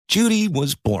Judy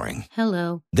was boring.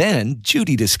 Hello. Then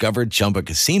Judy discovered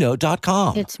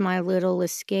ChumbaCasino.com. It's my little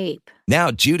escape. Now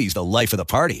Judy's the life of the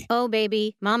party. Oh,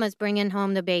 baby, mama's bringing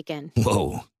home the bacon.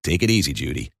 Whoa, take it easy,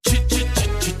 Judy.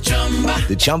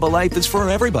 The Chumba life is for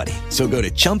everybody. So go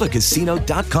to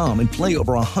ChumbaCasino.com and play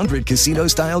over 100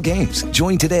 casino-style games.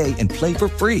 Join today and play for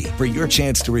free for your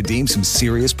chance to redeem some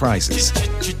serious prizes.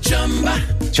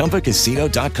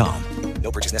 ChumbaCasino.com.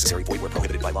 No purchase necessary. Void where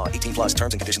prohibited by law. 18 plus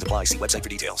terms and conditions apply. See website for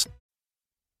details.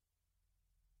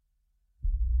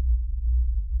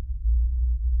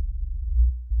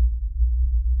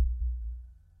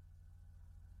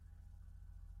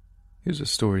 Here's a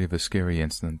story of a scary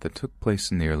incident that took place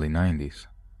in the early 90s.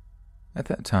 At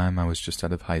that time, I was just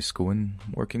out of high school and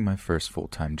working my first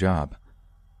full-time job.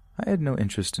 I had no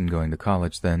interest in going to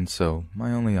college then, so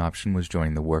my only option was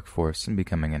joining the workforce and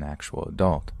becoming an actual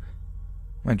adult.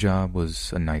 My job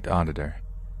was a night auditor.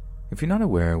 If you're not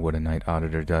aware what a night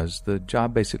auditor does, the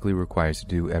job basically requires you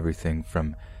to do everything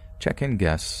from check-in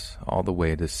guests all the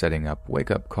way to setting up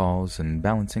wake-up calls and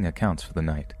balancing accounts for the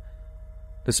night.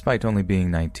 Despite only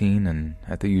being 19 and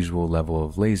at the usual level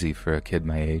of lazy for a kid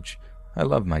my age, I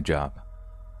loved my job.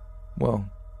 Well,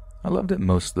 I loved it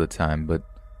most of the time, but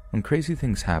when crazy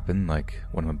things happen, like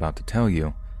what I'm about to tell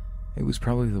you, it was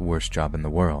probably the worst job in the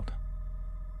world.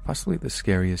 Possibly the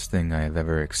scariest thing I have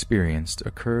ever experienced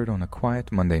occurred on a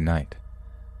quiet Monday night.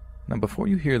 Now, before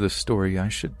you hear this story, I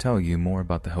should tell you more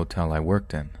about the hotel I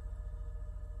worked in.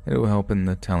 It will help in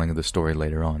the telling of the story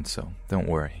later on, so don't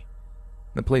worry.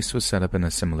 The place was set up in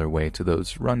a similar way to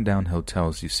those run-down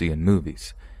hotels you see in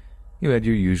movies. You had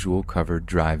your usual covered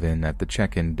drive-in at the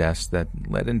check-in desk that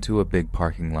led into a big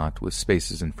parking lot with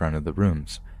spaces in front of the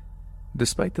rooms.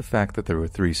 Despite the fact that there were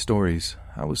 3 stories,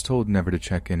 I was told never to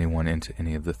check anyone into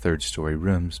any of the third-story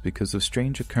rooms because of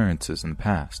strange occurrences in the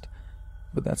past,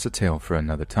 but that's a tale for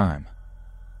another time.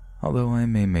 Although I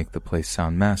may make the place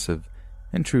sound massive,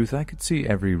 in truth I could see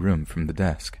every room from the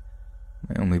desk.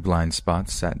 My only blind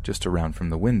spots sat just around from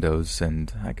the windows,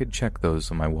 and I could check those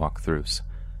on my walkthroughs.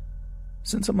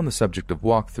 Since I'm on the subject of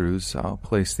walkthroughs, I'll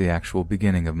place the actual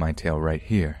beginning of my tale right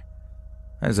here.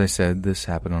 As I said, this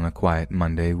happened on a quiet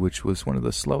Monday, which was one of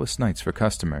the slowest nights for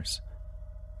customers.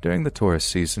 During the tourist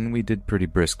season, we did pretty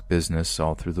brisk business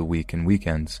all through the week and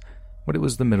weekends, but it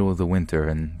was the middle of the winter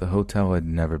and the hotel had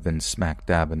never been smack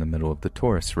dab in the middle of the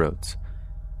tourist roads.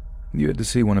 You had to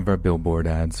see one of our billboard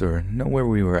ads or know where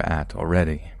we were at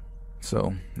already.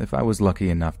 So, if I was lucky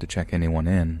enough to check anyone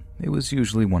in, it was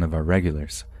usually one of our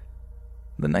regulars.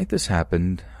 The night this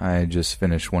happened, I had just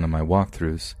finished one of my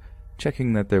walkthroughs,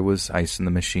 checking that there was ice in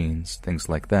the machines, things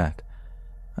like that.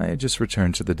 I had just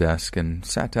returned to the desk and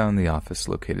sat down in the office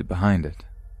located behind it.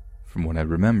 From what I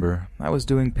remember, I was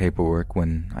doing paperwork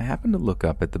when I happened to look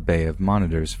up at the bay of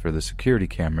monitors for the security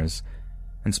cameras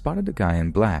and spotted a guy in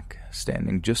black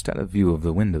standing just out of view of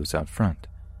the windows out front.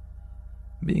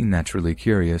 Being naturally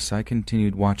curious, I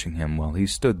continued watching him while he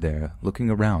stood there looking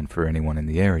around for anyone in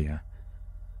the area.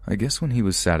 I guess when he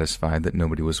was satisfied that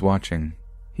nobody was watching,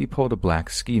 he pulled a black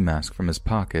ski mask from his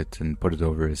pocket and put it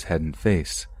over his head and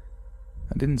face.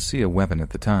 I didn't see a weapon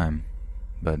at the time,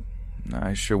 but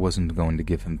I sure wasn't going to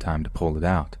give him time to pull it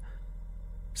out.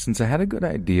 Since I had a good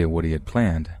idea what he had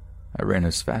planned, I ran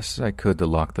as fast as I could to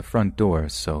lock the front door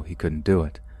so he couldn't do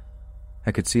it.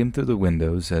 I could see him through the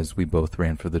windows as we both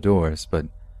ran for the doors, but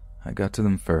I got to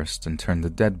them first and turned the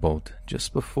deadbolt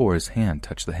just before his hand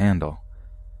touched the handle.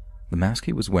 The mask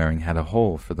he was wearing had a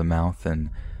hole for the mouth and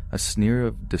a sneer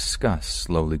of disgust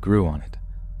slowly grew on it.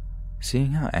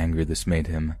 Seeing how angry this made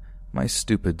him, my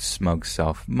stupid, smug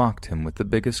self mocked him with the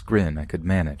biggest grin I could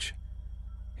manage.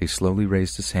 He slowly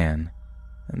raised his hand,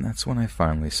 and that's when I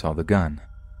finally saw the gun.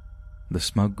 The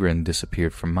smug grin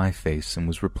disappeared from my face and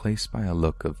was replaced by a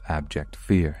look of abject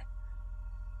fear.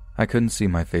 I couldn't see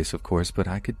my face, of course, but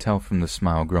I could tell from the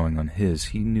smile growing on his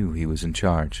he knew he was in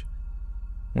charge.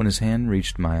 When his hand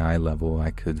reached my eye level, I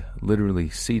could literally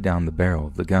see down the barrel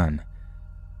of the gun.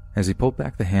 As he pulled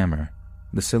back the hammer,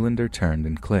 the cylinder turned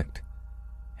and clicked.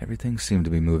 Everything seemed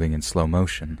to be moving in slow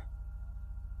motion.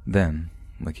 Then,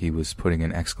 like he was putting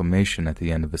an exclamation at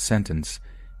the end of a sentence,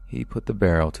 he put the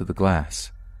barrel to the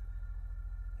glass.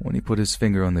 When he put his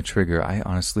finger on the trigger, I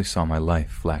honestly saw my life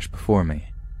flash before me.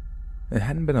 It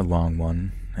hadn't been a long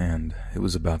one, and it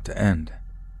was about to end.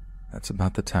 That's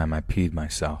about the time I peed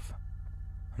myself.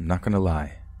 I'm not going to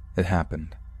lie, it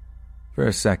happened. For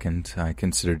a second, I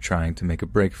considered trying to make a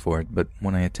break for it, but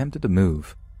when I attempted to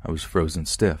move, I was frozen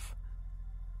stiff.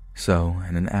 So,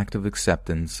 in an act of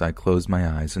acceptance, I closed my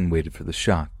eyes and waited for the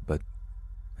shot, but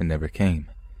it never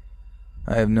came.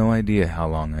 I have no idea how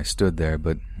long I stood there,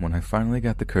 but when I finally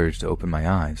got the courage to open my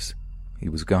eyes, he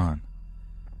was gone.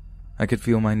 I could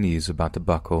feel my knees about to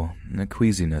buckle, and a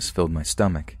queasiness filled my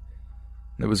stomach.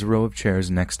 There was a row of chairs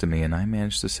next to me, and I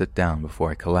managed to sit down before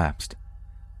I collapsed.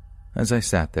 As I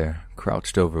sat there,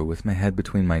 crouched over with my head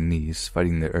between my knees,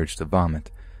 fighting the urge to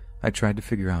vomit, I tried to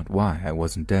figure out why I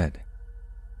wasn't dead.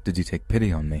 Did he take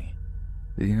pity on me?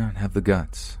 Did he not have the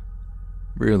guts?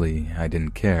 Really, I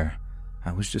didn't care.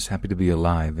 I was just happy to be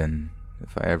alive, and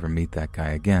if I ever meet that guy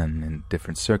again in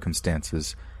different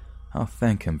circumstances, I'll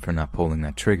thank him for not pulling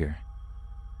that trigger.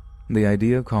 The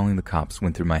idea of calling the cops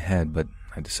went through my head, but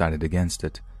I decided against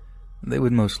it. They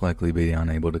would most likely be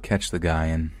unable to catch the guy,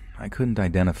 and I couldn't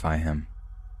identify him.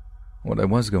 What I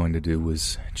was going to do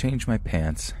was change my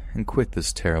pants and quit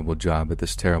this terrible job at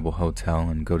this terrible hotel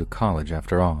and go to college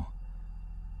after all.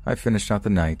 I finished out the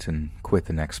night and quit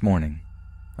the next morning.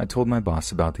 I told my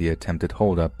boss about the attempted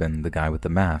holdup and the guy with the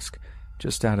mask,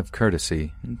 just out of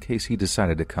courtesy, in case he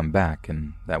decided to come back,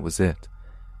 and that was it.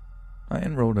 I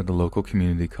enrolled at a local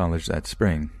community college that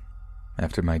spring.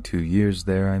 After my 2 years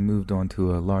there, I moved on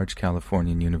to a large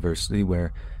Californian university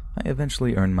where I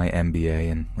eventually earned my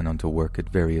MBA and went on to work at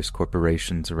various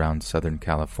corporations around Southern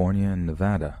California and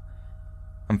Nevada.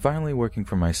 I'm finally working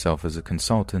for myself as a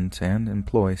consultant and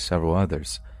employ several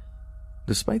others.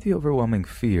 Despite the overwhelming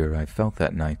fear I felt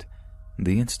that night,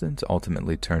 the incident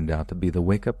ultimately turned out to be the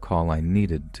wake-up call I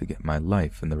needed to get my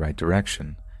life in the right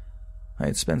direction. I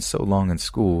had spent so long in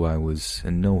school I was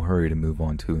in no hurry to move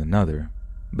on to another.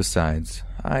 Besides,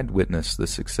 I'd witnessed the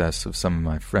success of some of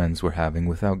my friends were having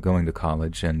without going to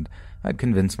college, and I'd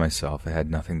convinced myself it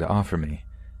had nothing to offer me.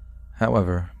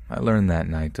 However, I learned that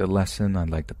night a lesson I'd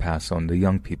like to pass on to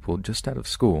young people just out of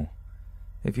school.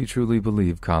 If you truly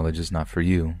believe college is not for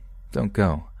you, don't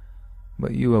go.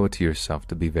 But you owe it to yourself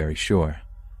to be very sure.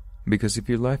 Because if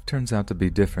your life turns out to be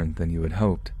different than you had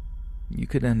hoped, you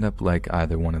could end up like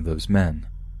either one of those men,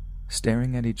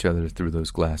 staring at each other through those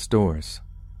glass doors,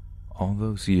 all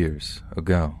those years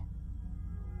ago.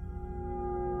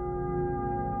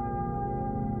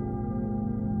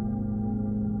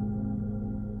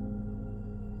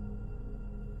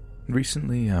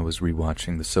 Recently, I was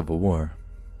rewatching The Civil War,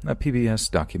 a PBS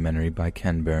documentary by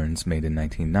Ken Burns made in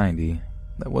 1990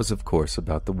 that was, of course,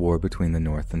 about the war between the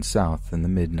North and South in the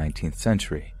mid-19th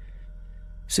century.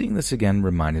 Seeing this again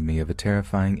reminded me of a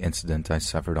terrifying incident I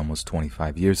suffered almost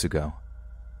 25 years ago.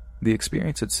 The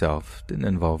experience itself didn't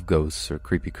involve ghosts or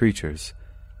creepy creatures,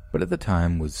 but at the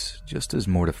time was just as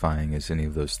mortifying as any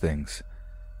of those things.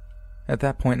 At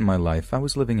that point in my life, I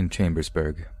was living in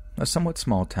Chambersburg, a somewhat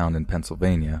small town in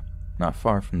Pennsylvania, not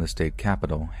far from the state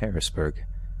capital, Harrisburg.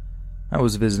 I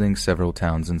was visiting several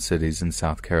towns and cities in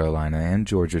South Carolina and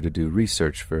Georgia to do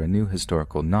research for a new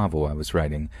historical novel I was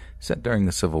writing, set during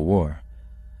the Civil War.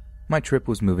 My trip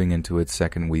was moving into its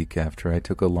second week after I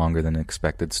took a longer than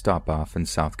expected stop-off in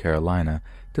South Carolina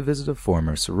to visit a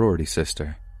former sorority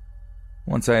sister.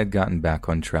 Once I had gotten back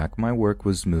on track, my work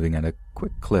was moving at a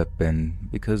quick clip,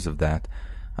 and because of that,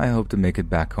 I hoped to make it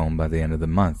back home by the end of the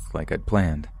month like I'd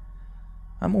planned.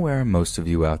 I'm aware most of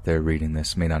you out there reading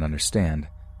this may not understand,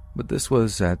 but this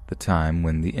was at the time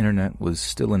when the internet was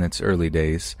still in its early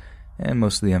days, and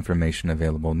most of the information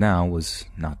available now was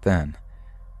not then.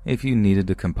 If you needed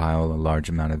to compile a large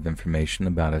amount of information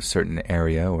about a certain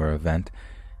area or event,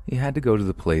 you had to go to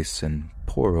the place and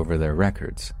pore over their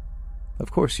records.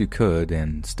 Of course you could,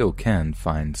 and still can,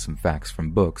 find some facts from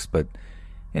books, but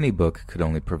any book could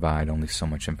only provide only so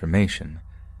much information.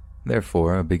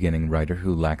 Therefore, a beginning writer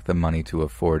who lacked the money to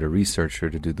afford a researcher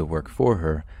to do the work for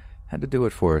her had to do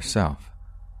it for herself.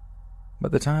 By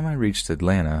the time I reached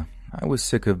Atlanta, I was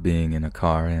sick of being in a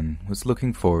car and was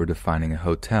looking forward to finding a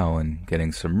hotel and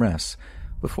getting some rest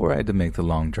before I had to make the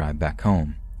long drive back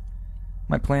home.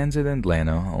 My plans in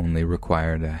Atlanta only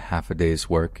required a half a day's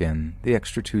work, and the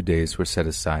extra 2 days were set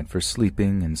aside for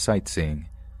sleeping and sightseeing.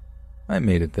 I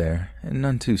made it there, and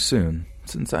none too soon,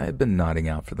 since I had been nodding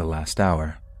out for the last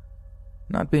hour.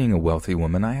 Not being a wealthy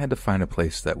woman, I had to find a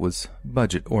place that was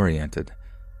budget-oriented,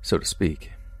 so to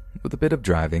speak. With a bit of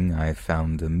driving, I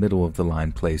found a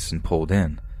middle-of-the-line place and pulled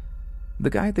in. The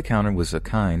guy at the counter was a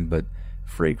kind but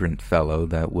fragrant fellow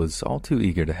that was all too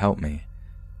eager to help me.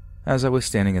 As I was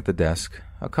standing at the desk,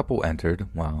 a couple entered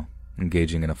while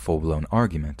engaging in a full-blown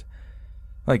argument.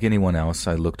 Like anyone else,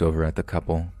 I looked over at the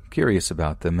couple, curious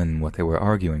about them and what they were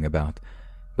arguing about,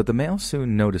 but the male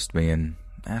soon noticed me and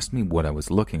asked me what I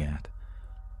was looking at.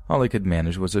 All I could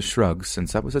manage was a shrug,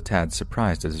 since I was a tad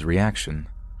surprised at his reaction.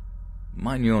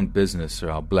 "Mind your own business,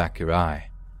 or I'll black your eye."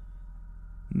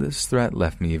 This threat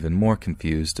left me even more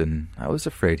confused, and I was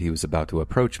afraid he was about to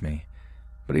approach me,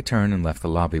 but he turned and left the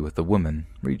lobby with the woman,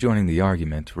 rejoining the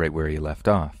argument right where he left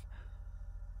off.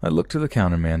 I looked to the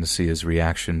counterman to see his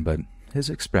reaction, but his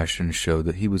expression showed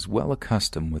that he was well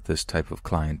accustomed with this type of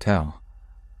clientele.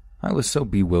 I was so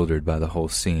bewildered by the whole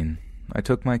scene, I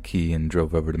took my key and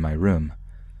drove over to my room.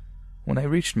 When I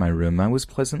reached my room, I was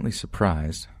pleasantly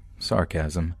surprised,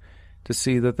 sarcasm, to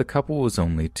see that the couple was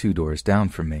only 2 doors down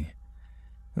from me.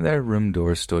 Their room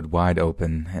door stood wide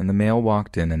open, and the male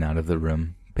walked in and out of the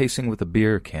room, pacing with a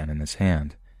beer can in his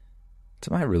hand.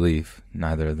 To my relief,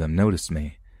 neither of them noticed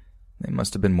me. They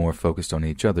must have been more focused on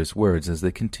each other's words as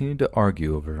they continued to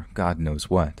argue over God knows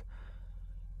what.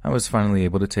 I was finally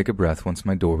able to take a breath once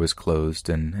my door was closed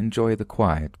and enjoy the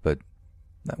quiet, but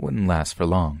that wouldn't last for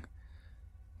long.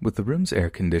 With the room's air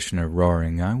conditioner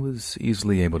roaring, I was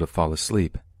easily able to fall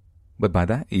asleep. But by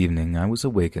that evening, I was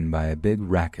awakened by a big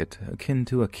racket akin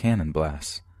to a cannon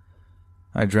blast.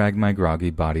 I dragged my groggy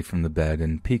body from the bed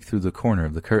and peeked through the corner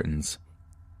of the curtains.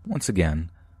 Once again,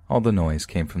 all the noise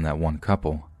came from that one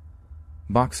couple.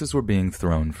 Boxes were being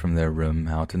thrown from their room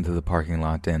out into the parking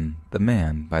lot, and the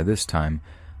man, by this time,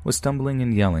 was stumbling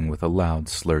and yelling with a loud,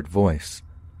 slurred voice.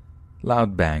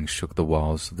 Loud bangs shook the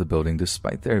walls of the building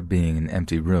despite there being an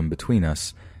empty room between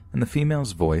us, and the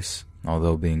female's voice,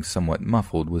 although being somewhat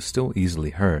muffled, was still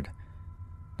easily heard.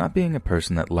 Not being a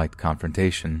person that liked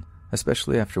confrontation,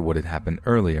 especially after what had happened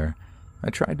earlier,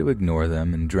 I tried to ignore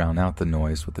them and drown out the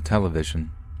noise with the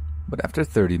television. But after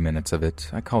 30 minutes of it,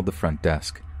 I called the front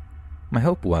desk. My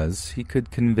hope was he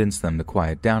could convince them to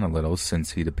quiet down a little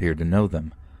since he'd appeared to know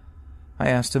them. I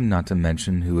asked him not to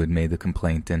mention who had made the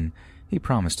complaint, and he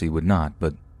promised he would not,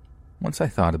 but once I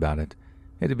thought about it,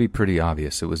 it'd be pretty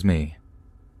obvious it was me.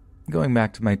 Going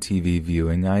back to my TV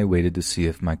viewing, I waited to see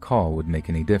if my call would make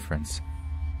any difference.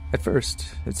 At first,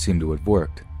 it seemed to have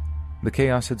worked. The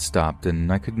chaos had stopped,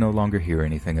 and I could no longer hear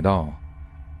anything at all.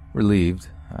 Relieved,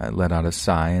 I let out a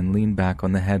sigh and leaned back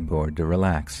on the headboard to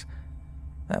relax.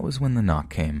 That was when the knock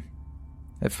came.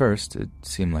 At first, it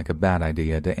seemed like a bad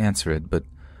idea to answer it, but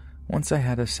once I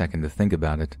had a second to think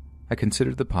about it, I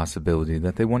considered the possibility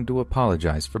that they wanted to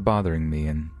apologize for bothering me,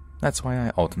 and that's why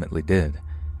I ultimately did.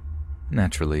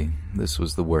 Naturally, this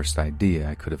was the worst idea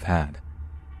I could have had.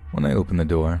 When I opened the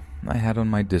door, I had on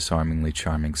my disarmingly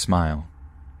charming smile.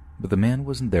 But the man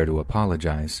wasn't there to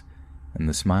apologize, and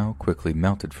the smile quickly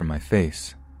melted from my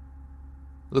face.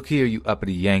 "Look here, you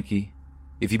uppity Yankee.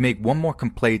 If you make one more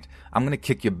complaint, I'm going to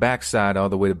kick your backside all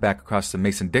the way back across the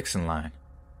Mason-Dixon line."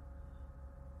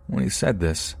 When he said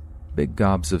this, big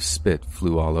gobs of spit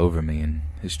flew all over me, and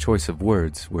his choice of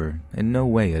words were in no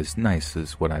way as nice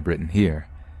as what I've written here.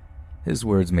 His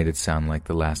words made it sound like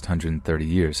the last 130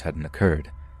 years hadn't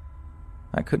occurred.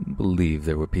 I couldn't believe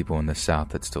there were people in the South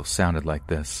that still sounded like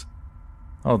this.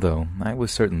 Although I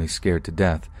was certainly scared to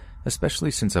death,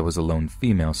 especially since I was a lone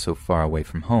female so far away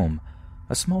from home,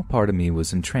 a small part of me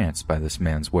was entranced by this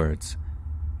man's words.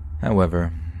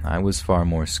 However, I was far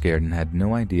more scared and had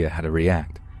no idea how to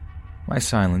react. My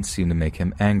silence seemed to make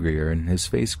him angrier, and his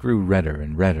face grew redder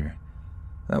and redder.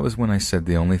 That was when I said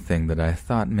the only thing that I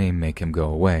thought may make him go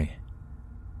away.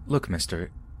 "Look, mister,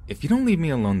 if you don't leave me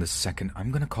alone this second,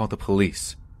 I'm going to call the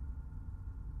police."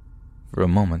 For a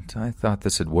moment, I thought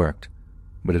this had worked,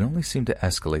 but it only seemed to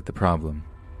escalate the problem.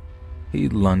 He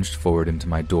lunged forward into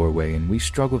my doorway, and we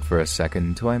struggled for a second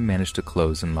until I managed to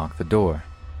close and lock the door.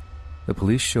 The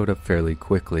police showed up fairly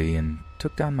quickly and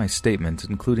took down my statement,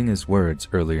 including his words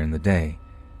earlier in the day.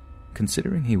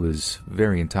 Considering he was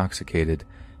very intoxicated,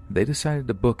 they decided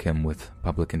to book him with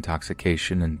public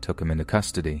intoxication and took him into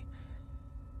custody.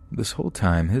 This whole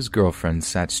time, his girlfriend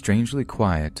sat strangely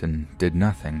quiet and did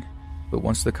nothing, but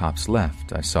once the cops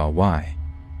left, I saw why.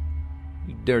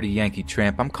 "You dirty Yankee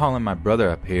tramp, I'm calling my brother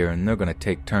up here and they're going to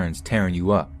take turns tearing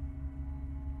you up."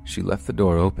 She left the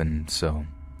door open, so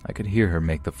I could hear her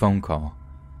make the phone call.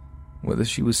 Whether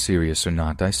she was serious or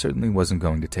not, I certainly wasn't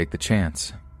going to take the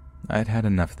chance. I had had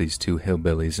enough of these two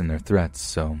hillbillies and their threats,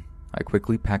 so I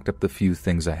quickly packed up the few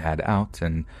things I had out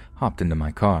and hopped into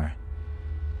my car.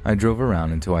 I drove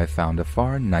around until I found a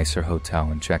far nicer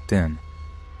hotel and checked in.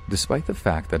 Despite the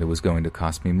fact that it was going to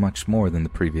cost me much more than the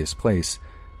previous place,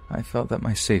 I felt that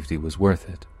my safety was worth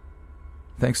it.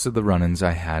 Thanks to the run-ins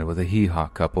I had with a hee-haw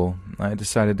couple, I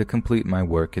decided to complete my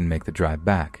work and make the drive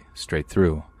back, straight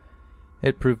through.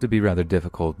 It proved to be rather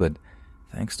difficult, but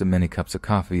thanks to many cups of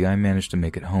coffee, I managed to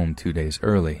make it home 2 days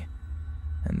early.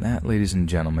 And that, ladies and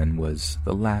gentlemen, was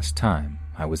the last time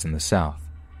I was in the South.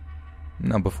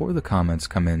 Now, before the comments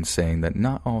come in saying that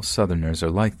not all Southerners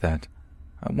are like that,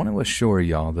 I want to assure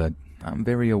y'all that I'm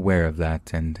very aware of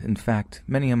that, and in fact,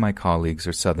 many of my colleagues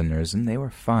are Southerners, and they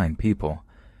were fine people.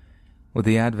 With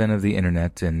the advent of the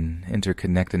internet and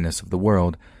interconnectedness of the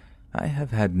world, I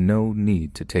have had no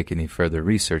need to take any further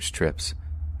research trips.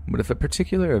 but if a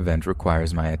particular event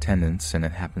requires my attendance and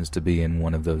it happens to be in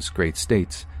one of those great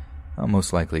states, I'll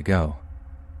most likely go.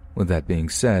 With that being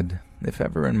said, if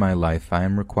ever in my life I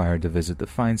am required to visit the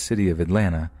fine city of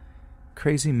Atlanta,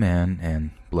 crazy man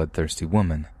and bloodthirsty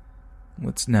woman,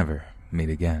 let's never meet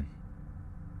again.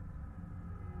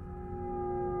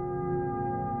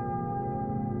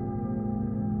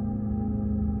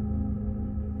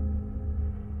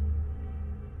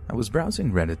 I was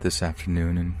browsing Reddit this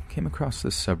afternoon and came across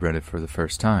this subreddit for the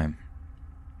first time.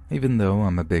 Even though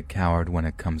I'm a big coward when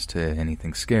it comes to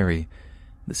anything scary,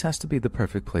 this has to be the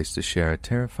perfect place to share a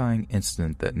terrifying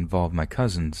incident that involved my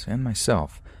cousins and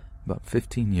myself about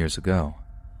 15 years ago.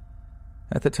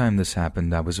 At the time this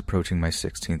happened, I was approaching my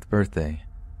 16th birthday.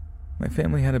 My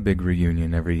family had a big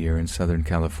reunion every year in Southern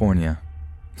California.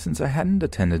 Since I hadn't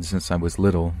attended since I was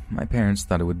little, my parents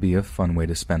thought it would be a fun way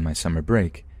to spend my summer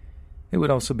break. It would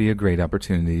also be a great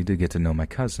opportunity to get to know my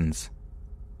cousins.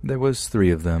 There was 3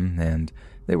 of them, and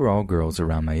they were all girls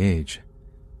around my age.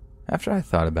 After I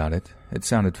thought about it, it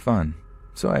sounded fun,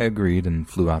 so I agreed and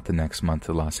flew out the next month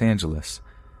to Los Angeles.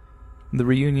 The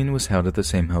reunion was held at the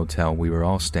same hotel we were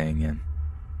all staying in.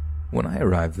 When I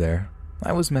arrived there,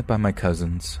 I was met by my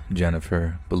cousins,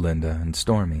 Jennifer, Belinda, and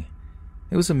Stormy.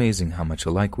 It was amazing how much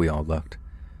alike we all looked.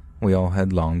 We all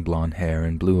had long blonde hair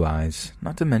and blue eyes,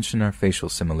 not to mention our facial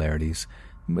similarities,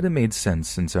 but it made sense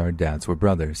since our dads were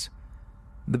brothers.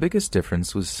 The biggest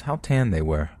difference was how tan they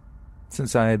were.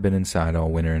 Since I had been inside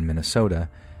all winter in Minnesota,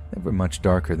 they were much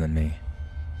darker than me.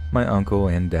 My uncle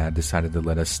and dad decided to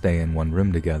let us stay in one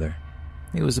room together.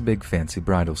 It was a big fancy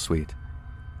bridal suite.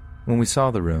 When we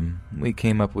saw the room, we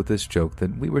came up with this joke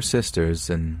that we were sisters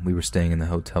and we were staying in the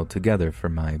hotel together for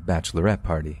my bachelorette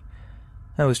party.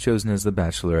 I was chosen as the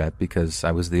bachelorette because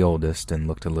I was the oldest and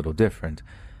looked a little different,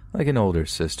 like an older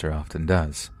sister often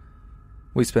does.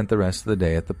 We spent the rest of the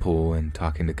day at the pool and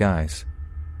talking to guys.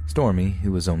 Stormy,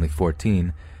 who was only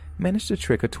 14, managed to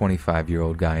trick a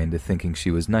 25-year-old guy into thinking she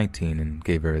was 19 and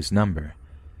gave her his number.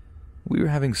 We were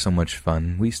having so much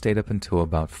fun, we stayed up until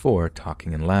about 4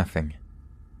 talking and laughing.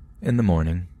 In the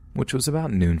morning, which was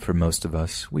about noon for most of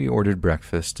us, we ordered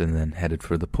breakfast and then headed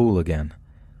for the pool again.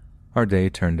 Our day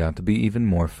turned out to be even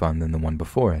more fun than the one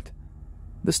before it.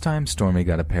 This time, Stormy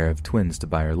got a pair of twins to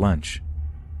buy her lunch.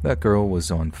 That girl was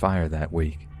on fire that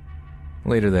week.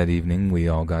 Later that evening, we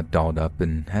all got dolled up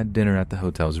and had dinner at the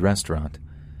hotel's restaurant.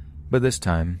 But this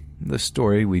time, the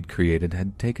story we'd created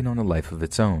had taken on a life of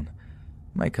its own.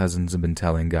 My cousins had been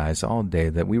telling guys all day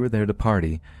that we were there to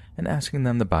party and asking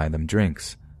them to buy them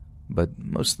drinks. But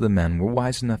most of the men were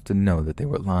wise enough to know that they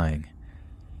were lying.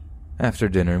 After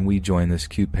dinner, we joined this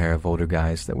cute pair of older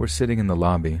guys that were sitting in the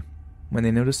lobby. When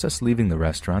they noticed us leaving the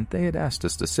restaurant, they had asked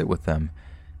us to sit with them,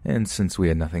 and since we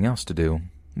had nothing else to do,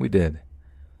 we did.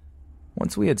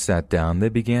 Once we had sat down, they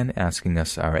began asking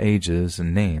us our ages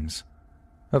and names.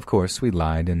 Of course, we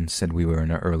lied and said we were in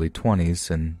our early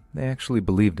 20s, and they actually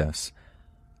believed us.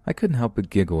 I couldn't help but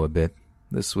giggle a bit.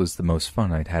 This was the most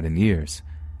fun I'd had in years.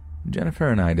 Jennifer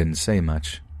and I didn't say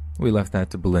much. We left that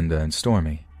to Belinda and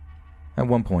Stormy. At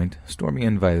one point, Stormy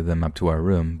invited them up to our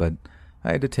room, but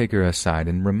I had to take her aside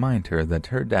and remind her that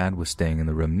her dad was staying in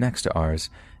the room next to ours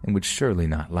and would surely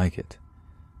not like it.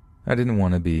 I didn't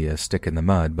want to be a stick in the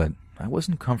mud, but I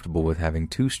wasn't comfortable with having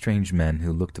 2 strange men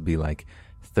who looked to be like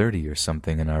 30 or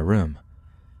something in our room.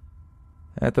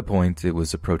 At the point it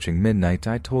was approaching midnight,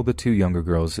 I told the 2 younger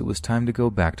girls it was time to go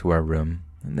back to our room,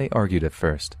 and they argued at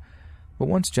first. But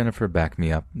once Jennifer backed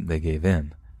me up, they gave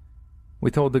in. We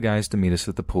told the guys to meet us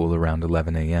at the pool around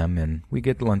 11 a.m. and we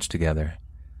get lunch together.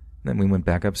 Then we went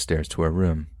back upstairs to our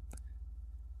room.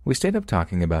 We stayed up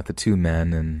talking about the 2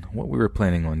 men and what we were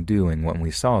planning on doing when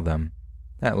we saw them.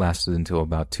 That lasted until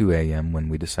about 2 a.m. when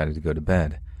we decided to go to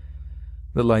bed.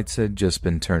 The lights had just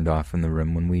been turned off in the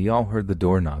room when we all heard the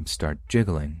doorknob start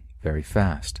jiggling very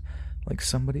fast, like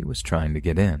somebody was trying to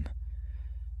get in.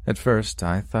 At first,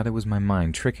 I thought it was my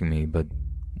mind tricking me, but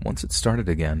once it started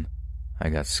again, I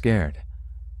got scared.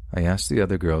 I asked the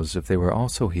other girls if they were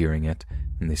also hearing it,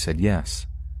 and they said yes.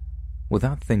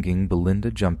 Without thinking,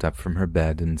 Belinda jumped up from her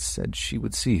bed and said she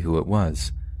would see who it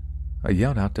was. I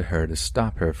yelled out to her to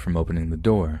stop her from opening the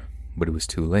door, but it was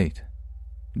too late.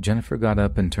 Jennifer got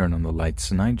up and turned on the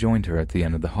lights, and I joined her at the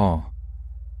end of the hall.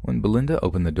 When Belinda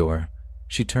opened the door,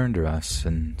 she turned to us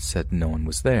and said no one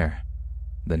was there,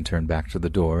 then turned back to the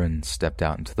door and stepped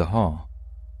out into the hall.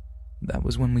 That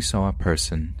was when we saw a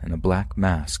person in a black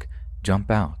mask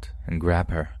jump out and grab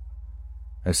her.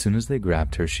 As soon as they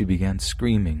grabbed her, she began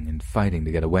screaming and fighting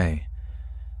to get away.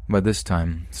 By this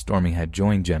time, Stormy had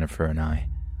joined Jennifer and I.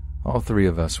 All 3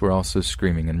 of us were also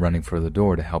screaming and running for the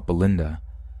door to help Belinda.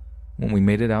 When we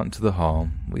made it out into the hall,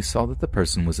 we saw that the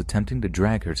person was attempting to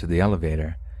drag her to the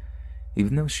elevator.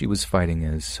 Even though she was fighting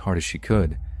as hard as she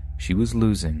could, she was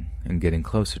losing and getting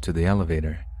closer to the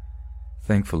elevator.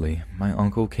 Thankfully, my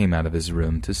uncle came out of his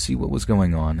room to see what was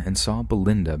going on and saw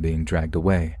Belinda being dragged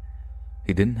away.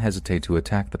 He didn't hesitate to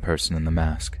attack the person in the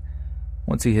mask.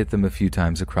 Once he hit them a few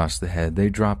times across the head, they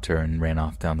dropped her and ran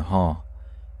off down the hall.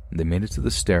 They made it to the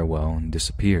stairwell and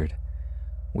disappeared.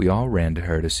 We all ran to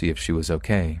her to see if she was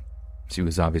okay. She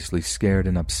was obviously scared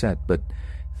and upset, but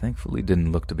thankfully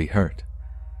didn't look to be hurt.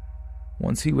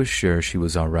 Once he was sure she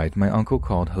was all right, my uncle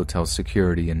called hotel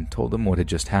security and told them what had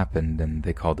just happened, and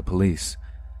they called the police.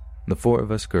 The four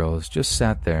of us girls just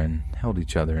sat there and held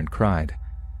each other and cried.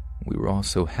 We were all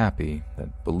so happy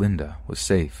that Belinda was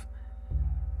safe.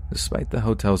 Despite the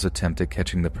hotel's attempt at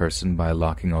catching the person by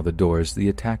locking all the doors, the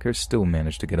attacker still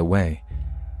managed to get away.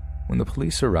 When the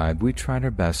police arrived, we tried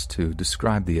our best to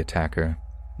describe the attacker,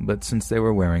 but since they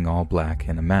were wearing all black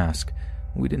and a mask,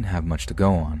 we didn't have much to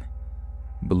go on.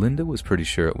 Belinda was pretty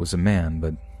sure it was a man,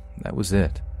 but that was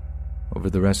it. Over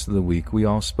the rest of the week, we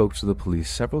all spoke to the police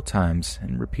several times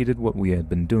and repeated what we had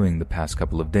been doing the past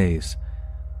couple of days.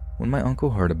 When my uncle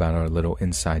heard about our little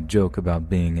inside joke about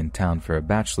being in town for a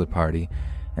bachelor party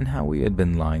and how we had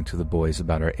been lying to the boys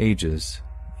about our ages,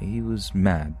 he was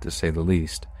mad, to say the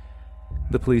least.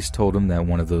 The police told him that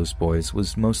one of those boys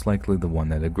was most likely the one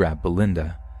that had grabbed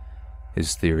Belinda.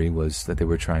 His theory was that they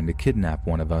were trying to kidnap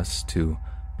one of us to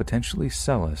potentially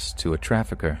sell us to a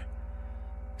trafficker.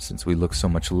 Since we looked so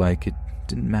much alike, it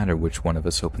didn't matter which one of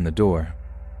us opened the door.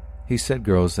 He said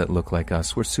girls that looked like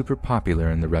us were super popular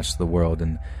in the rest of the world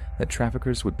and that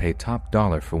traffickers would pay top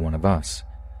dollar for one of us.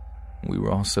 We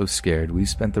were all so scared we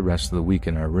spent the rest of the week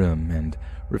in our room and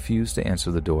refused to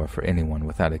answer the door for anyone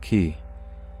without a key.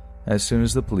 As soon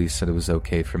as the police said it was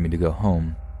okay for me to go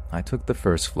home, I took the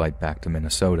first flight back to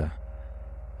Minnesota.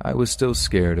 I was still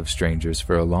scared of strangers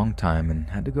for a long time and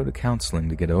had to go to counseling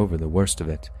to get over the worst of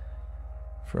it.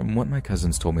 From what my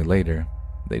cousins told me later,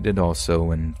 they did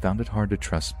also and found it hard to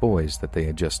trust boys that they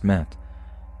had just met.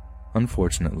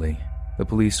 Unfortunately, the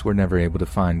police were never able to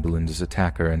find Belinda's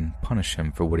attacker and punish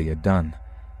him for what he had done.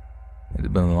 It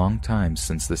had been a long time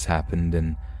since this happened,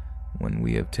 and when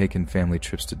we have taken family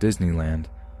trips to Disneyland,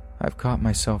 I've caught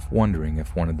myself wondering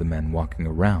if one of the men walking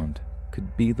around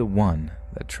could be the one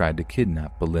that tried to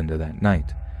kidnap Belinda that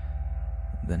night.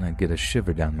 Then I'd get a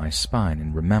shiver down my spine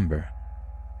and remember,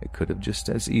 it could have just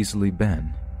as easily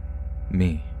been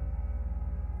me.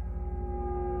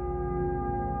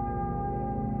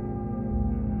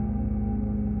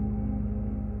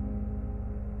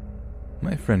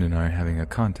 My friend and I are having a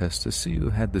contest to see who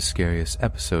had the scariest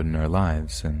episode in our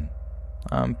lives, and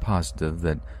I'm positive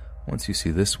that once you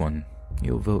see this one,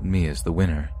 you'll vote me as the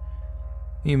winner.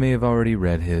 You may have already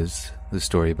read the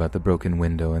story about the broken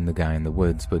window and the guy in the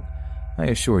woods, but I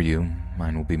assure you,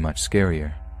 mine will be much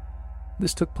scarier.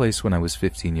 This took place when I was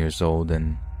 15 years old,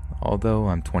 and although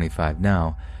I'm 25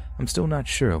 now, I'm still not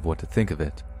sure of what to think of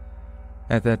it.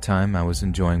 At that time, I was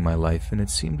enjoying my life, and it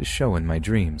seemed to show in my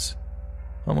dreams.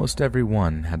 Almost every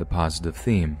one had a positive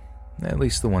theme, at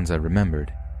least the ones I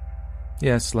remembered.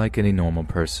 Yes, like any normal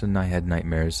person, I had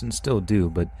nightmares and still do,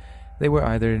 but they were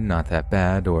either not that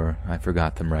bad or I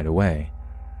forgot them right away.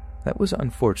 That was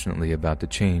unfortunately about to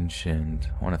change, and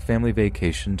on a family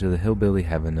vacation to the hillbilly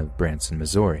heaven of Branson,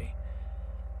 Missouri.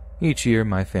 Each year,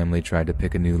 my family tried to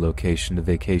pick a new location to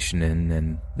vacation in,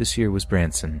 and this year was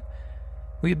Branson.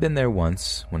 We had been there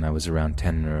once, when I was around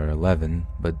 10 or 11,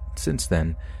 but since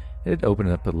then, it had opened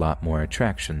up a lot more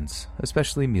attractions,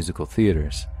 especially musical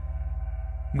theaters.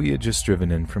 We had just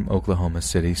driven in from Oklahoma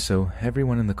City, so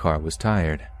everyone in the car was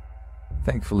tired.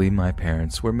 Thankfully, my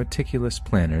parents were meticulous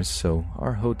planners, so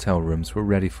our hotel rooms were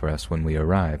ready for us when we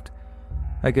arrived.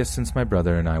 I guess since my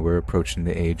brother and I were approaching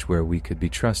the age where we could be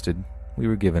trusted, we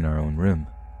were given our own room.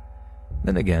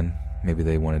 Then again, maybe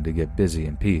they wanted to get busy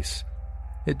in peace.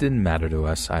 It didn't matter to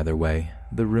us either way.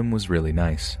 The room was really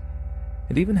nice.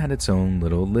 It even had its own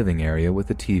little living area with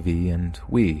a TV, and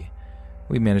we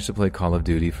managed to play Call of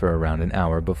Duty for around an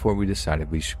hour before we decided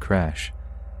we should crash.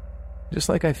 Just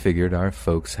like I figured, our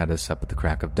folks had us up at the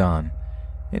crack of dawn.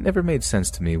 It never made sense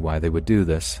to me why they would do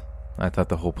this. I thought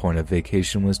the whole point of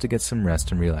vacation was to get some rest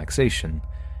and relaxation.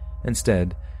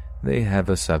 Instead, they have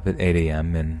us up at 8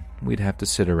 a.m. and we'd have to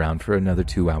sit around for another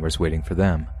 2 hours waiting for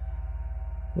them.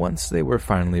 Once they were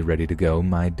finally ready to go,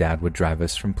 my dad would drive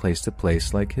us from place to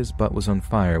place like his butt was on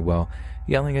fire while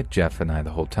yelling at Jeff and I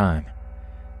the whole time.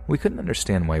 We couldn't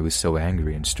understand why he was so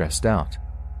angry and stressed out.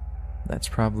 That's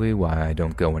probably why I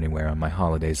don't go anywhere on my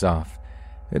holidays off.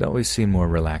 It always seemed more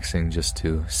relaxing just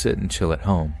to sit and chill at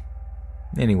home.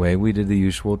 Anyway, we did the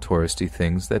usual touristy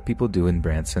things that people do in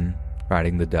Branson,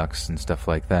 riding the ducks and stuff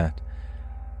like that.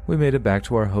 We made it back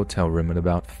to our hotel room at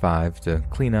about 5 to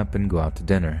clean up and go out to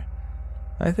dinner.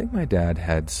 I think my dad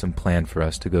had some plan for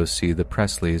us to go see the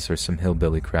Presleys or some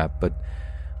hillbilly crap, but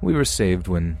we were saved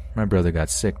when my brother got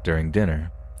sick during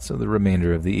dinner, so the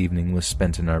remainder of the evening was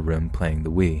spent in our room playing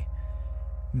the Wii.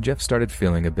 Jeff started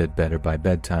feeling a bit better by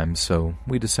bedtime, so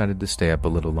we decided to stay up a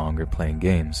little longer playing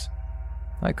games.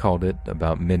 I called it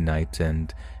about midnight,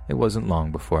 and it wasn't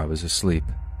long before I was asleep.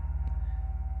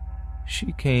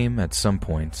 She came at some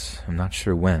point, I'm not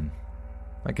sure when.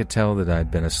 I could tell that I'd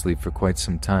been asleep for quite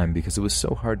some time because it was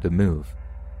so hard to move.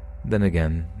 Then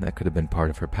again, that could have been part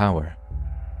of her power.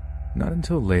 Not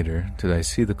until later did I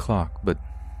see the clock, but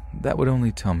that would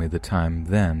only tell me the time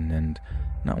then and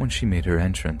not when she made her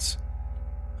entrance.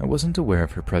 I wasn't aware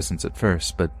of her presence at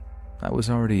first, but I was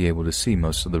already able to see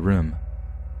most of the room.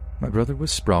 My brother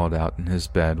was sprawled out in his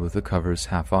bed with the covers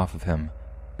half off of him,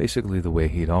 basically the way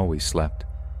he'd always slept.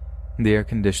 The air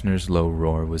conditioner's low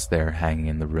roar was there hanging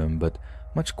in the room, but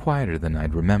much quieter than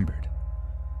I'd remembered.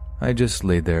 I just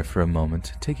lay there for a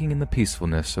moment, taking in the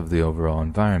peacefulness of the overall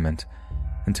environment,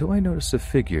 until I noticed a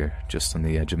figure just on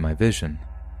the edge of my vision.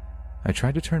 I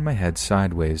tried to turn my head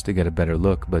sideways to get a better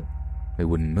look, but it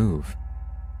wouldn't move.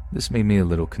 This made me a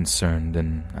little concerned,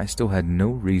 and I still had no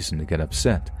reason to get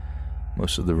upset.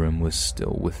 Most of the room was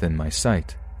still within my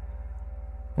sight.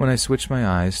 When I switched my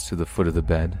eyes to the foot of the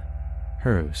bed,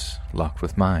 hers locked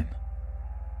with mine.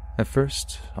 At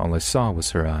first, all I saw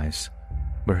was her eyes,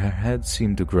 but her head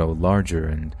seemed to grow larger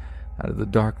and out of the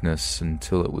darkness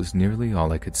until it was nearly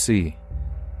all I could see.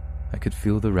 I could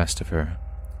feel the rest of her,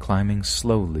 climbing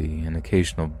slowly in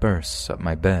occasional bursts up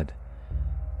my bed.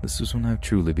 This was when I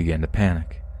truly began to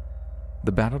panic.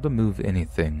 The battle to move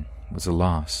anything was a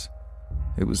loss.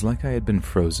 It was like I had been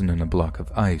frozen in a block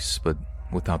of ice, but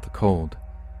without the cold.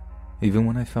 Even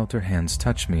when I felt her hands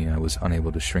touch me, I was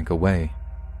unable to shrink away.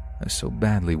 I so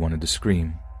badly wanted to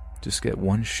scream, just get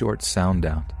one short sound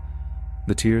out.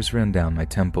 The tears ran down my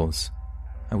temples.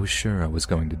 I was sure I was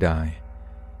going to die.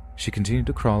 She continued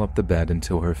to crawl up the bed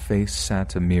until her face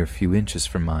sat a mere few inches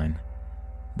from mine.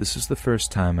 This was the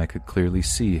first time I could clearly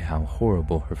see how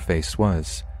horrible her face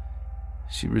was.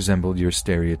 She resembled your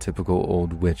stereotypical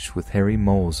old witch with hairy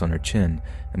moles on her chin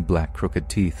and black crooked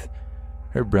teeth.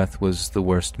 Her breath was the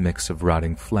worst mix of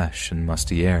rotting flesh and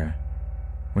musty air.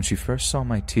 When she first saw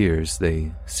my tears,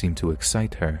 they seemed to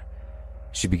excite her.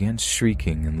 She began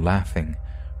shrieking and laughing,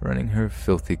 running her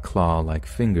filthy claw-like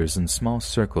fingers in small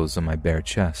circles on my bare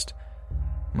chest.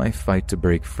 My fight to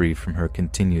break free from her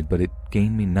continued, but it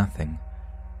gained me nothing.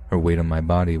 Her weight on my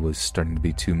body was starting to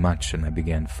be too much, and I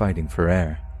began fighting for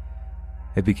air.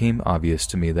 It became obvious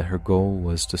to me that her goal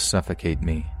was to suffocate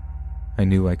me. I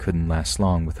knew I couldn't last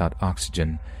long without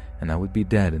oxygen, and I would be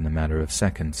dead in a matter of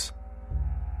seconds.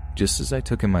 Just as I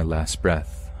took in my last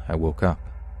breath, I woke up.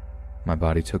 My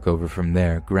body took over from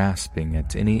there, grasping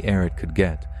at any air it could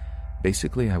get.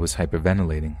 Basically, I was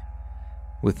hyperventilating.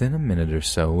 Within a minute or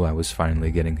so, I was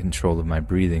finally getting control of my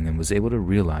breathing and was able to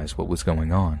realize what was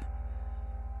going on.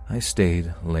 I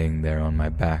stayed laying there on my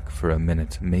back for a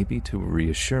minute, maybe to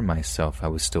reassure myself I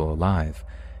was still alive,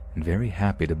 and very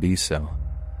happy to be so.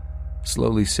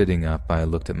 Slowly sitting up, I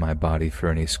looked at my body for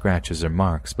any scratches or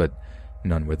marks, but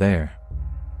none were there.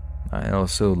 I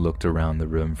also looked around the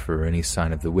room for any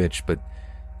sign of the witch, but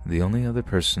the only other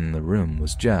person in the room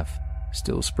was Jeff,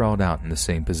 still sprawled out in the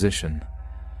same position.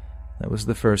 That was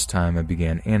the first time I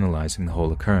began analyzing the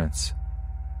whole occurrence.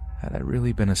 Had I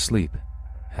really been asleep,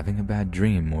 having a bad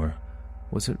dream, or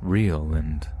was it real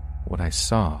and what I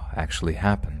saw actually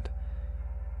happened?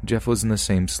 Jeff was in the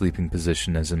same sleeping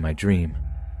position as in my dream,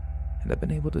 and I'd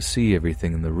been able to see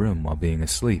everything in the room while being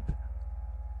asleep.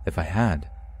 If I had,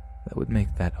 that would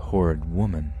make that horrid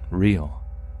woman real.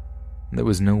 There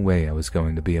was no way I was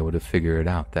going to be able to figure it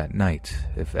out that night,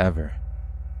 if ever.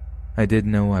 I did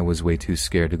know I was way too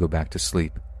scared to go back to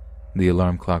sleep. The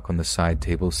alarm clock on the side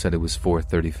table said it was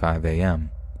 4:35 a.m.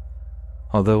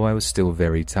 Although I was still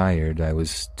very tired, I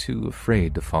was too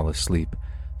afraid to fall asleep,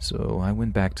 so I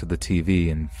went back to the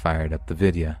TV and fired up the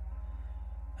video.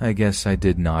 I guess I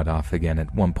did nod off again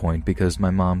at one point because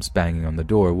my mom's banging on the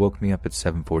door woke me up at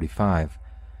 7:45.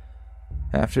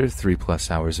 After 3+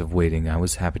 hours of waiting, I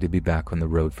was happy to be back on the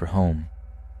road for home.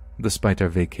 Despite our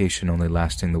vacation only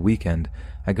lasting the weekend,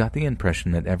 I got the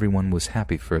impression that everyone was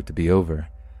happy for it to be over.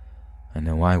 I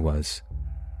know I was,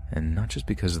 and not just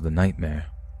because of the nightmare.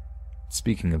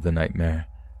 Speaking of the nightmare,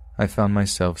 I found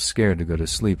myself scared to go to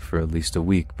sleep for at least a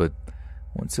week, but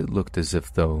once it looked as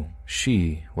if though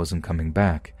she wasn't coming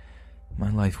back,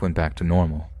 my life went back to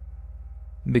normal.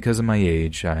 Because of my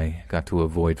age, I got to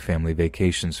avoid family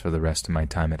vacations for the rest of my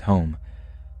time at home.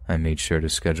 I made sure to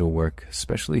schedule work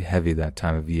especially heavy that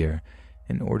time of year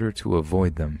in order to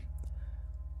avoid them.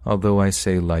 Although I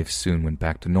say life soon went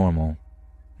back to normal,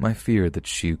 my fear that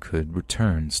she could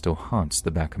return still haunts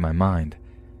the back of my mind.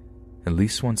 At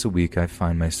least once a week I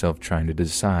find myself trying to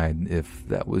decide if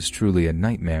that was truly a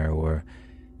nightmare or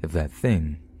if that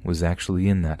thing was actually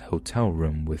in that hotel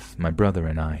room with my brother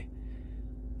and I.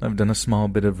 I've done a small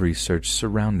bit of research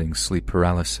surrounding sleep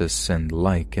paralysis and the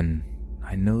like, and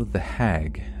I know the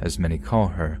hag, as many call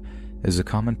her, is a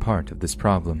common part of this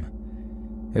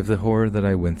problem. If the horror that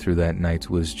I went through that night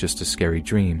was just a scary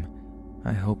dream,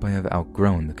 I hope I have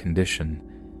outgrown the condition.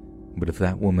 But if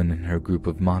that woman and her group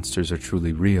of monsters are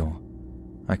truly real,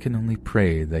 I can only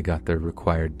pray they got their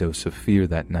required dose of fear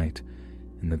that night,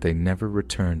 and that they never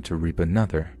return to reap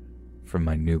another from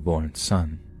my newborn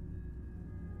son.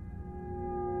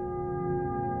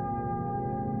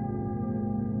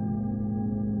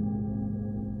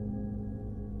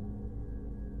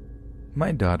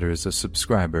 My daughter is a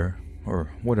subscriber,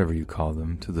 or whatever you call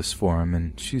them, to this forum,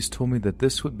 and she's told me that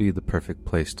this would be the perfect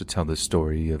place to tell the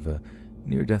story of a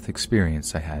near-death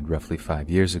experience I had roughly 5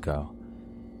 years ago.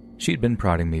 She'd been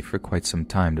prodding me for quite some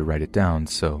time to write it down,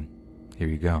 so here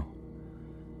you go.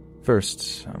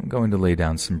 First, I'm going to lay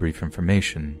down some brief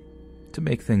information to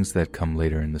make things that come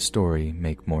later in the story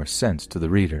make more sense to the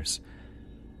readers.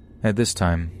 At this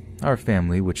time, our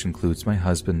family, which includes my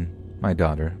husband, my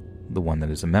daughter, the one that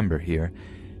is a member here,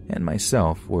 and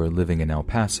myself, were living in El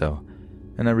Paso,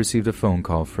 and I received a phone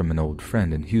call from an old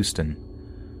friend in Houston.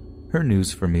 Her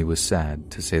news for me was sad,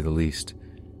 to say the least.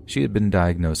 She had been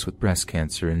diagnosed with breast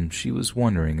cancer, and she was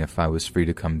wondering if I was free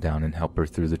to come down and help her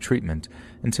through the treatment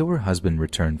until her husband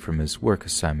returned from his work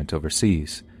assignment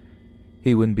overseas.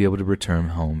 He wouldn't be able to return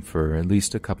home for at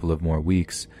least a couple of more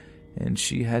weeks, and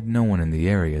she had no one in the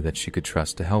area that she could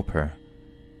trust to help her.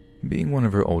 Being one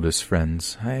of her oldest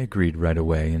friends, I agreed right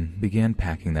away and began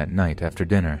packing that night after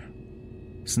dinner.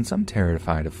 Since I'm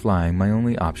terrified of flying, my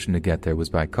only option to get there was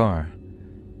by car.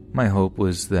 My hope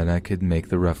was that I could make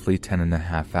the roughly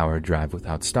 10.5-hour drive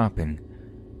without stopping.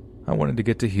 I wanted to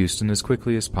get to Houston as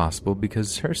quickly as possible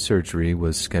because her surgery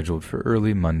was scheduled for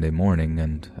early Monday morning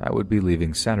and I would be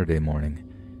leaving Saturday morning.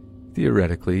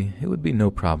 Theoretically, it would be no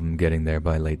problem getting there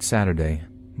by late Saturday,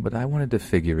 but I wanted to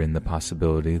figure in the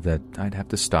possibility that I'd have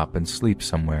to stop and sleep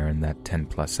somewhere in that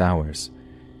 10+ hours.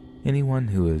 Anyone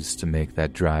who is to make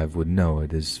that drive would know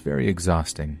it is very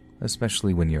exhausting,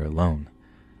 especially when you're alone.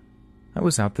 I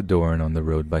was out the door and on the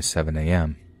road by 7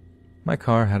 a.m. My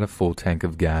car had a full tank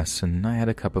of gas and I had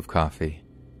a cup of coffee.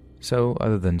 So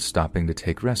other than stopping to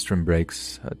take restroom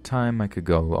breaks, a time I could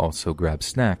go also grab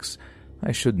snacks,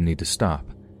 I shouldn't need to stop.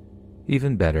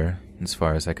 Even better, as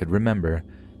far as I could remember,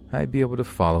 I'd be able to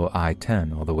follow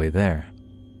I-10 all the way there.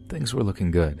 Things were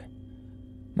looking good.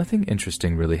 Nothing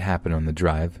interesting really happened on the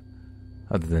drive,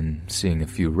 other than seeing a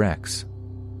few wrecks.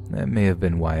 That may have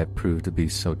been why it proved to be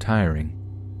so tiring.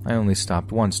 I only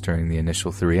stopped once during the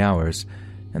initial 3 hours,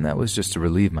 and that was just to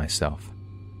relieve myself.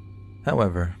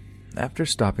 However, after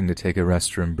stopping to take a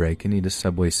restroom break and eat a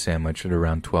Subway sandwich at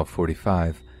around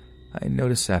 12:45, I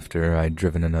noticed after I'd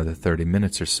driven another 30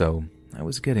 minutes or so, I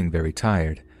was getting very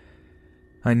tired.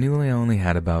 I knew I only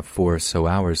had about 4 or so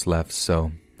hours left,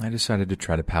 so I decided to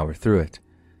try to power through it.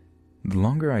 The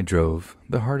longer I drove,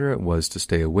 the harder it was to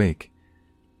stay awake.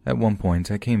 At one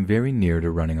point, I came very near to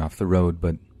running off the road,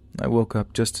 but I woke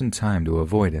up just in time to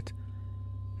avoid it.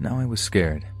 Now I was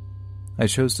scared. I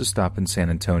chose to stop in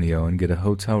San Antonio and get a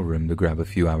hotel room to grab a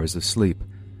few hours of sleep.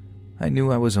 I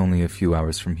knew I was only a few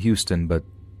hours from Houston, but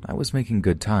I was making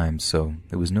good time, so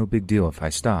it was no big deal if I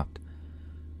stopped.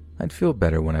 I'd feel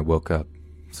better when I woke up,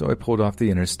 so I pulled off the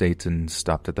interstate and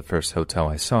stopped at the first hotel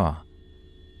I saw.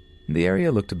 The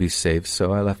area looked to be safe,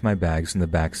 so I left my bags in the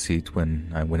back seat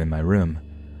when I went in my room.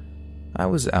 I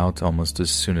was out almost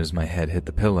as soon as my head hit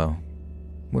the pillow.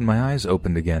 When my eyes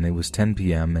opened again, it was 10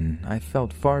 p.m. and I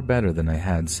felt far better than I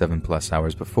had 7+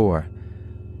 hours before.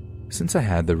 Since I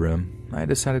had the room, I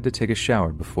decided to take a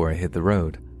shower before I hit the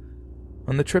road.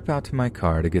 On the trip out to my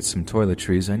car to get some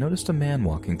toiletries, I noticed a man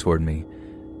walking toward me,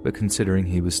 but considering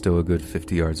he was still a good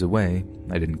 50 yards away,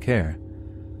 I didn't care.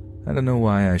 I don't know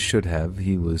why I should have.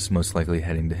 He was most likely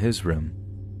heading to his room.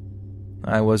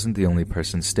 I wasn't the only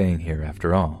person staying here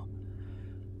after all.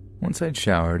 Once I'd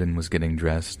showered and was getting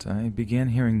dressed, I began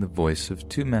hearing the voice of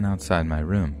 2 men outside my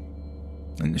room.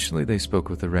 Initially they spoke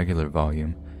with a regular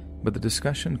volume, but the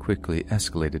discussion quickly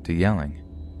escalated to yelling.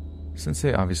 Since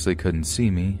they obviously couldn't see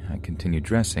me, I continued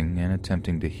dressing and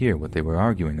attempting to hear what they were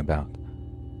arguing about.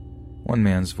 One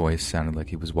man's voice sounded like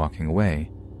he was walking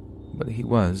away, but he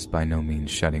was by no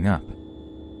means shutting up.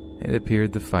 It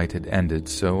appeared the fight had ended,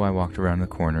 so I walked around the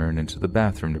corner and into the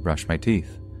bathroom to brush my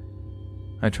teeth.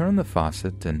 I turned on the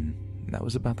faucet, and that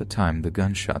was about the time the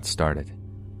gunshots started.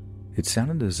 It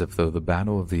sounded as if though the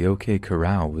Battle of the OK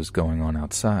Corral was going on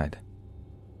outside.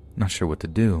 Not sure what to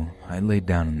do, I laid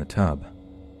down in the tub.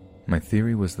 My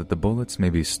theory was that the bullets may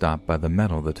be stopped by the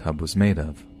metal the tub was made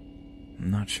of.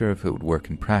 I'm not sure if it would work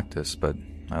in practice, but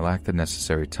I lacked the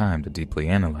necessary time to deeply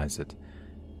analyze it.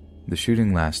 The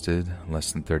shooting lasted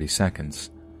less than 30 seconds.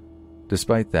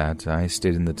 Despite that, I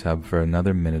stayed in the tub for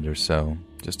another minute or so,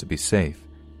 just to be safe.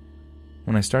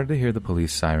 When I started to hear the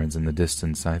police sirens in the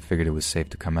distance, I figured it was safe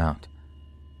to come out.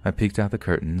 I peeked out the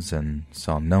curtains and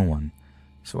saw no one,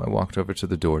 so I walked over to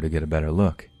the door to get a better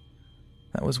look.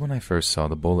 That was when I first saw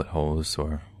the bullet holes,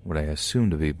 or what I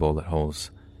assumed to be bullet holes.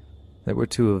 There were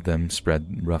 2 of them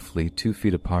spread roughly 2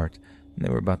 feet apart, and they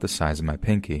were about the size of my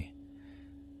pinky.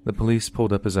 The police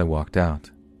pulled up as I walked out.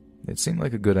 It seemed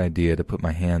like a good idea to put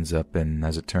my hands up, and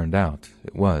as it turned out,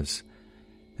 it was.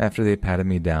 After they patted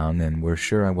me down and were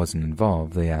sure I wasn't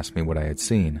involved, they asked me what I had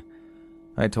seen.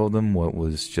 I told them what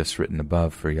was just written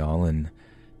above for y'all, and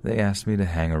they asked me to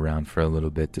hang around for a little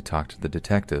bit to talk to the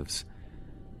detectives.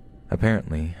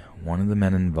 Apparently, one of the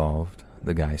men involved,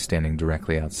 the guy standing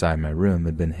directly outside my room,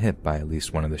 had been hit by at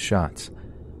least one of the shots.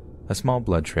 A small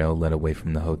blood trail led away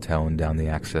from the hotel and down the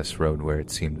access road where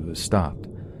it seemed to have stopped.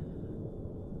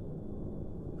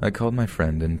 I called my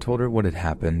friend and told her what had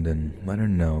happened and let her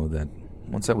know that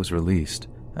once I was released,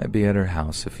 I'd be at her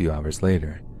house a few hours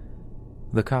later.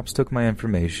 The cops took my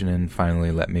information and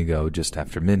finally let me go just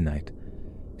after midnight.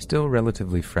 Still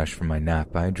relatively fresh from my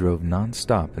nap, I drove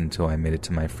non-stop until I made it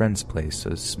to my friend's place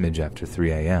a smidge after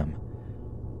 3 a.m.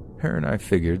 Her and I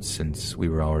figured, since we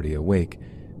were already awake,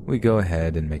 we'd go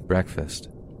ahead and make breakfast.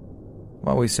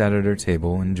 While we sat at her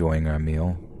table enjoying our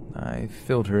meal, I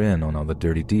filled her in on all the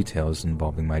dirty details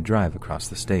involving my drive across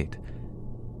the state.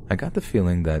 I got the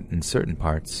feeling that in certain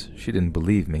parts she didn't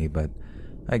believe me, but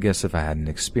I guess if I hadn't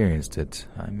experienced it,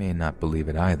 I may not believe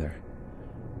it either.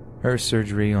 Her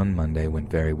surgery on Monday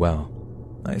went very well.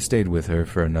 I stayed with her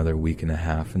for another week and a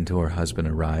half until her husband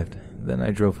arrived, then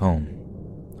I drove home.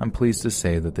 I'm pleased to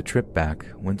say that the trip back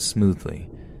went smoothly.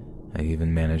 I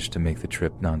even managed to make the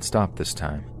trip non-stop this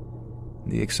time.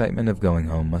 The excitement of going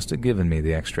home must have given me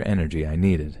the extra energy I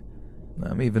needed.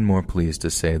 I'm even more pleased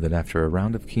to say that after a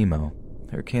round of chemo,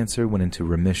 her cancer went into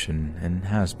remission and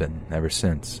has been ever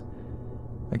since.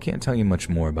 I can't tell you much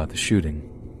more about the shooting.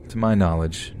 To my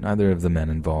knowledge, neither of the men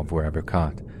involved were ever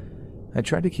caught. I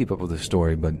tried to keep up with the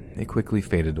story, but it quickly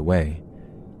faded away.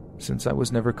 Since I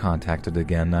was never contacted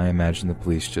again, I imagine the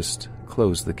police just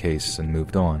closed the case and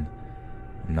moved on.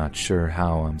 I'm not sure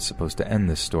how I'm supposed to end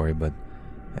this story, but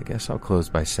I guess I'll close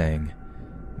by saying,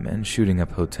 men shooting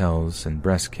up hotels and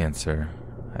breast cancer,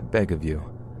 I beg of you,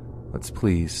 let's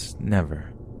please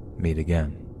never meet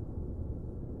again.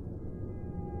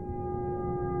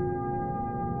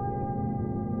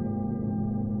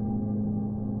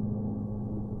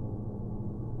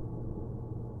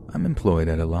 I'm employed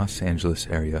at a Los Angeles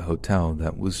area hotel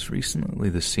that was recently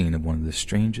the scene of one of the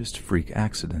strangest freak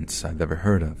accidents I've ever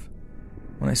heard of.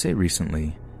 When I say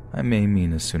recently, I may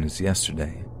mean as soon as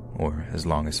yesterday, or as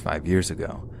long as 5 years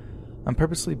ago. I'm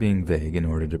purposely being vague in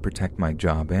order to protect my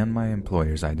job and my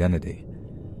employer's identity.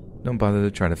 Don't bother to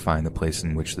try to find the place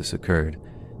in which this occurred.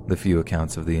 The few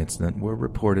accounts of the incident were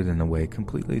reported in a way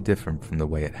completely different from the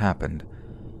way it happened.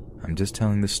 I'm just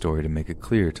telling the story to make it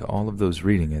clear to all of those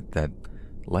reading it that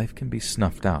life can be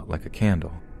snuffed out like a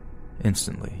candle,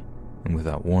 instantly and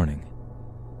without warning.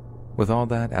 With all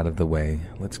that out of the way,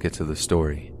 let's get to the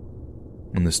story.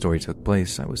 When the story took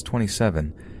place, I was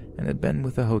 27 and had been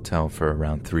with the hotel for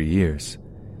around 3 years.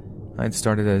 I'd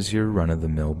started as your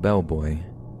run-of-the-mill bellboy,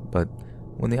 but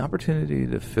when the opportunity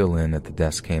to fill in at the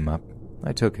desk came up,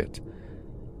 I took it.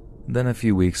 Then a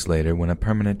few weeks later, when a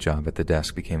permanent job at the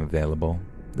desk became available,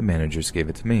 the managers gave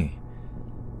it to me.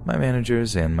 My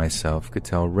managers and myself could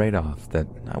tell right off that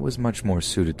I was much more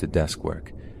suited to desk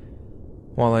work.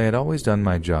 While I had always done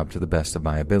my job to the best of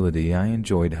my ability, I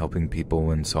enjoyed helping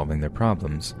people and solving their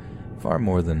problems, far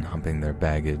more than humping their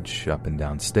baggage up and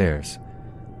down stairs.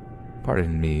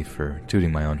 Pardon me for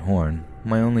tooting my own horn.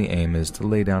 My only aim is to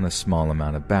lay down a small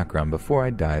amount of background before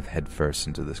I dive headfirst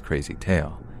into this crazy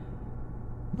tale.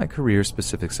 My career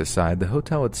specifics aside, the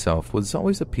hotel itself was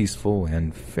always a peaceful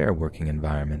and fair working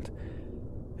environment.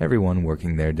 Everyone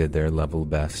working there did their level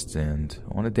best and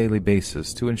on a daily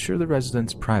basis to ensure the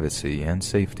residents' privacy and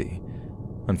safety.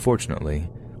 Unfortunately,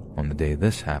 on the day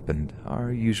this happened,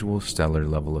 our usual stellar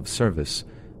level of service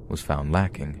was found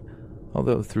lacking,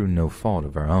 although through no fault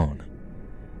of our own.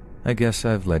 I guess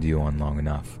I've led you on long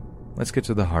enough. Let's get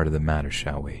to the heart of the matter,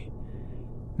 shall we?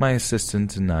 My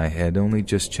assistant and I had only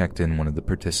just checked in one of the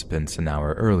participants an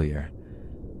hour earlier.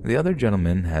 The other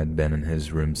gentleman had been in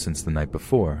his room since the night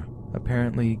before,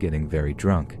 apparently getting very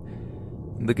drunk.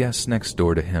 The guest next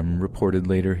door to him reported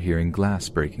later hearing glass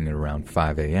breaking at around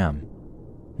 5 a.m.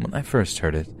 When I first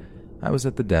heard it, I was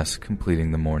at the desk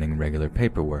completing the morning regular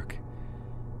paperwork.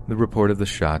 The report of the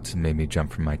shot made me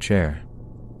jump from my chair.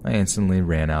 I instantly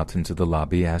ran out into the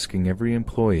lobby asking every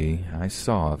employee I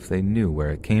saw if they knew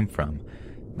where it came from,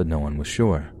 but no one was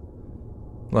sure.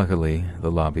 Luckily,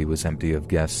 the lobby was empty of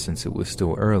guests since it was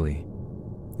still early.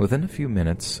 Within a few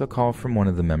minutes, a call from one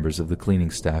of the members of the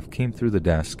cleaning staff came through the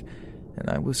desk, and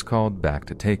I was called back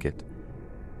to take it.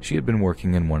 She had been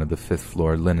working in one of the 5th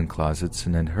floor linen closets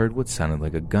and had heard what sounded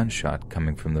like a gunshot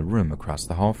coming from the room across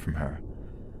the hall from her.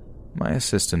 My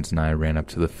assistant and I ran up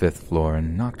to the 5th floor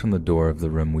and knocked on the door of the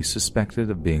room we suspected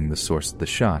of being the source of the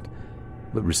shot,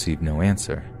 but received no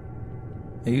answer.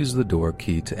 I used the door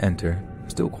key to enter,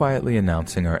 still quietly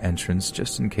announcing our entrance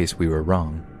just in case we were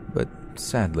wrong, but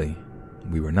sadly,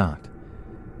 we were not.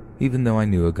 Even though I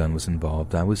knew a gun was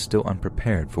involved, I was still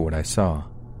unprepared for what I saw.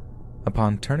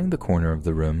 Upon turning the corner of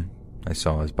the room, I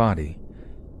saw his body.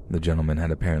 The gentleman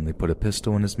had apparently put a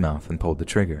pistol in his mouth and pulled the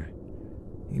trigger.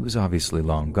 He was obviously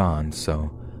long gone,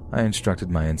 so I instructed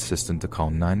my assistant to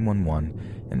call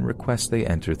 911 and request they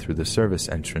enter through the service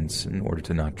entrance in order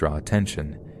to not draw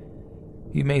attention.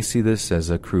 You may see this as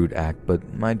a crude act,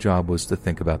 but my job was to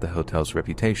think about the hotel's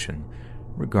reputation,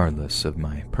 regardless of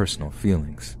my personal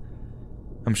feelings.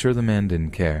 I'm sure the man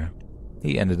didn't care.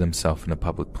 He ended himself in a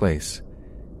public place.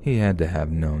 He had to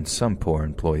have known some poor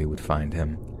employee would find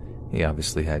him. He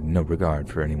obviously had no regard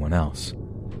for anyone else.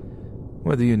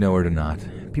 Whether you know it or not,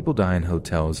 people die in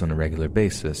hotels on a regular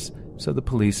basis, so the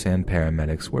police and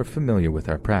paramedics were familiar with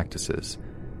our practices.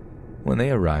 When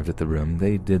they arrived at the room,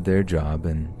 they did their job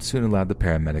and soon allowed the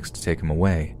paramedics to take him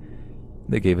away.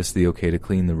 They gave us the okay to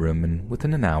clean the room, and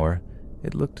within an hour,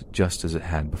 it looked just as it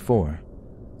had before.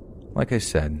 Like I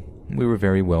said, we were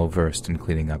very well versed in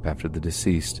cleaning up after the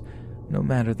deceased, no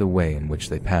matter the way in which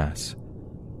they pass.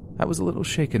 I was a little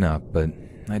shaken up, but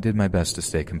I did my best to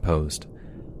stay composed.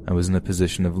 I was in a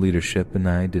position of leadership, and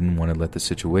I didn't want to let the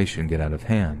situation get out of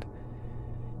hand.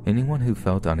 Anyone who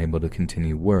felt unable to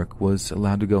continue work was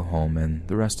allowed to go home, and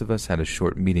the rest of us had a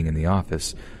short meeting in the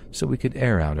office so we could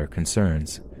air out our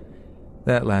concerns.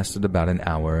 That lasted about an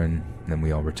hour, and then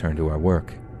we all returned to our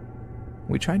work.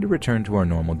 We tried to return to our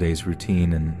normal day's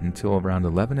routine, and until around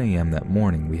 11 a.m. that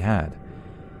morning we had.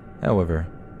 However,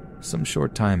 some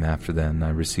short time after then, I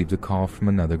received a call from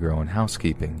another girl in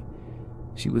housekeeping.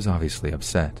 She was obviously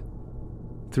upset.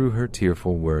 Through her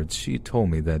tearful words, she told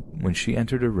me that when she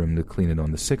entered a room to clean it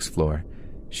on the 6th floor,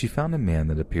 she found a man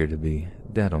that appeared to be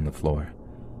dead on the floor.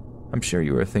 I'm sure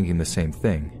you are thinking the same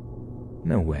thing.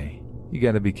 No way. You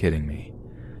gotta be kidding me.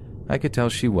 I could tell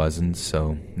she wasn't,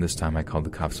 so this time I called the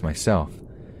cops myself.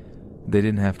 They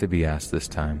didn't have to be asked this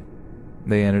time.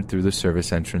 They entered through the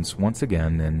service entrance once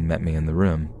again and met me in the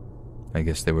room. I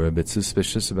guess they were a bit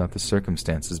suspicious about the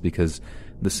circumstances because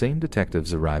the same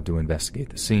detectives arrived to investigate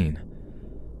the scene.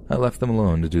 I left them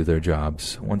alone to do their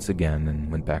jobs once again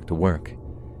and went back to work.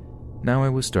 Now I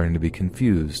was starting to be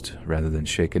confused rather than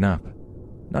shaken up.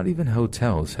 Not even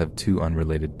hotels have 2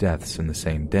 unrelated deaths in the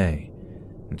same day.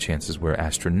 The chances were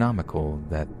astronomical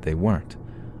that they weren't.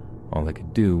 All I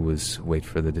could do was wait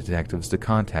for the detectives to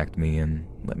contact me and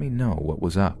let me know what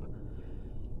was up.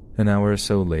 An hour or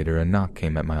so later, a knock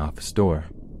came at my office door.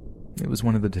 It was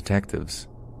one of the detectives.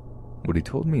 What he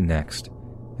told me next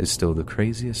is still the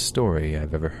craziest story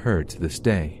I've ever heard to this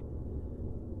day.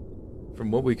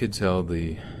 From what we could tell,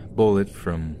 the bullet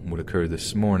from what occurred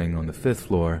this morning on the 5th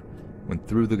floor went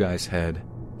through the guy's head,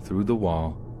 through the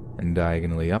wall, and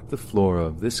diagonally up the floor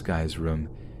of this guy's room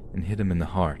and hit him in the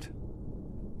heart.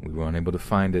 We were unable to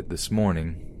find it this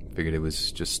morning, figured it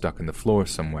was just stuck in the floor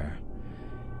somewhere.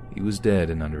 He was dead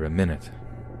in under a minute.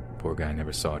 Poor guy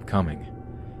never saw it coming.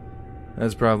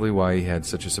 That's probably why he had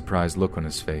such a surprised look on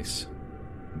his face.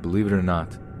 Believe it or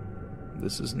not,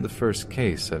 this isn't the first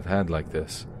case I've had like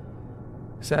this.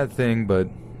 Sad thing, but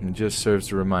it just serves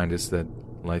to remind us that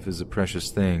life is a precious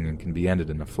thing and can be ended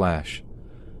in a flash.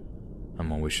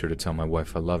 I'm always sure to tell my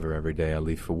wife I love her every day I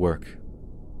leave for work,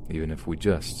 even if we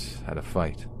just had a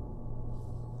fight.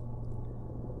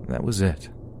 That was it.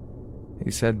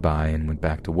 He said bye and went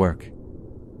back to work.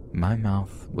 My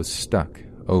mouth was stuck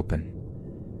open.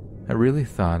 I really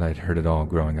thought I'd heard it all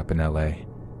growing up in LA,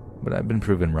 but I've been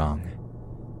proven wrong.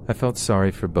 I felt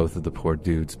sorry for both of the poor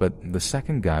dudes, but the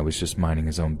second guy was just minding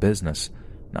his own business,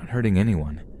 not hurting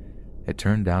anyone. It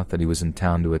turned out that he was in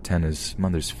town to attend his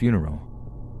mother's funeral.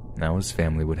 Now his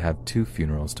family would have 2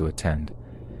 funerals to attend.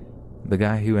 The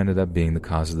guy who ended up being the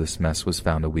cause of this mess was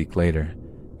found a week later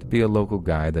to be a local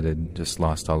guy that had just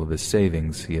lost all of his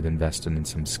savings he had invested in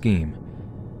some scheme.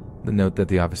 The note that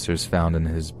the officers found in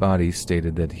his body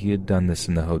stated that he had done this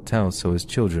in the hotel so his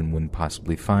children wouldn't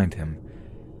possibly find him.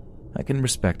 I can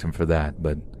respect him for that,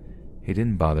 but he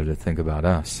didn't bother to think about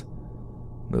us,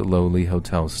 the lowly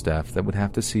hotel staff that would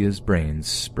have to see his brains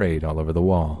sprayed all over the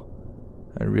wall.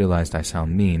 I realized I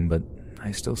sound mean, but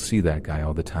I still see that guy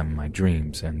all the time in my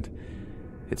dreams, and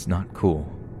it's not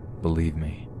cool, believe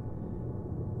me.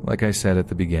 Like I said at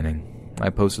the beginning, I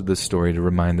posted this story to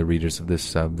remind the readers of this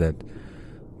sub that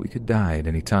we could die at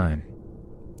any time,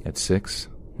 at 6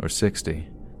 or 60,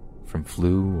 from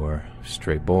flu or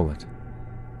stray bullet.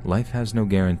 Life has no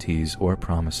guarantees or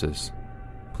promises.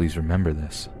 Please remember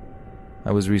this.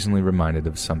 I was recently reminded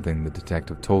of something the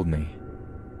detective told me.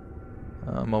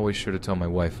 I'm always sure to tell my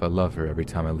wife I love her every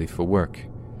time I leave for work,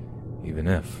 even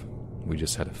if we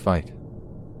just had a fight.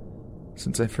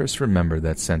 Since I first remembered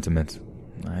that sentiment,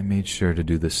 I made sure to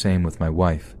do the same with my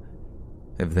wife.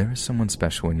 If there is someone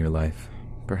special in your life,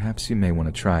 perhaps you may want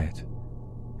to try it.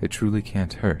 It truly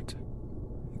can't hurt.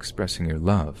 Expressing your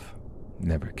love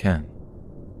never can.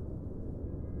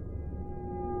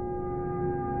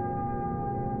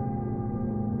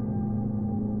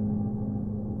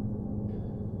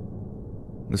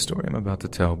 The story I'm about to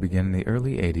tell began in the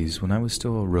early 80s when I was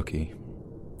still a rookie.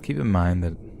 Keep in mind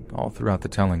that all throughout the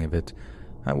telling of it,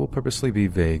 I will purposely be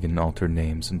vague and alter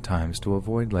names and times to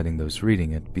avoid letting those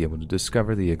reading it be able to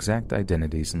discover the exact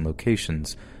identities and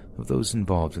locations of those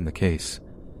involved in the case.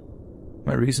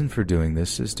 My reason for doing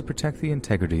this is to protect the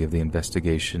integrity of the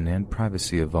investigation and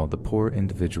privacy of all the poor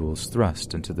individuals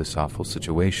thrust into this awful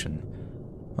situation.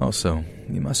 Also,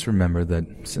 you must remember that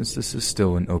since this is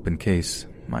still an open case,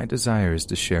 my desire is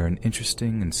to share an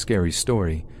interesting and scary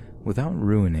story without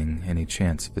ruining any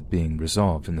chance of it being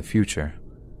resolved in the future.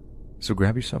 So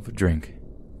grab yourself a drink,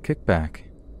 kick back,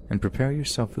 and prepare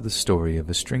yourself for the story of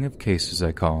a string of cases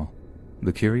I call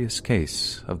The Curious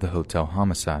Case of the Hotel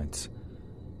Homicides.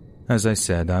 As I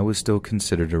said, I was still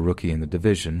considered a rookie in the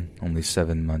division, only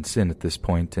 7 months in at this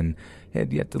point, and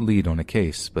had yet to lead on a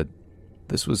case, but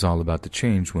this was all about to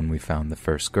change when we found the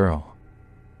first girl.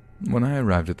 When I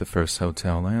arrived at the first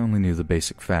hotel, I only knew the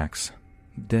basic facts.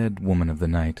 Dead woman of the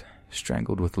night,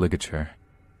 strangled with ligature.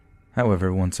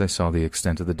 However, once I saw the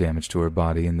extent of the damage to her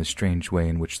body and the strange way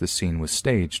in which the scene was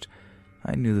staged,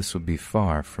 I knew this would be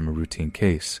far from a routine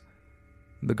case.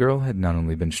 The girl had not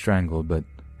only been strangled, but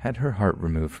had her heart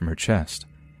removed from her chest.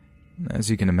 As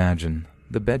you can imagine,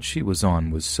 the bed she was on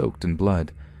was soaked in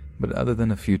blood, but other than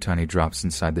a few tiny drops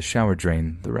inside the shower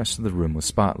drain, the rest of the room was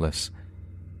spotless.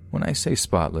 When I say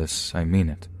spotless, I mean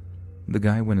it. The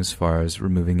guy went as far as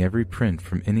removing every print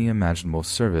from any imaginable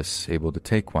service able to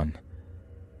take one.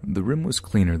 The room was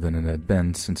cleaner than it had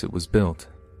been since it was built,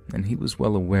 and he was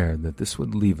well aware that this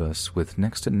would leave us with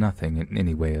next to nothing in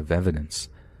any way of evidence.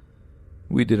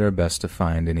 We did our best to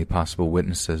find any possible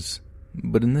witnesses,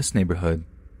 but in this neighborhood,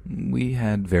 we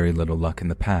had very little luck in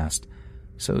the past,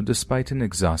 so despite an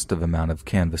exhaustive amount of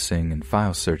canvassing and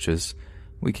file searches,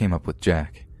 we came up with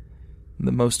Jack.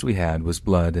 The most we had was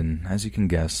blood, and as you can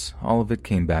guess, all of it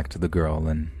came back to the girl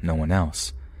and no one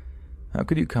else. How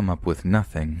could you come up with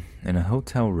nothing in a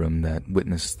hotel room that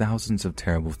witnessed thousands of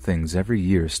terrible things every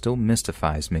year still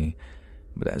mystifies me,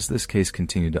 but as this case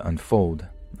continued to unfold,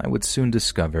 I would soon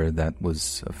discover that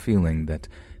was a feeling that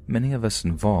many of us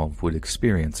involved would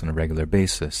experience on a regular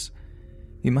basis.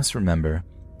 You must remember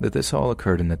that this all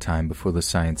occurred in a time before the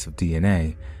science of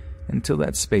DNA. Until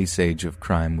that space age of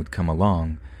crime would come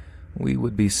along, we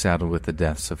would be saddled with the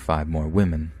deaths of 5 more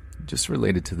women, just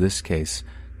related to this case,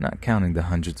 not counting the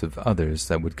hundreds of others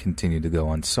that would continue to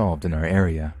go unsolved in our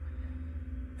area.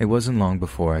 It wasn't long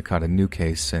before I caught a new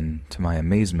case, and to my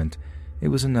amazement, it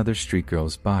was another street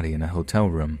girl's body in a hotel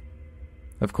room.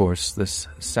 Of course, this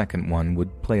second one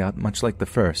would play out much like the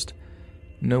first.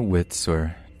 No wits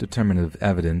or determinative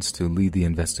evidence to lead the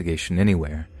investigation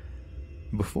anywhere.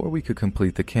 Before we could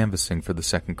complete the canvassing for the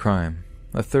second crime,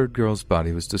 a third girl's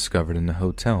body was discovered in a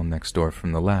hotel next door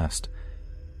from the last.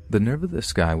 The nerve of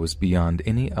this guy was beyond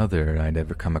any other I'd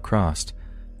ever come across,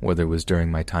 whether it was during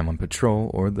my time on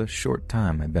patrol or the short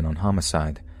time I'd been on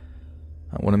homicide.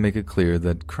 I want to make it clear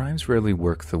that crimes rarely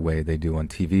work the way they do on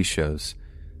TV shows.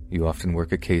 You often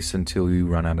work a case until you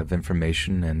run out of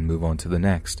information and move on to the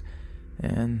next,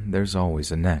 and there's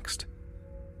always a next.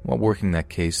 While working that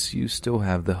case, you still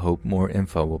have the hope more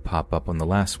info will pop up on the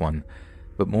last one,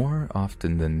 but more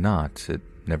often than not, it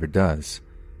never does.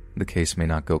 The case may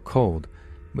not go cold,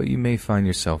 but you may find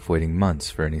yourself waiting months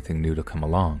for anything new to come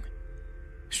along.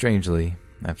 Strangely,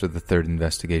 after the third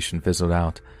investigation fizzled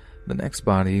out, the next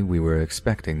body we were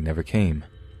expecting never came.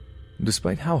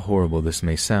 Despite how horrible this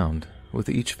may sound, with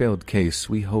each failed case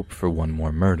we hoped for one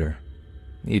more murder.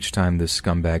 Each time this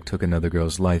scumbag took another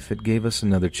girl's life, it gave us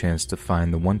another chance to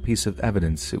find the one piece of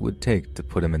evidence it would take to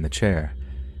put him in the chair.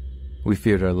 We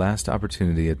feared our last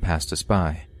opportunity had passed us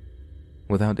by.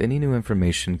 Without any new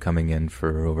information coming in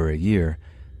for over a year,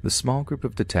 the small group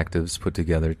of detectives put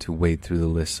together to wade through the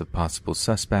lists of possible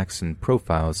suspects and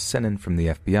profiles sent in from the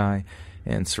FBI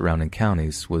and surrounding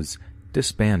counties was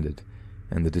disbanded,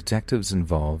 and the detectives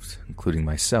involved, including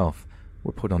myself,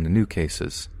 were put on to new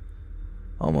cases.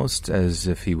 Almost as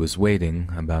if he was waiting,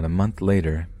 about a month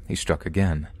later, he struck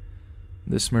again.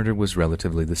 This murder was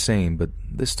relatively the same, but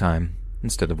this time,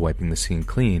 instead of wiping the scene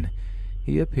clean,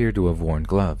 he appeared to have worn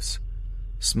gloves.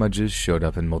 Smudges showed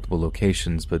up in multiple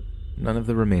locations, but none of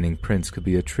the remaining prints could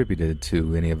be attributed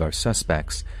to any of our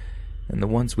suspects, and the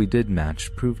ones we did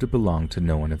match proved to belong to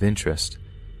no one of interest.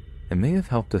 It may have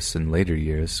helped us in later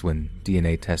years, when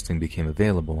DNA testing became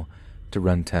available, to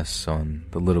run tests on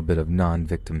the little bit of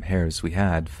non-victim hairs we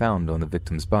had found on the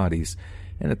victims' bodies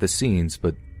and at the scenes,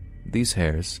 but these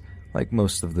hairs, like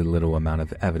most of the little amount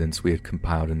of evidence we had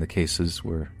compiled in the cases,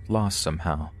 were lost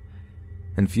somehow.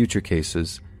 In future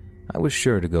cases, I was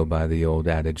sure to go by the old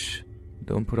adage,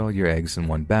 don't put all your eggs in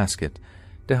one basket,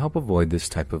 to help avoid this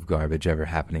type of garbage ever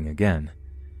happening again.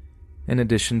 In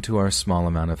addition to our small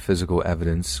amount of physical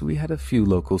evidence, we had a few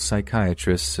local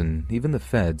psychiatrists and even the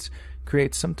feds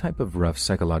create some type of rough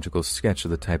psychological sketch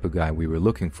of the type of guy we were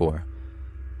looking for.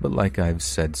 But like I've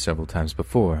said several times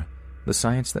before, the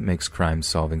science that makes crime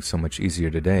solving so much easier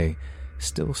today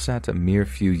still sat a mere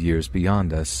few years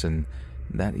beyond us, and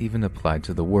that even applied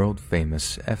to the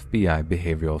world-famous FBI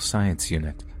Behavioral Science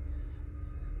Unit.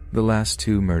 The last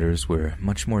two murders were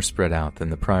much more spread out than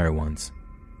the prior ones.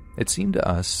 It seemed to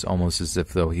us almost as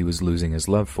if though he was losing his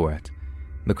love for it.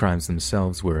 The crimes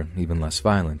themselves were even less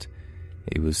violent.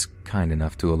 He was kind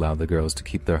enough to allow the girls to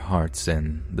keep their hearts,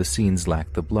 and the scenes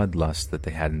lacked the bloodlust that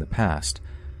they had in the past.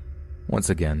 Once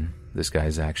again, this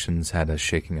guy's actions had us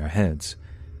shaking our heads.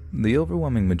 The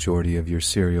overwhelming majority of your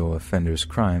serial offenders'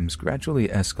 crimes gradually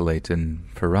escalate in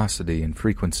ferocity and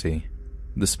frequency.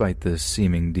 Despite the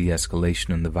seeming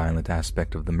de-escalation in the violent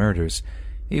aspect of the murders,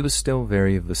 he was still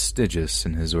very fastidious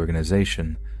in his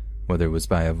organization, whether it was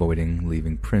by avoiding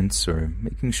leaving prints or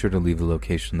making sure to leave the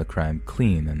location of the crime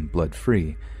clean and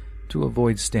blood-free. To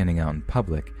avoid standing out in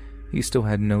public, he still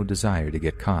had no desire to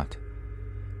get caught.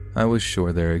 I was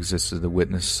sure there existed a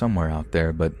witness somewhere out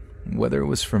there, but whether it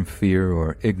was from fear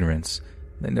or ignorance,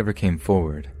 they never came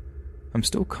forward. I'm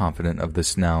still confident of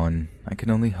this now, and I can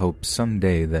only hope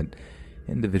someday that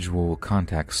individual will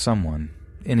contact someone,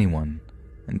 anyone,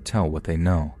 and tell what they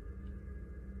know.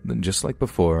 Then just like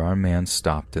before, our man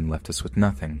stopped and left us with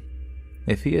nothing.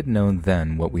 If he had known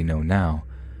then what we know now,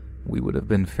 we would have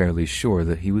been fairly sure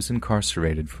that he was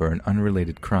incarcerated for an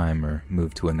unrelated crime or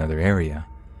moved to another area.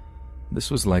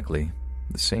 This was likely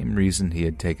the same reason he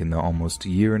had taken the almost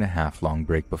year-and-a-half-long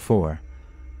break before.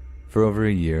 For over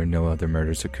a year, no other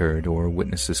murders occurred or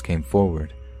witnesses came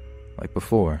forward. Like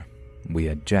before, we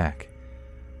had Jack.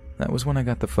 That was when I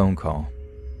got the phone call.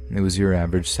 It was your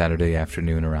average Saturday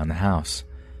afternoon around the house.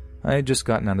 I had just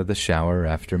gotten out of the shower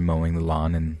after mowing the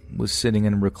lawn and was sitting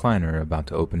in a recliner about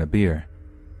to open a beer.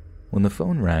 When the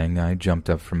phone rang, I jumped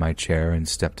up from my chair and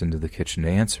stepped into the kitchen to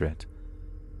answer it.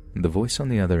 The voice on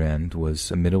the other end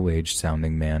was a middle-aged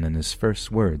sounding man, and his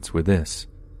first words were this: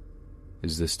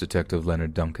 "Is this Detective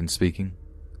Leonard Duncan speaking?"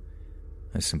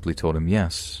 I simply told him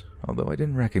yes, although I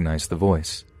didn't recognize the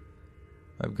voice.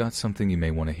 "I've got something you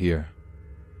may want to hear."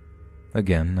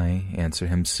 Again, I answered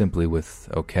him simply with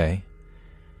 "okay."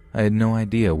 I had no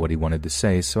idea what he wanted to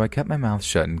say, so I kept my mouth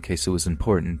shut in case it was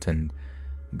important, and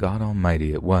God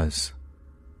almighty it was.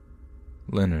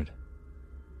 "Leonard,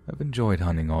 I've enjoyed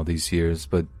hunting all these years,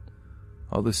 but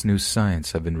all this new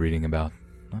science I've been reading about,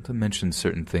 not to mention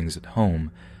certain things at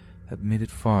home, have made it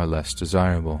far less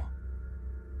desirable.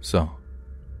 So,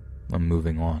 I'm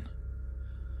moving on.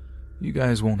 You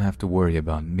guys won't have to worry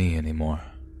about me anymore."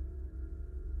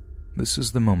 This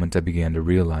is the moment I began to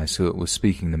realize who it was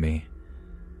speaking to me.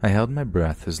 I held my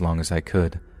breath as long as I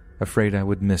could, afraid I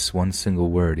would miss one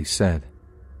single word he said.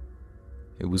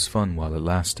 "It was fun while it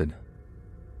lasted,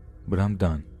 but I'm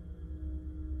done.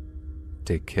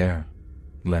 Take care,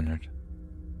 Leonard."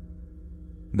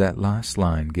 That last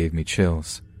line gave me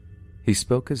chills. He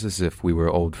spoke as if we were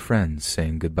old friends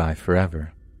saying goodbye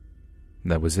forever.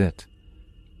 That was it.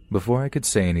 Before I could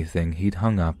say anything, he'd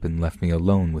hung up and left me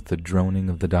alone with the droning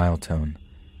of the dial tone.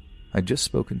 I'd just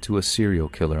spoken to a serial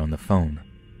killer on the phone.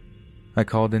 I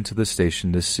called into the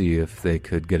station to see if they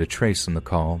could get a trace on the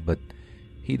call, but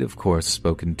he'd of course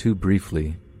spoken too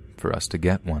briefly for us to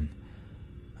get one.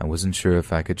 I wasn't sure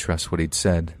if I could trust what he'd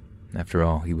said. After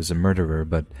all, he was a murderer,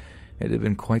 but it had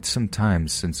been quite some time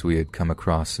since we had come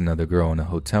across another girl in a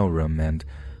hotel room, and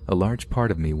a large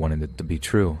part of me wanted it to be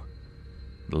true.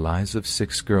 The lives of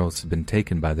 6 girls had been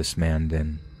taken by this man,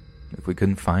 and if we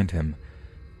couldn't find him,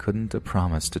 couldn't a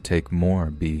promise to take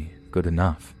more be good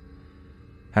enough?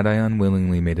 Had I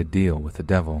unwillingly made a deal with the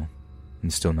devil,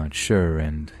 and still not sure,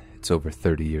 and it's over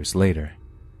 30 years later?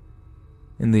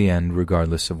 In the end,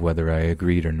 regardless of whether I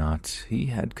agreed or not, he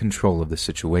had control of the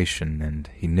situation, and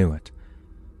he knew it.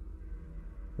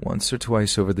 Once or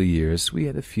twice over the years, we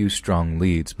had a few strong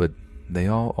leads, but they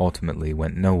all ultimately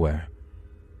went nowhere.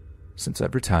 Since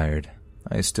I've retired,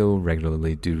 I still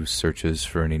regularly do searches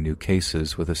for any new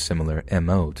cases with a similar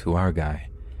MO to our guy.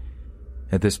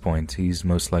 At this point, he's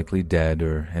most likely dead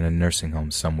or in a nursing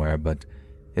home somewhere, but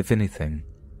if anything,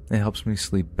 it helps me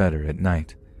sleep better at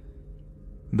night.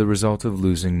 The result of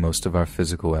losing most of our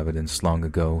physical evidence long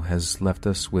ago has left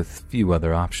us with few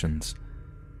other options.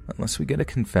 Unless we get a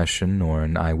confession or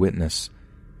an eyewitness,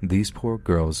 these poor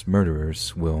girls'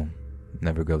 murderers will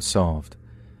never go solved.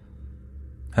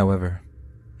 However,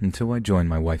 until I join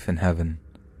my wife in heaven,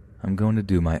 I'm going to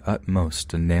do my utmost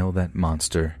to nail that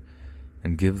monster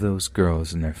and give those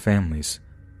girls and their families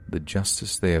the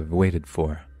justice they have waited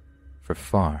for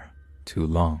far too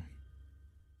long.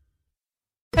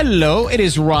 Hello, it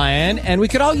is Ryan, and we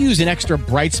could all use an extra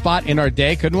bright spot in our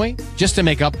day, couldn't we? Just to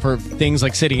make up for things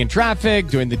like sitting in traffic,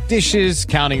 doing the dishes,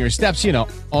 counting your steps,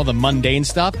 all the mundane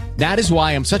stuff. That is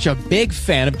why I'm such a big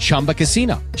fan of Chumba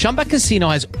Casino. Chumba Casino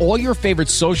has all your favorite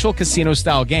social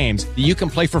casino-style games that you can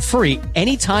play for free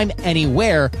anytime,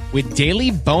 anywhere with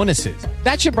daily bonuses.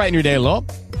 That should brighten your day a little.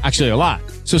 Actually, a lot.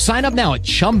 So sign up now at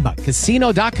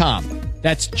ChumbaCasino.com.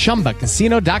 That's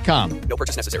ChumbaCasino.com. No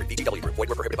purchase necessary. VGW Group. Void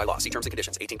where prohibited by law. See terms and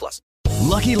conditions. 18+.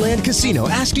 Lucky Land Casino,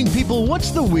 asking people,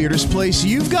 what's the weirdest place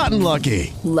you've gotten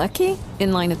lucky? Lucky?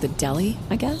 In line at the deli,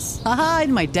 I guess? Aha,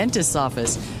 in my dentist's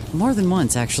office. More than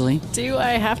once, actually. Do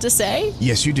I have to say?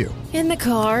 Yes, you do. In the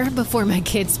car before my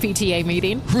kids' PTA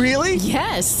meeting. Really?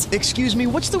 Yes. Excuse me,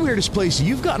 what's the weirdest place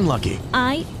you've gotten lucky?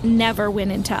 I never win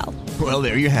and tell. Well,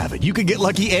 there you have it. You can get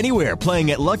lucky anywhere,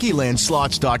 playing at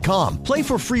LuckyLandSlots.com. Play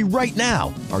for free right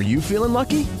now. Are you feeling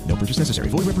lucky? No purchase necessary.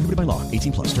 Void where prohibited by law.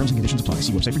 18+. Terms and conditions apply.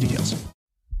 See website for details.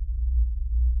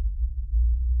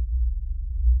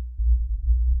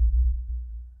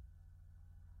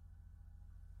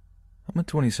 I'm a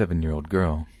 27-year-old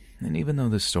girl, and even though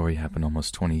this story happened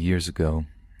almost 20 years ago,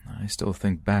 I still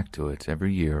think back to it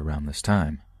every year around this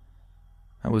time.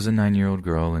 I was a 9-year-old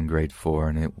girl in grade 4,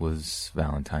 and it was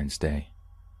Valentine's Day.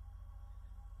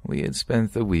 We had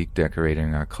spent the week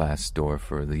decorating our class door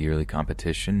for the yearly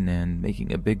competition and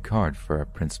making a big card for our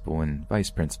principal and vice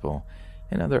principal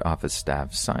and other office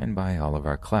staff signed by all of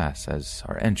our class as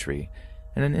our entry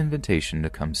and an invitation to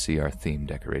come see our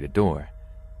theme-decorated door.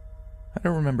 I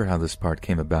don't remember how this part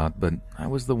came about, but I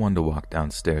was the one to walk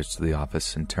downstairs to the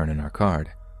office and turn in our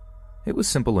card. It was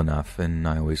simple enough, and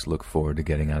I always looked forward to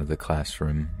getting out of the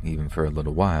classroom, even for a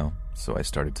little while, so I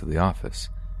started to the office.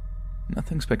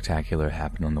 Nothing spectacular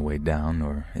happened on the way down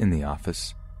or in the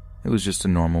office. It was just a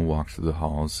normal walk through the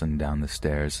halls and down the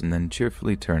stairs, and then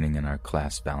cheerfully turning in our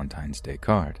class Valentine's Day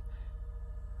card.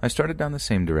 I started down the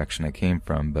same direction I came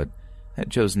from, but had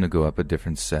chosen to go up a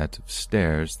different set of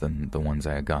stairs than the ones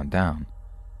I had gone down.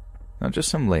 Now, just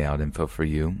some layout info for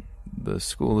you. The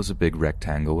school is a big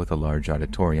rectangle with a large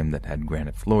auditorium that had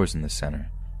granite floors in the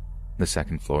center. The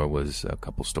second floor was a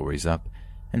couple stories up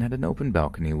and had an open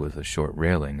balcony with a short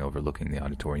railing overlooking the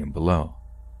auditorium below.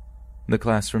 The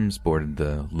classrooms bordered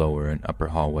the lower and upper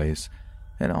hallways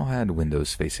and all had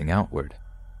windows facing outward.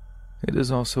 It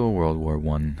is also a World War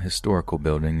I historical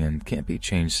building and can't be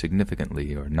changed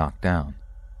significantly or knocked down.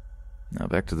 Now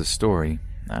back to the story.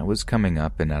 I was coming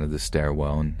up and out of the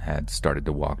stairwell and had started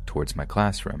to walk towards my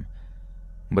classroom,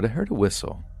 but I heard a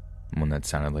whistle, one that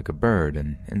sounded like a bird,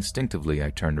 and instinctively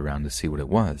I turned around to see what it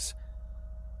was.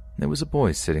 There was a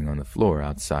boy sitting on the floor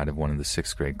outside of one of the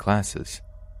 6th grade classes.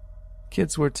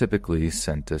 Kids were typically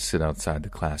sent to sit outside the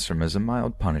classroom as a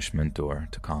mild punishment or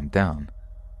to calm down.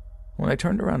 When I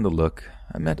turned around to look,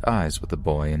 I met eyes with the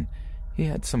boy, and he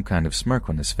had some kind of smirk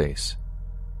on his face.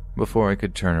 Before I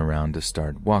could turn around to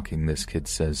start walking, this kid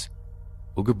says,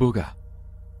 "Ooga booga."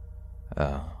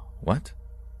 What?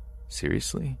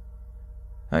 Seriously?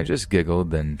 I just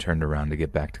giggled, then turned around to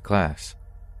get back to class.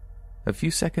 A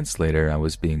few seconds later, I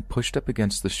was being pushed up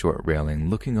against the short railing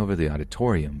looking over the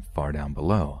auditorium far down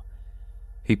below.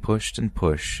 He pushed and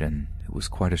pushed, and it was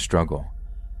quite a struggle.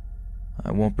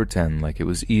 I won't pretend like it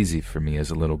was easy for me as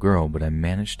a little girl, but I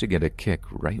managed to get a kick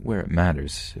right where it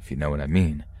matters, if you know what I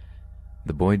mean.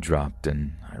 The boy dropped,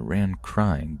 and I ran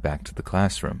crying back to the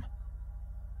classroom.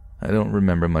 I don't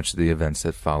remember much of the events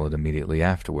that followed immediately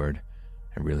afterward.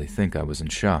 I really think I was in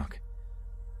shock.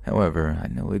 However, I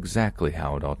know exactly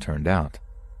how it all turned out.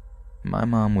 My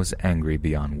mom was angry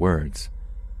beyond words.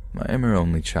 I am her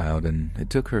only child, and it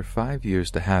took her 5 years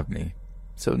to have me,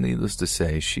 so needless to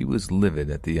say, she was livid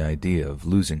at the idea of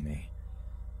losing me.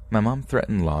 My mom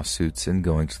threatened lawsuits and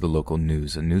going to the local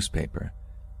news and newspaper.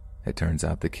 It turns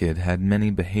out the kid had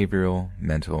many behavioral,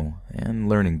 mental, and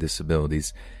learning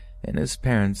disabilities, and his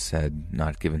parents had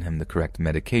not given him the correct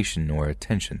medication or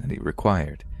attention that he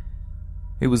required.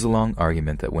 It was a long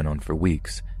argument that went on for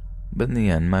weeks, but in the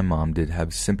end my mom did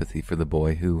have sympathy for the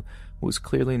boy who was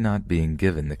clearly not being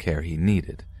given the care he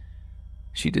needed.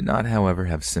 She did not, however,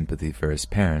 have sympathy for his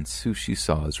parents, who she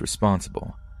saw as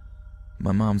responsible.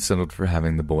 My mom settled for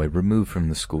having the boy removed from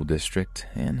the school district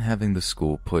and having the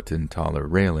school put in taller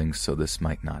railings so this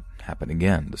might not happen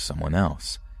again to someone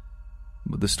else.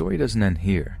 But the story doesn't end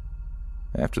here.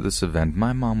 After this event,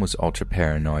 my mom was ultra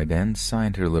paranoid and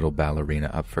signed her little ballerina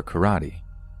up for karate.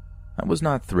 I was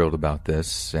not thrilled about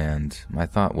this, and my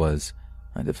thought was,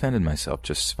 I defended myself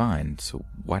just fine, so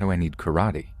why do I need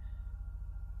karate?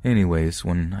 Anyways,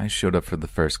 when I showed up for the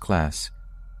first class,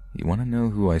 you want to know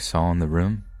who I saw in the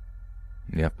room?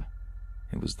 Yep,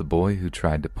 it was the boy who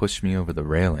tried to push me over the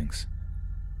railings.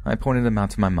 I pointed him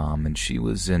out to my mom, and she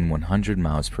was in 100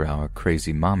 miles per hour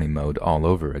crazy mommy mode all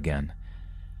over again.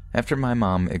 After my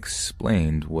mom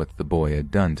explained what the boy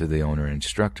had done to the owner and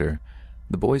instructor,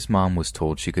 the boy's mom was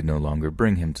told she could no longer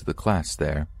bring him to the class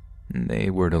there, and they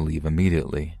were to leave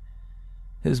immediately.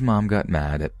 His mom got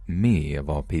mad at me, of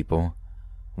all people.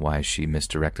 Why she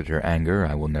misdirected her anger,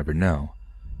 I will never know.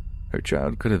 Her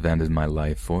child could have ended my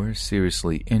life or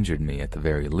seriously injured me at the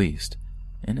very least,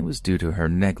 and it was due to her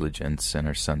negligence and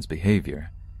her son's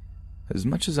behavior. As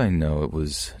much as I know it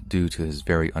was due to his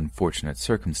very unfortunate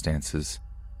circumstances,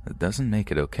 that doesn't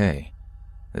make it okay.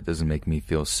 That doesn't make me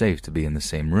feel safe to be in the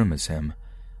same room as him,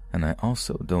 and I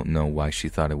also don't know why she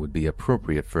thought it would be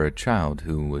appropriate for a child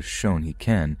who was shown he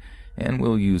can and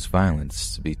will use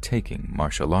violence to be taking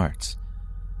martial arts.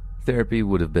 Therapy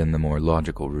would have been the more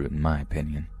logical route in my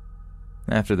opinion.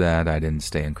 After that, I didn't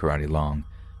stay in karate long,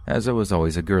 as I was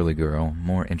always a girly girl,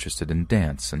 more interested in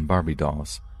dance and Barbie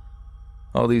dolls.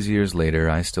 All these years later,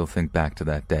 I still think back to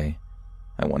that day.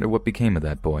 I wonder what became of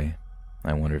that boy.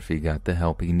 I wonder if he got the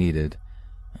help he needed.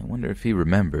 I wonder if he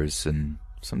remembers, and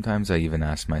sometimes I even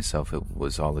ask myself if it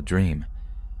was all a dream.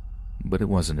 But it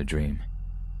wasn't a dream.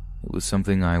 It was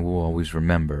something I will always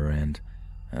remember, and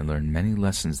I learned many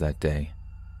lessons that day.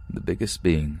 The biggest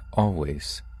being,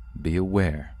 always be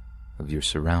aware of your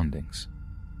surroundings.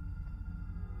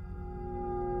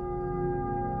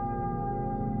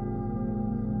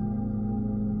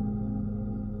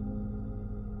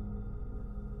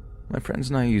 My friends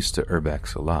and I used to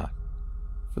urbex a lot.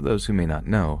 For those who may not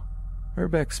know,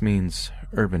 urbex means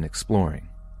urban exploring,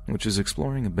 which is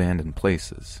exploring abandoned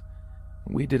places.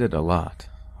 We did it a lot.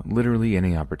 Literally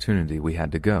any opportunity we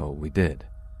had to go, we did.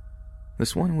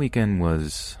 This one weekend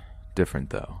was different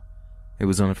though. It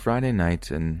was on a Friday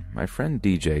night, and my friend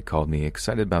DJ called me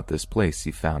excited about this place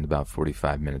he found about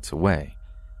 45 minutes away.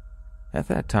 At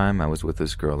that time, I was with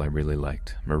this girl I really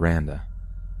liked, Miranda.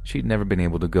 She'd never been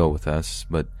able to go with us,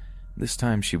 but this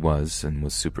time she was, and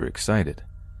was super excited.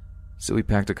 So we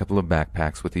packed a couple of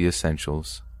backpacks with the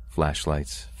essentials,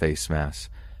 flashlights, face masks,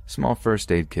 small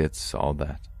first aid kits, all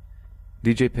that.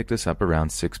 DJ picked us up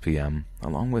around 6 p.m.,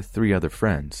 along with 3 other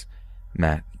friends,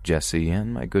 Matt, Jesse,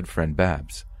 and my good friend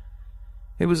Babs.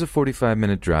 It was a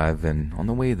 45-minute drive, and on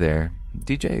the way there,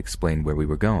 DJ explained where we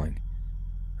were going.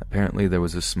 Apparently there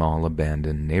was a small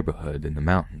abandoned neighborhood in the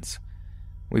mountains.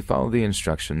 We followed the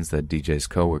instructions that DJ's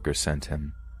coworker sent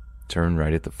him. Turn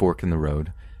right at the fork in the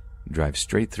road, drive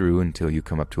straight through until you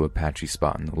come up to a patchy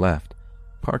spot on the left,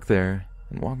 park there,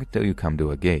 and walk until you come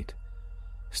to a gate.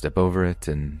 Step over it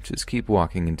and just keep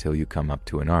walking until you come up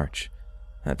to an arch.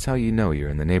 That's how you know you're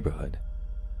in the neighborhood.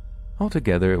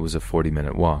 Altogether, it was a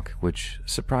 40-minute walk, which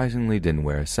surprisingly didn't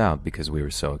wear us out because we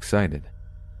were so excited.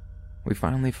 We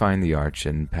finally find the arch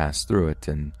and pass through it,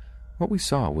 and what we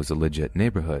saw was a legit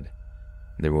neighborhood.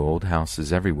 There were old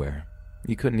houses everywhere.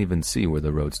 You couldn't even see where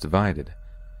the roads divided.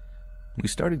 We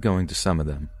started going to some of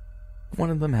them.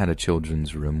 One of them had a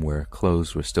children's room where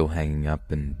clothes were still hanging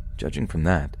up, and judging from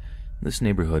that, this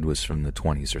neighborhood was from the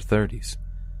 20s or 30s.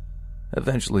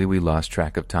 Eventually, we lost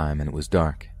track of time and it was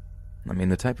dark. I mean,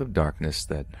 the type of darkness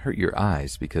that hurt your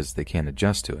eyes because they can't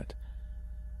adjust to it.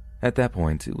 At that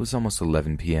point, it was almost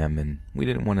 11 p.m., and we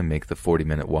didn't want to make the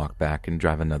 40-minute walk back and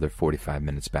drive another 45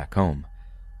 minutes back home.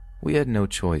 We had no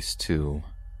choice to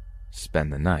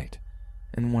spend the night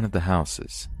in one of the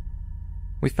houses.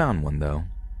 We found one, though.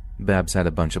 Babs had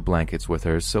a bunch of blankets with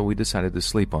her, so we decided to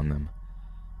sleep on them.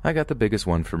 I got the biggest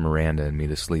one for Miranda and me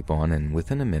to sleep on, and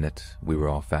within a minute, we were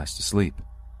all fast asleep.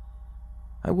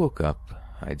 I woke up,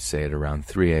 I'd say at around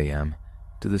 3 a.m.,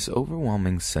 to this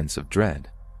overwhelming sense of dread.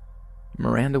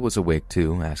 Miranda was awake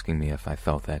too, asking me if I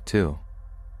felt that too.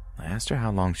 I asked her how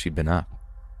long she'd been up.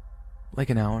 Like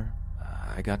an hour.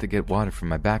 I got to get water from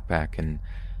my backpack, and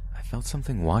I felt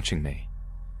something watching me.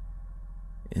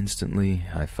 Instantly,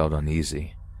 I felt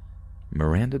uneasy.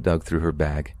 Miranda dug through her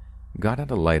bag, got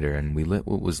out a lighter, and we lit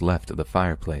what was left of the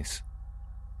fireplace.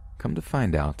 Come to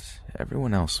find out,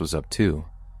 everyone else was up too.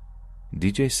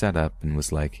 DJ sat up and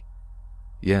was like,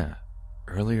 "Yeah,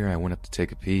 earlier I went up to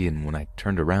take a pee, and when I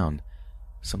turned around,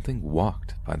 something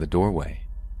walked by the doorway."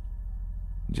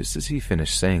 Just as he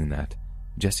finished saying that,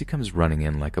 Jessie comes running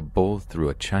in like a bull through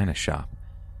a china shop.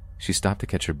 She stopped to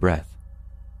catch her breath.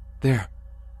 There's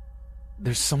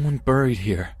someone buried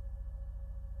here."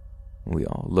 We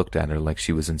all looked at her like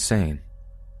she was insane.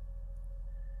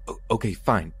 "Okay,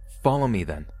 fine. Follow me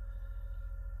then."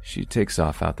 She takes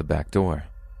off out the back door.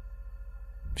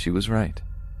 She was right.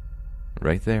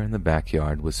 Right there in the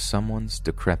backyard was someone's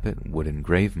decrepit wooden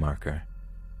grave marker.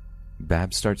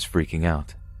 Babs starts freaking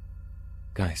out.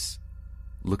 "Guys,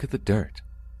 look at the dirt.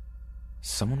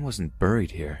 Someone wasn't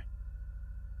buried here.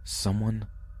 Someone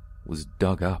was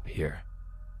dug up here."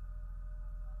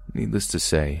 Needless to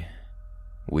say,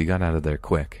 we got out of there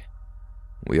quick.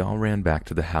 We all ran back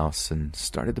to the house and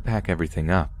started to pack everything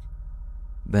up.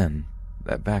 Then,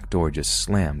 that back door just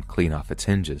slammed clean off its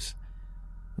hinges.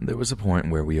 There was a point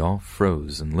where we all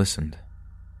froze and listened.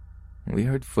 We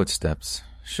heard footsteps,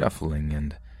 shuffling,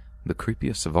 and, the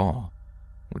creepiest of all,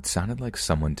 what sounded like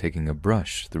someone taking a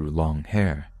brush through long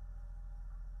hair.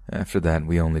 After that,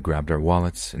 we only grabbed our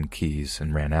wallets and keys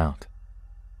and ran out.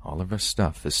 All of our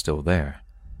stuff is still there.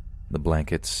 The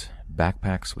blankets,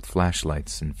 backpacks with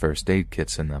flashlights and first aid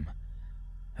kits in them.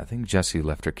 I think Jessie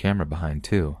left her camera behind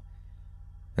too.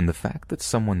 And the fact that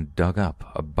someone dug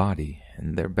up a body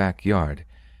in their backyard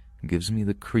gives me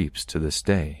the creeps to this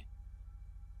day.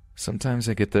 Sometimes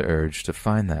I get the urge to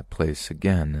find that place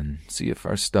again and see if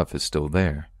our stuff is still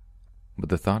there. But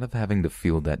the thought of having to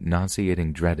feel that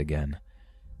nauseating dread again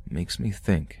makes me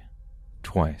think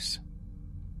twice.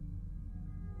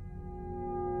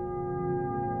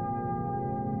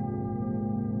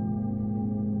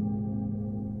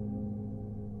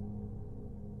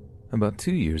 About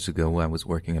 2 years ago, I was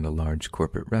working at a large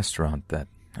corporate restaurant that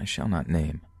I shall not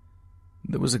name.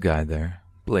 There was a guy there,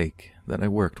 Blake, that I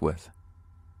worked with.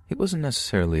 He wasn't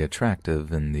necessarily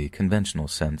attractive in the conventional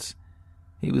sense.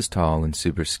 He was tall and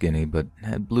super skinny, but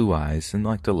had blue eyes and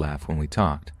liked to laugh when we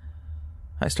talked.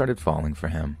 I started falling for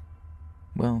him.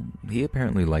 Well, he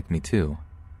apparently liked me too.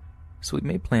 So we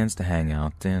made plans to hang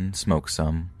out and smoke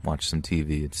some, watch some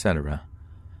TV, etc.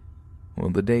 Well,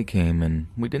 the day came and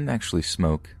we didn't actually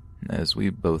smoke, as we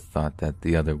both thought that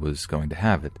the other was going to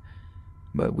have it,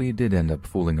 but we did end up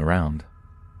fooling around.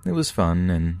 It was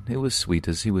fun, and it was sweet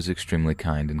as he was extremely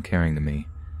kind and caring to me.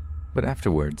 But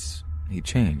afterwards, he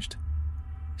changed.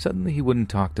 Suddenly he wouldn't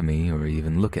talk to me or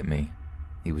even look at me.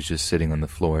 He was just sitting on the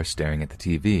floor staring at the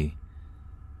TV.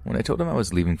 When I told him I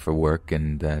was leaving for work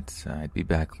and that I'd be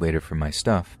back later for my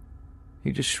stuff,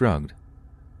 he just shrugged.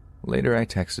 Later I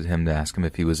texted him to ask him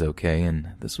if he was okay,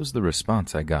 and this was the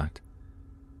response I got.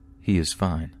 "He is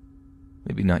fine.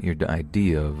 Maybe not your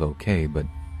idea of okay, but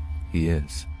he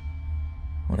is."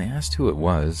 When I asked who it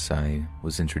was, I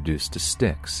was introduced to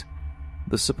Styx,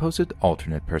 the supposed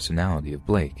alternate personality of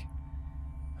Blake.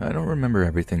 I don't remember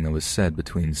everything that was said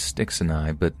between Styx and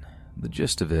I, but the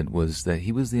gist of it was that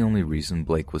he was the only reason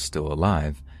Blake was still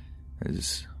alive,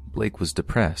 as Blake was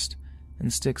depressed,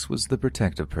 and Styx was the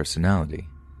protective personality.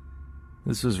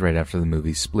 This was right after the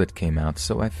movie Split came out,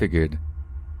 so I figured,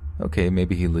 okay,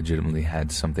 maybe he legitimately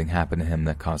had something happen to him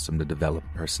that caused him to develop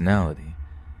a personality.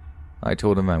 I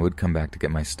told him I would come back to get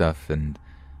my stuff, and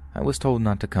I was told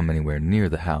not to come anywhere near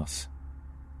the house.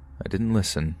 I didn't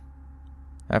listen.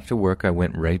 After work, I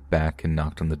went right back and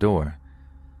knocked on the door.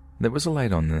 There was a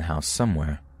light on in the house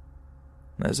somewhere.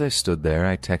 As I stood there,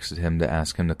 I texted him to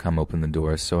ask him to come open the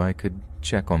door so I could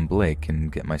check on Blake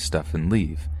and get my stuff and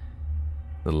leave.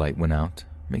 The light went out,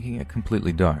 making it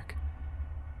completely dark.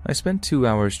 I spent 2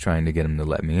 hours trying to get him to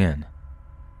let me in.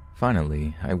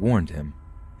 Finally, I warned him.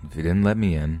 If he didn't let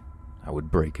me in, I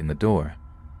would break in the door.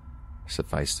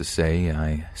 Suffice to say,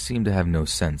 I seemed to have no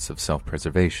sense of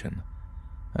self-preservation.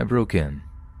 I broke in.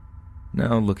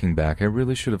 Now, looking back, I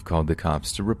really should have called the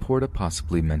cops to report a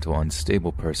possibly mentally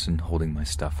unstable person holding my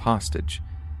stuff hostage.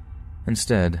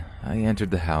 Instead, I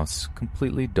entered the house,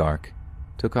 completely dark,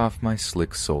 took off my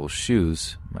slick sole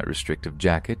shoes, my restrictive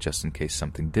jacket just in case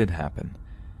something did happen.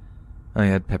 I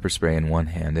had pepper spray in one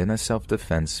hand and a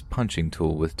self-defense punching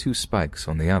tool with 2 spikes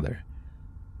on the other.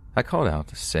 I called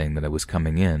out, saying that I was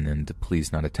coming in and to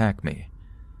please not attack me.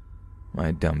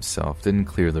 My dumb self didn't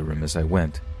clear the room as I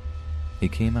went. He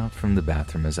came out from the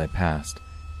bathroom as I passed,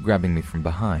 grabbing me from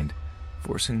behind,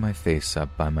 forcing my face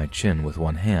up by my chin with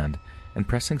one hand and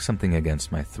pressing something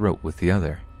against my throat with the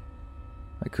other.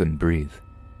 I couldn't breathe.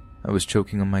 I was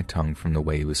choking on my tongue from the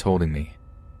way he was holding me.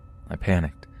 I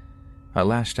panicked. I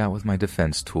lashed out with my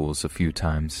defense tools a few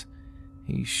times.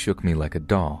 He shook me like a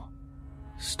doll.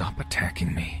 "Stop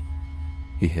attacking me,"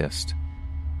 he hissed.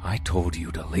 "I told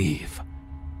you to leave."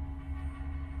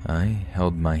 I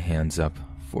held my hands up,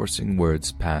 forcing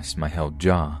words past my held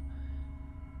jaw.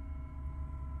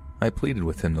 I pleaded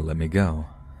with him to let me go,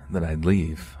 that I'd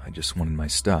leave. I just wanted my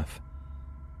stuff.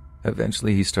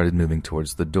 Eventually, he started moving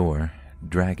towards the door,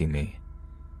 dragging me.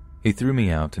 He threw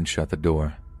me out and shut the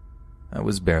door. I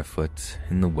was barefoot,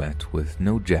 in the wet, with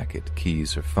no jacket,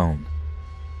 keys, or phone.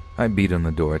 I beat on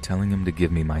the door, telling him to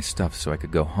give me my stuff so I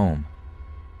could go home.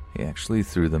 He actually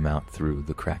threw them out through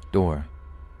the cracked door.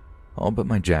 All but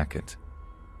my jacket.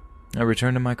 I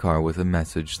returned to my car with a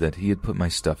message that he had put my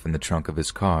stuff in the trunk of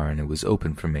his car and it was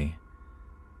open for me.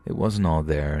 It wasn't all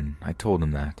there, and I told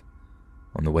him that.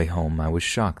 On the way home, I was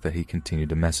shocked that he continued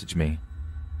to message me.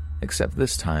 Except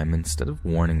this time, instead of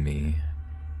warning me,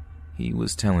 he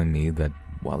was telling me that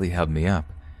while he held me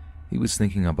up, he was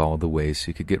thinking of all the ways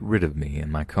he could get rid of me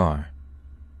and my car.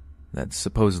 That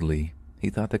supposedly, he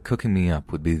thought that cooking me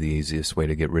up would be the easiest way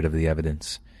to get rid of the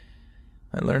evidence.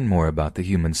 I learned more about the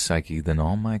human psyche than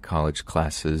all my college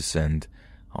classes and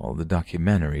all the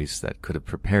documentaries that could have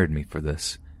prepared me for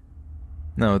this.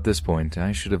 Now, at this point,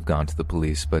 I should have gone to the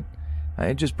police, but I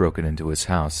had just broken into his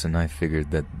house and I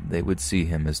figured that they would see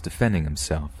him as defending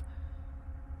himself.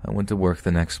 I went to work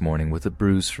the next morning with a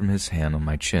bruise from his hand on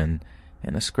my chin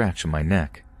and a scratch on my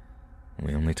neck.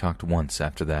 We only talked once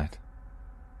after that.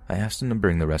 I asked him to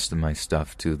bring the rest of my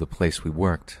stuff to the place we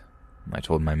worked. I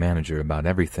told my manager about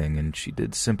everything, and she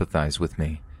did sympathize with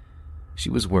me. She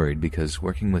was worried because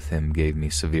working with him gave me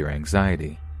severe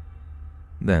anxiety.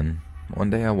 Then, one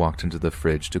day I walked into the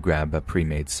fridge to grab a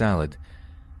pre-made salad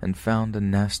and found a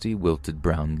nasty wilted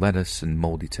brown lettuce and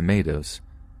moldy tomatoes.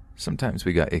 Sometimes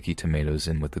we got icky tomatoes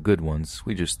in with the good ones.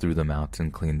 We just threw them out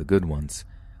and cleaned the good ones.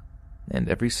 And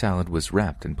every salad was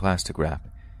wrapped in plastic wrap.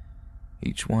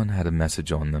 Each one had a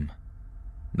message on them.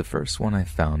 The first one I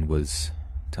found was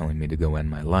telling me to go end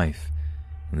my life,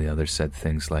 and the other said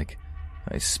things like,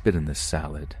 "I spit in this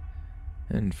salad,"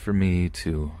 and for me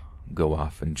to go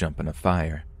off and jump in a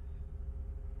fire.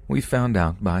 We found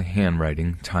out by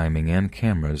handwriting, timing, and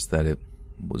cameras that it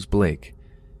was Blake.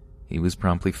 He was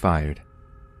promptly fired.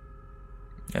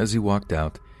 As he walked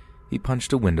out, he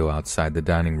punched a window outside the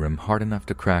dining room hard enough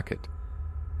to crack it.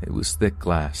 It was thick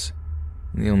glass.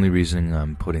 The only reason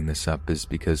I'm putting this up is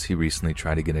because he recently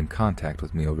tried to get in contact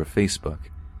with me over Facebook.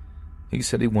 He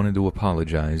said he wanted to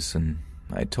apologize, and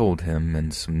I told him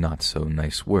in some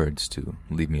not-so-nice words to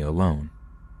leave me alone.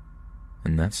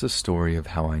 And that's the story of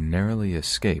how I narrowly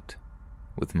escaped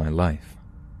with my life.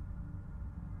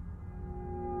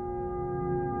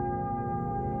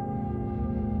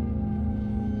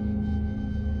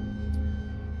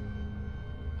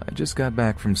 I just got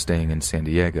back from staying in San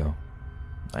Diego.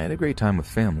 I had a great time with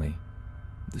family.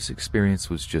 This experience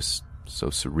was just so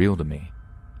surreal to me.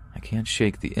 I can't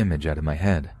shake the image out of my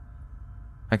head.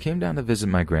 I came down to visit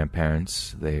my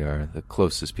grandparents. They are the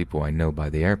closest people I know by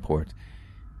the airport.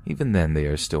 Even then, they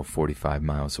are still 45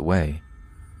 miles away.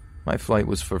 My flight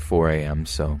was for 4 a.m.,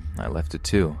 so I left at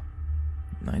 2.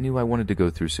 I knew I wanted to go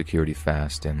through security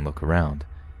fast and look around.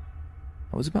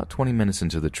 I was about 20 minutes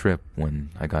into the trip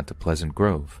when I got to Pleasant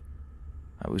Grove.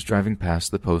 I was driving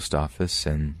past the post office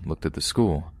and looked at the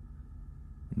school.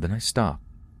 Then I stopped,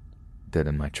 dead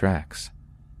in my tracks.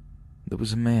 There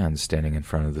was a man standing in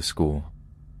front of the school.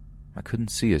 I couldn't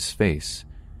see his face.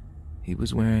 He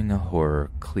was wearing a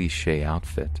horror cliché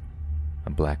outfit,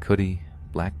 a black hoodie,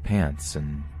 black pants,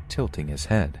 and tilting his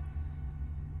head.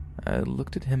 I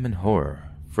looked at him in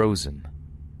horror, frozen.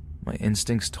 My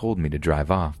instincts told me to drive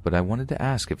off, but I wanted to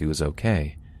ask if he was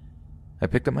okay. I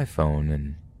picked up my phone,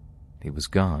 and he was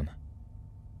gone.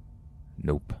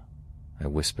 "Nope," I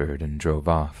whispered and drove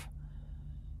off.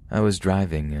 I was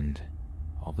driving, and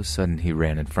all of a sudden he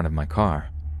ran in front of my car.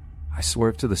 I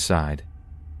swerved to the side.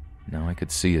 Now I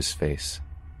could see his face.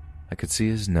 I could see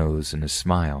his nose and his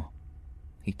smile.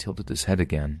 He tilted his head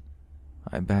again.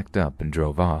 I backed up and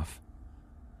drove off.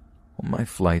 On my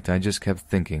flight, I just kept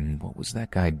thinking, what was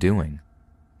that guy doing?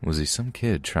 Was he some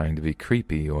kid trying to be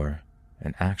creepy or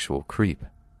an actual creep?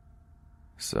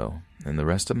 So, in the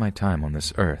rest of my time on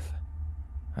this earth,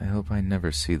 I hope I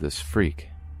never see this freak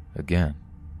again.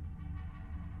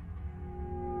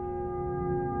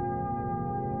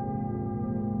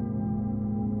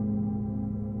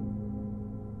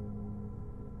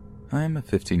 I am a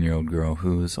 15-year-old girl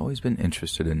who has always been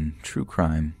interested in true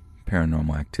crime,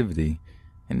 paranormal activity,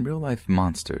 and real-life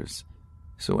monsters.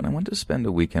 So when I went to spend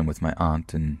a weekend with my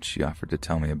aunt and she offered to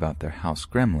tell me about their house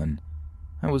gremlin,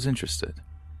 I was interested.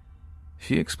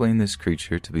 She explained this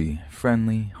creature to be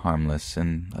friendly, harmless,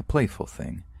 and a playful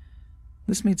thing.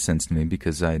 This made sense to me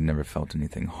because I had never felt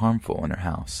anything harmful in her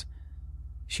house.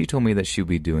 She told me that she would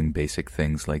be doing basic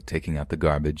things like taking out the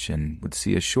garbage and would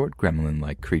see a short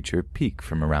gremlin-like creature peek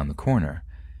from around the corner,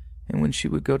 and when she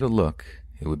would go to look,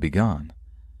 it would be gone.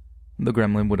 The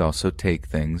gremlin would also take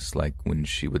things like when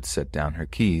she would set down her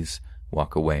keys,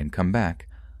 walk away and come back,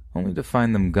 only to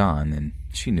find them gone, and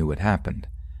she knew what happened.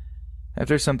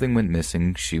 After something went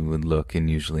missing, she would look and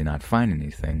usually not find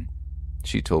anything.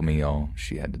 She told me all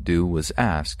she had to do was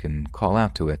ask and call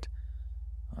out to it,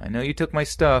 "I know you took my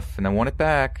stuff, and I want it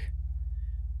back."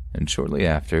 And shortly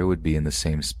after, it would be in the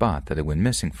same spot that it went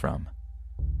missing from.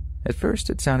 At first,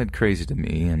 it sounded crazy to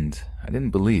me, and I didn't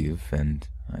believe, and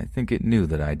I think it knew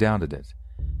that I doubted it.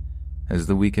 As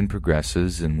the weekend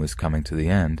progresses and was coming to the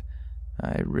end,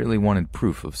 I really wanted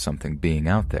proof of something being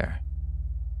out there.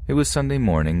 It was Sunday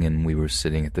morning, and we were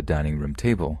sitting at the dining room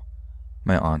table.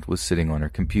 My aunt was sitting on her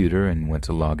computer and went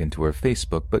to log into her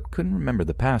Facebook, but couldn't remember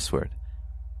the password.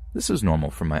 This was normal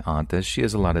for my aunt, as she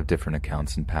has a lot of different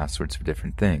accounts and passwords for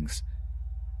different things.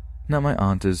 Now, my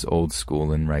aunt is old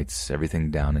school and writes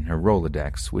everything down in her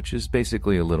Rolodex, which is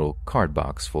basically a little card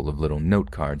box full of little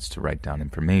note cards to write down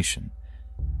information.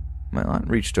 My aunt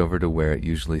reached over to where it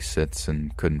usually sits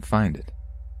and couldn't find it.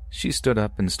 She stood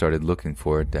up and started looking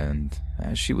for it, and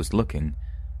as she was looking,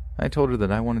 I told her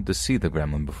that I wanted to see the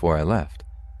gremlin before I left.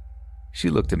 She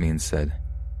looked at me and said,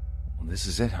 "Well, this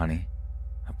is it, honey.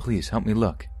 Now please help me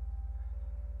look."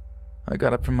 I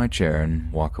got up from my chair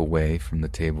and walked away from the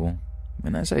table,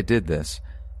 and as I did this,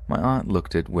 my aunt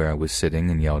looked at where I was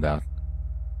sitting and yelled out,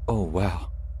 "Oh,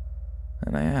 wow,"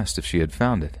 and I asked if she had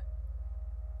found it.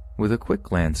 With a quick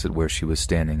glance at where she was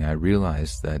standing, I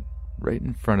realized that right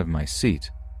in front of my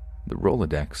seat, the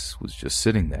Rolodex was just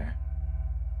sitting there.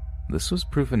 This was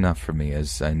proof enough for me,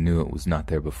 as I knew it was not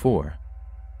there before.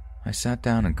 I sat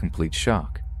down in complete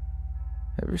shock.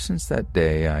 Ever since that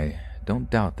day, I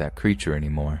don't doubt that creature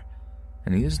anymore,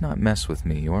 and he has not messed with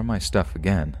me or my stuff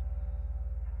again.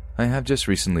 I have just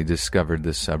recently discovered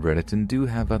this subreddit and do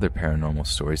have other paranormal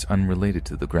stories unrelated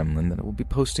to the gremlin that I will be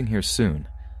posting here soon.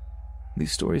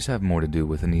 These stories have more to do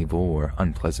with an evil or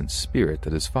unpleasant spirit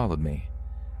that has followed me.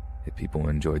 If people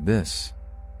enjoyed this,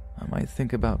 I might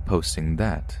think about posting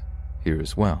that here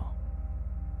as well.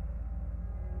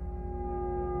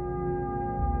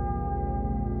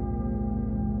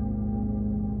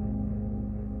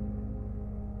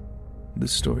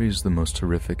 This story is the most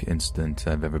horrific incident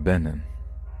I've ever been in.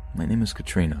 My name is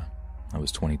Katrina. I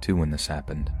was 22 when this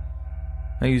happened.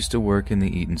 I used to work in the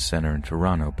Eaton Center in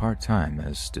Toronto part-time,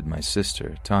 as did my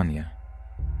sister, Tanya.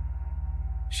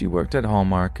 She worked at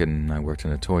Hallmark and I worked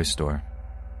in a toy store.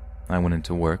 I went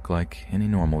into work like any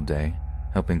normal day,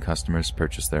 helping customers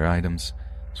purchase their items,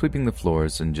 sweeping the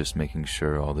floors, and just making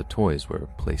sure all the toys were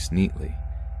placed neatly.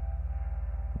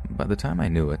 By the time I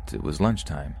knew it, it was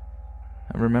lunchtime.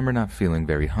 I remember not feeling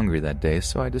very hungry that day,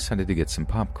 so I decided to get some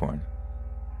popcorn.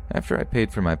 After I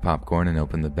paid for my popcorn and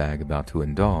opened the bag about to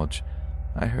indulge,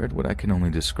 I heard what I can only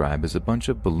describe as a bunch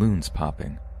of balloons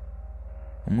popping.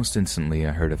 Almost instantly,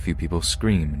 I heard a few people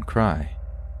scream and cry.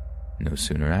 No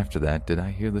sooner after that did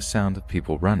I hear the sound of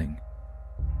people running.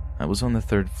 I was on the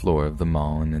 3rd floor of the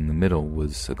mall, and in the middle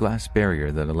was a glass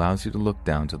barrier that allows you to look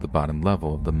down to the bottom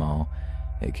level of the mall,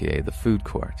 aka the food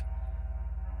court.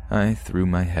 I threw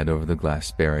my head over the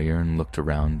glass barrier and looked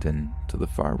around, and to the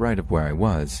far right of where I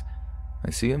was, I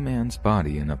see a man's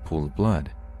body in a pool of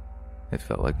blood. It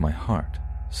felt like my heart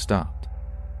stopped.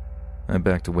 I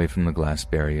backed away from the glass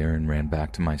barrier and ran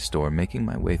back to my store, making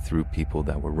my way through people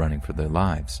that were running for their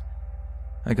lives.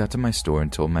 I got to my store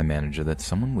and told my manager that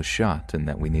someone was shot and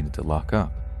that we needed to lock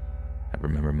up. I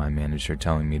remember my manager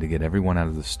telling me to get everyone out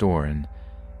of the store, and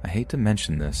I hate to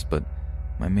mention this, but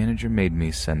my manager made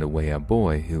me send away a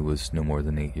boy who was no more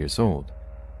than 8 years old.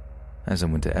 As I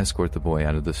went to escort the boy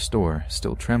out of the store,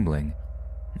 still trembling,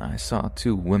 I saw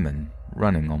two women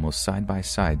running almost side by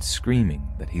side,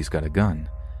 screaming that he's got a gun.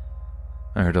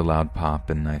 I heard a loud pop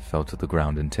and I fell to the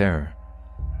ground in terror.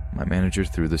 My manager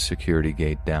threw the security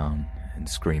gate down and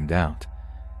screamed out,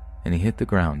 and he hit the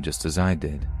ground just as I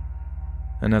did.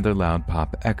 Another loud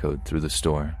pop echoed through the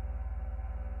store.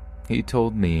 He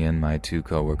told me and my two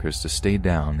coworkers to stay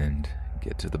down and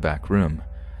get to the back room.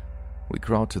 We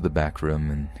crawled to the back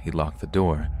room and he locked the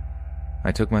door.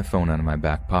 I took my phone out of my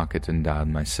back pocket and dialed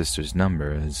my sister's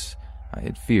number, as I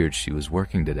had feared she was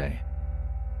working today.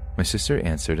 My sister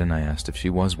answered and I asked if she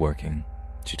was working.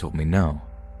 She told me no.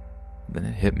 Then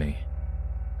it hit me.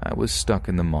 I was stuck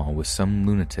in the mall with some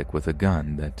lunatic with a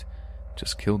gun that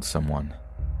just killed someone.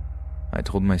 I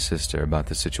told my sister about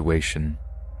the situation.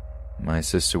 My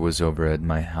sister was over at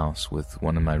my house with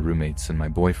one of my roommates and my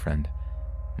boyfriend.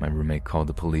 My roommate called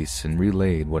the police and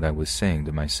relayed what I was saying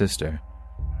to my sister.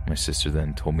 My sister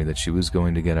then told me that she was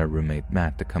going to get our roommate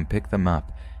Matt to come pick them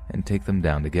up and take them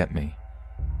down to get me.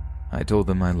 I told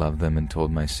them I loved them and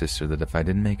told my sister that if I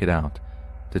didn't make it out,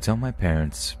 to tell my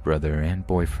parents, brother, and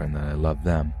boyfriend that I loved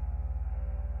them.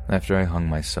 After I hung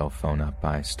my cell phone up,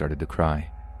 I started to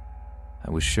cry. I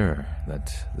was sure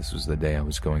that this was the day I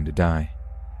was going to die.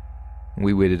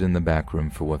 We waited in the back room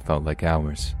for what felt like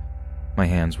hours. My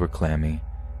hands were clammy.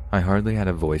 I hardly had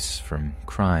a voice from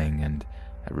crying, and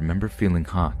I remember feeling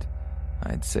hot.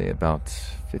 I'd say about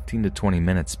 15 to 20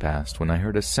 minutes passed when I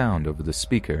heard a sound over the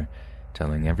speaker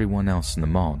telling everyone else in the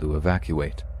mall to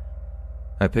evacuate.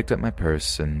 I picked up my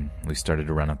purse and we started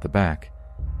to run out the back.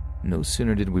 No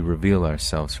sooner did we reveal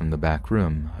ourselves from the back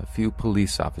room, a few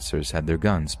police officers had their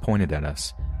guns pointed at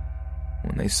us.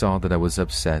 When they saw that I was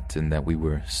upset and that we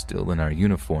were still in our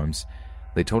uniforms,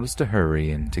 they told us to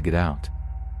hurry and to get out.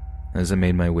 As I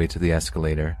made my way to the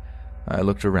escalator, I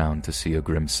looked around to see a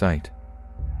grim sight.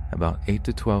 About 8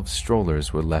 to 12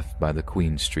 strollers were left by the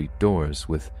Queen Street doors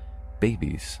with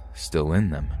babies still in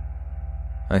them.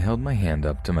 I held my hand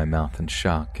up to my mouth in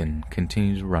shock and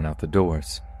continued to run out the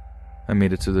doors. I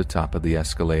made it to the top of the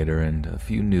escalator and a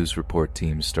few news report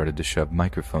teams started to shove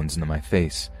microphones into my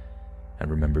face. I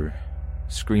remember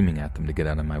screaming at them to get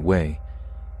out of my way.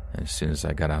 As soon as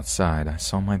I got outside, I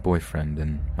saw my boyfriend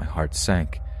and my heart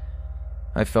sank.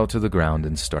 I fell to the ground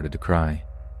and started to cry.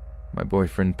 My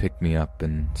boyfriend picked me up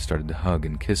and started to hug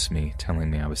and kiss me, telling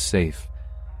me I was safe.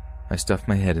 I stuffed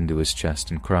my head into his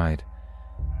chest and cried.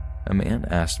 A man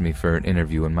asked me for an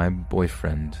interview and my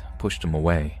boyfriend pushed him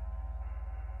away.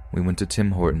 We went to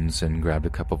Tim Hortons and grabbed a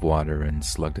cup of water and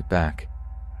slugged it back.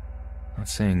 Not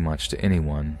saying much to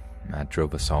anyone, Matt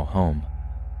drove us all home.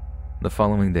 The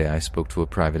following day, I spoke to a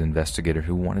private investigator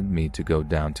who wanted me to go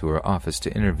down to her office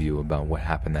to interview about what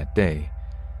happened that day.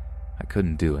 I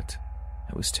couldn't do it.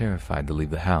 I was terrified to leave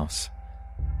the house.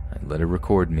 I'd let her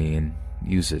record me and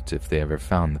use it if they ever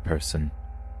found the person.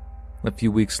 A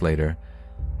few weeks later,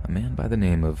 a man by the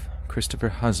name of Christopher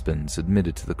Husbands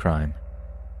admitted to the crime.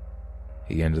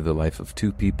 He ended the life of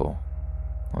 2 people,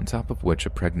 on top of which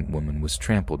a pregnant woman was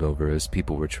trampled over as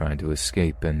people were trying to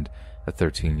escape, and a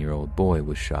 13-year-old boy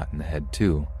was shot in the head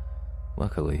too.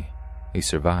 Luckily, he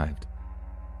survived.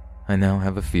 I now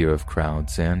have a fear of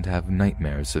crowds and have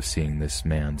nightmares of seeing this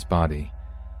man's body.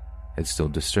 It still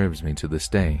disturbs me to this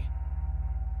day.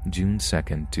 June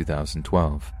 2nd,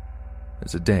 2012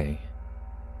 is a day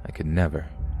I could never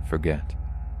forget.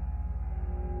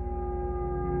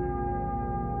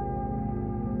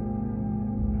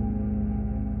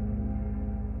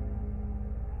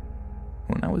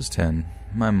 When I was 10,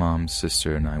 my mom's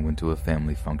sister and I went to a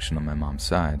family function on my mom's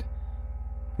side.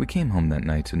 We came home that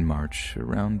night in March,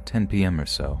 around 10 p.m. or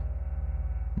so.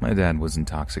 My dad was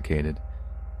intoxicated.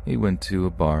 He went to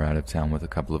a bar out of town with a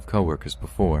couple of coworkers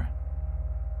before.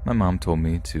 My mom told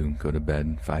me to go to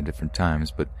bed 5 different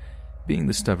times, but being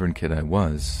the stubborn kid I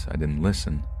was, I didn't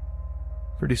listen.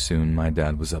 Pretty soon, my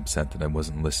dad was upset that I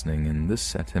wasn't listening, and this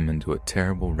set him into a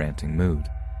terrible ranting mood.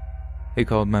 He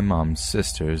called my mom's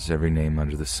sisters every name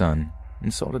under the sun,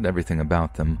 insulted everything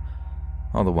about them,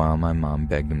 all the while my mom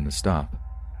begged him to stop.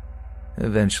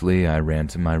 Eventually, I ran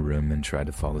to my room and tried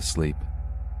to fall asleep.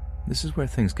 This is where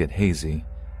things get hazy,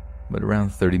 but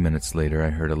around 30 minutes later I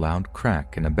heard a loud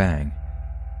crack and a bang.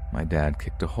 My dad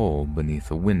kicked a hole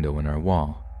beneath a window in our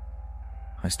wall.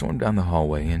 I stormed down the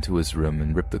hallway into his room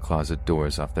and ripped the closet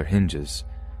doors off their hinges.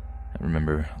 I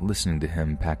remember listening to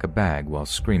him pack a bag while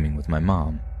screaming with my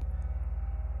mom.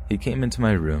 He came into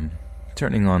my room,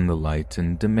 turning on the light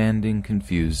and demanding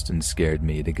confused and scared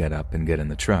me to get up and get in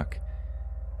the truck.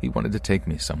 He wanted to take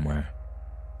me somewhere.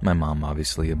 My mom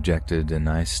obviously objected, and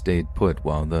I stayed put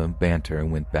while the banter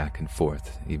went back and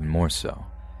forth, even more so.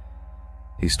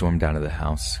 He stormed out of the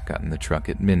house, got in the truck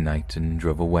at midnight, and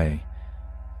drove away.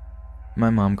 My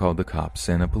mom called the cops,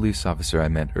 and a police officer I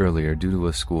met earlier due to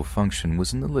a school function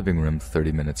was in the living room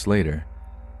 30 minutes later.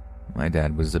 My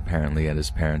dad was apparently at his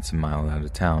parents' a mile out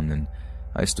of town, and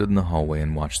I stood in the hallway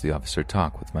and watched the officer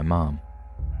talk with my mom.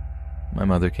 My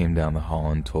mother came down the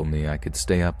hall and told me I could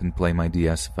stay up and play my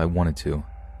DS if I wanted to.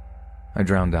 I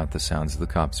drowned out the sounds of the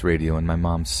cops' radio and my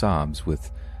mom's sobs with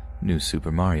New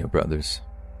Super Mario Brothers.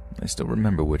 I still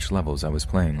remember which levels I was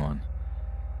playing on.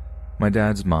 My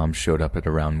dad's mom showed up at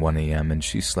around 1 a.m. and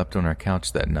she slept on our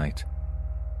couch that night.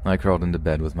 I crawled into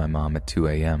bed with my mom at 2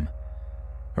 a.m.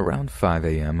 Around 5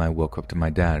 a.m. I woke up to my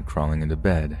dad crawling into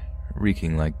bed,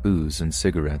 reeking like booze and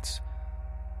cigarettes.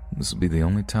 This would be the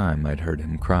only time I'd heard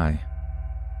him cry.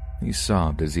 He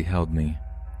sobbed as he held me,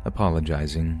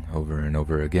 apologizing over and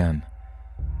over again.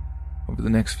 Over the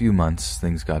next few months,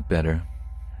 things got better.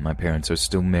 My parents are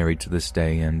still married to this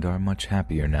day and are much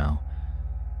happier now.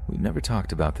 We've never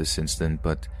talked about this incident,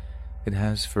 but it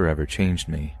has forever changed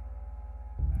me.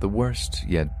 The worst,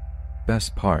 yet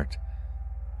best part,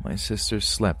 my sister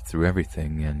slept through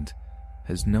everything and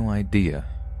has no idea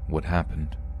what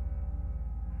happened.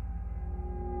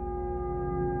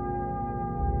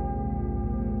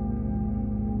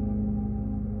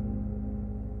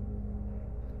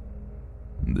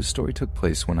 The story took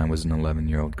place when I was an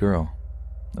 11-year-old girl.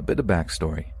 A bit of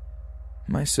backstory.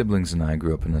 My siblings and I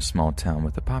grew up in a small town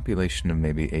with a population of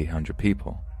maybe 800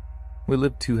 people. We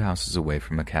lived 2 houses away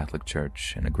from a Catholic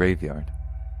church and a graveyard.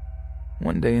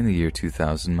 One day in the year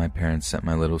 2000, my parents sent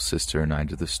my little sister and I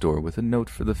to the store with a note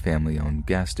for the family-owned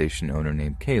gas station owner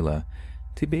named Kayla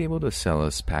to be able to sell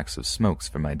us packs of smokes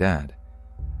for my dad.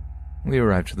 We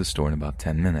arrived to the store in about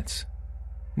 10 minutes.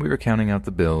 We were counting out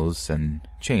the bills and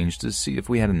change to see if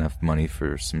we had enough money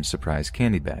for some surprise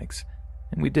candy bags,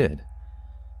 and we did.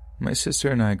 My sister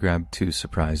and I grabbed 2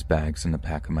 surprise bags and a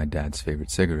pack of my dad's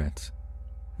favorite cigarettes.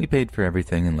 We paid for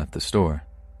everything and left the store.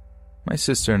 My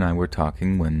sister and I were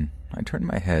talking when I turned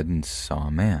my head and saw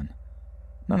a man.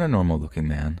 Not a normal-looking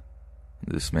man.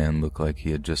 This man looked like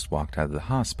he had just walked out of the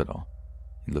hospital.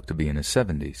 He looked to be in his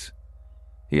 70s.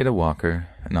 He had a walker,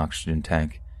 an oxygen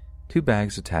tank, 2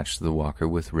 bags attached to the walker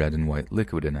with red and white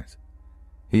liquid in it.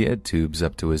 He had tubes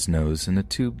up to his nose and a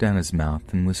tube down his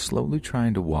mouth and was slowly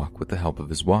trying to walk with the help of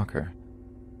his walker.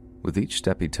 With each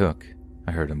step he took,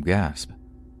 I heard him gasp.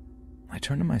 I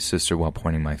turned to my sister while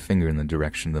pointing my finger in the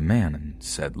direction of the man and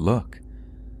said, "Look."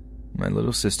 My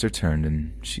little sister turned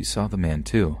and she saw the man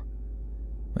too.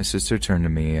 My sister turned to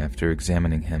me after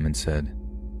examining him and said,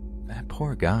 "That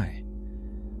poor guy."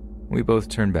 We both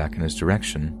turned back in his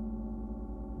direction,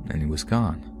 and he was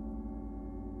gone.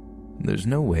 There's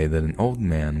no way that an old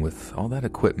man with all that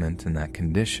equipment and that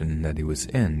condition that he was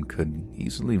in could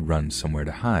easily run somewhere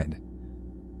to hide.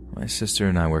 My sister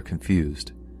and I were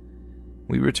confused.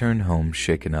 We returned home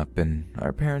shaken up, and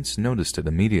our parents noticed it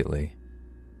immediately.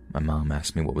 My mom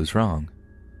asked me what was wrong.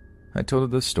 I told her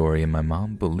the story, and my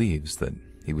mom believes that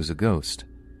he was a ghost.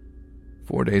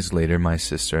 4 days later, my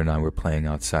sister and I were playing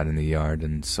outside in the yard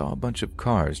and saw a bunch of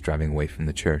cars driving away from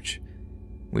the church.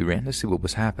 We ran to see what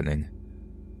was happening.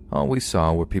 All we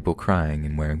saw were people crying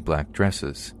and wearing black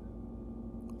dresses.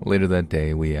 Later that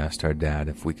day, we asked our dad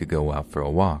if we could go out for a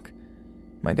walk.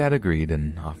 My dad agreed,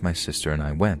 and off my sister and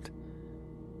I went.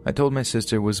 I told my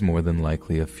sister it was more than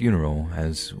likely a funeral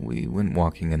as we went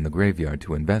walking in the graveyard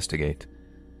to investigate.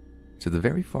 To the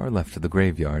very far left of the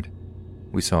graveyard,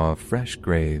 we saw a fresh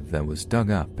grave that was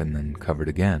dug up and then covered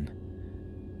again.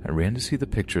 I ran to see the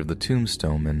picture of the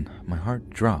tombstone and my heart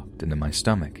dropped into my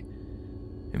stomach.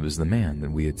 It was the man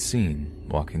that we had seen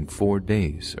walking 4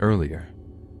 days earlier.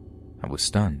 I was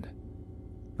stunned.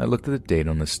 I looked at the date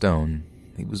on the stone.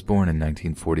 He was born in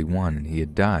 1941 and he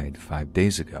had died 5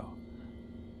 days ago.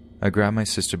 I grabbed my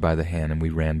sister by the hand and we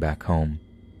ran back home,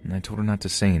 and I told her not to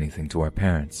say anything to our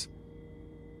parents.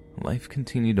 Life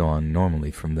continued on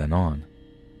normally from then on,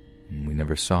 and we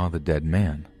never saw the dead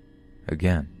man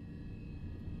again.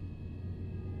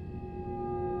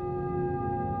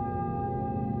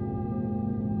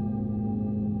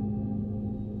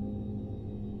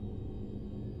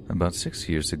 About 6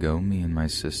 years ago, me and my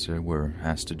sister were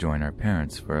asked to join our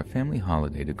parents for a family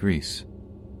holiday to Greece.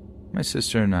 My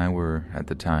sister and I were, at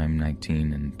the time,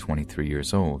 19 and 23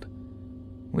 years old.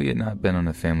 We had not been on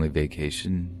a family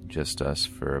vacation, just us,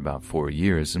 for about 4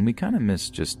 years, and we kind of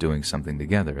missed just doing something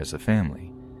together as a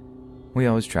family. We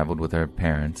always traveled with our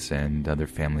parents and other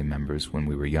family members when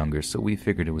we were younger, so we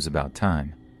figured it was about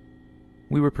time.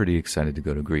 We were pretty excited to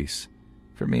go to Greece.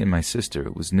 For me and my sister,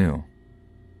 it was new.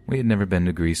 We had never been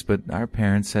to Greece, but our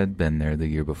parents had been there the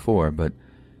year before, but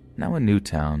now a new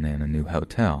town and a new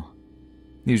hotel.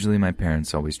 Usually my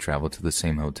parents always traveled to the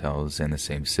same hotels and the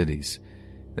same cities.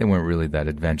 They weren't really that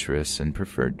adventurous and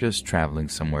preferred just traveling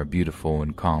somewhere beautiful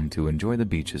and calm to enjoy the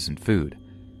beaches and food.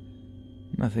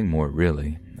 Nothing more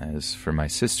really. As for my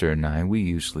sister and I, we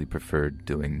usually preferred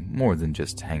doing more than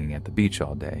just hanging at the beach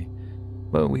all day,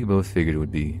 but we both figured it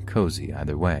would be cozy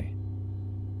either way.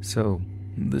 So,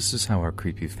 this is how our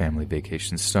creepy family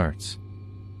vacation starts.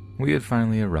 We had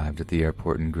finally arrived at the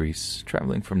airport in Greece,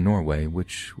 traveling from Norway,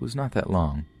 which was not that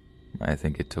long. I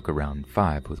think it took around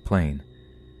 5 with plane.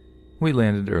 We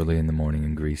landed early in the morning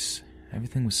in Greece.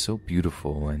 Everything was so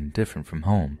beautiful and different from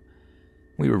home.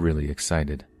 We were really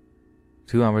excited.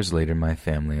 2 hours later, my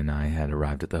family and I had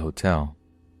arrived at the hotel.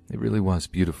 It really was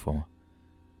beautiful.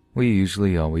 We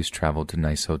usually always traveled to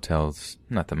nice hotels.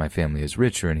 Not that my family is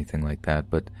rich or anything like that,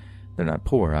 but they're not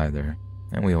poor either,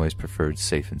 and we always preferred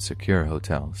safe and secure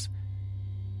hotels.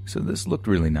 So this looked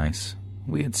really nice.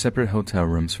 We had separate hotel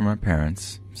rooms from our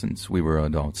parents, since we were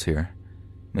adults here.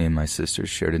 Me and my sister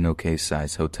shared an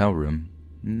okay-sized hotel room.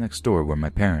 Next door were my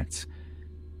parents.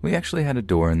 We actually had a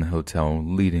door in the hotel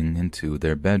leading into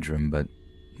their bedroom, but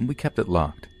we kept it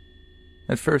locked.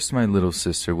 At first, my little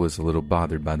sister was a little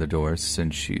bothered by the door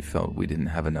since she felt we didn't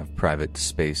have enough private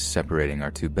space separating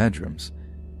our 2 bedrooms.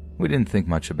 We didn't think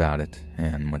much about it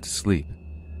and went to sleep.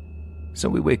 So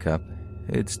we wake up.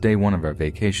 It's day 1 of our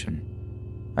vacation.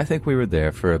 I think we were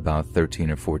there for about 13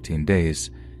 or 14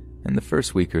 days, and the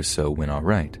first week or so went all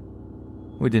right.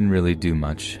 We didn't really do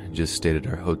much, just stayed at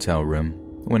our hotel room,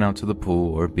 went out to the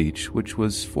pool or beach, which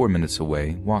was 4 minutes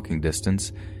away, walking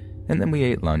distance, and then we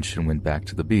ate lunch and went back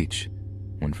to the beach.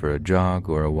 Went for a jog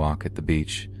or a walk at the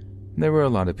beach. There were a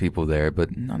lot of people there,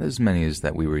 but not as many as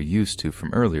that we were used to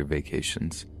from earlier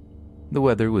vacations. The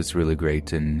weather was really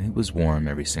great and it was warm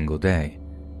every single day.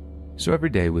 So every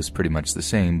day was pretty much the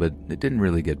same, but it didn't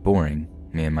really get boring.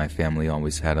 Me and my family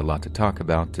always had a lot to talk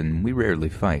about and we rarely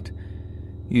fight.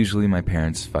 Usually my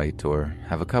parents fight or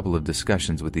have a couple of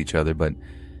discussions with each other, but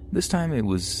this time it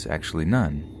was actually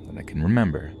none that I can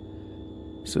remember.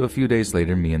 So a few days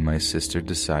later, me and my sister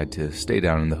decide to stay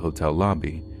down in the hotel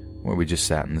lobby, where we just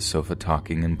sat on the sofa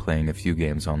talking and playing a few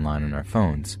games online on our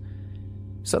phones.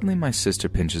 Suddenly my sister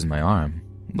pinches my arm,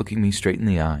 looking me straight in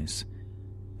the eyes.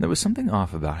 There was something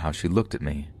off about how she looked at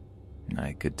me.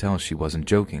 I could tell she wasn't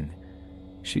joking.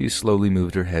 She slowly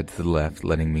moved her head to the left,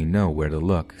 letting me know where to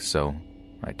look, so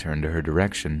I turned to her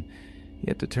direction,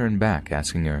 yet to turn back,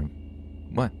 asking her,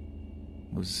 "What?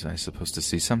 Was I supposed to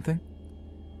see something?"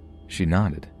 She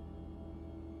nodded.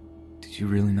 "Did you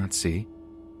really not see?"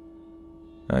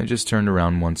 I just turned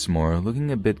around once more,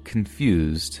 looking a bit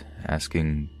confused,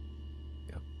 asking,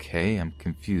 "Okay, I'm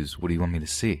confused. What do you want me to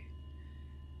see?"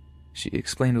 She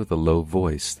explained with a low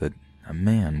voice that a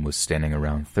man was standing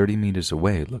around 30 meters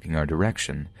away looking our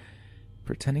direction,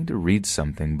 pretending to read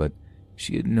something, but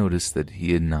she had noticed that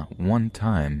he had not one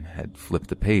time had flipped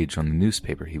the page on the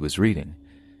newspaper he was reading,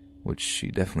 which she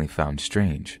definitely found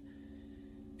strange.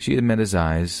 She had met his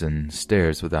eyes and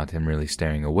stares without him really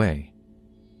staring away.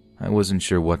 I wasn't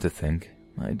sure what to think.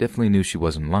 I definitely knew she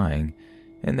wasn't lying,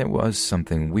 and there was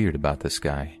something weird about this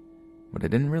guy, but I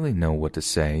didn't really know what to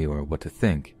say or what to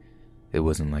think. It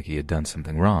wasn't like he had done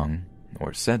something wrong,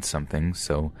 or said something,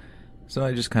 so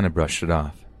I just kind of brushed it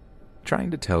off, trying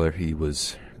to tell her he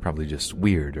was probably just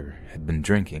weird or had been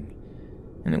drinking.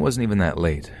 And it wasn't even that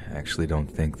late. I actually don't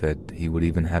think that he would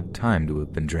even have time to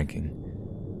have been drinking.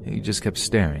 He just kept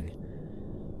staring.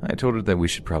 I told her that we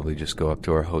should probably just go up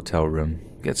to our hotel room,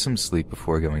 get some sleep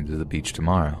before going to the beach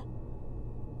tomorrow.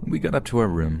 We got up to our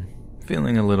room,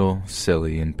 feeling a little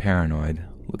silly and paranoid,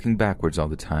 looking backwards all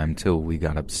the time till we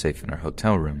got up safe in our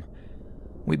hotel room.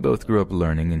 We both grew up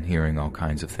learning and hearing all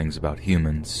kinds of things about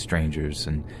humans, strangers,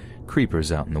 and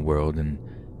creepers out in the world, and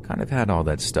kind of had all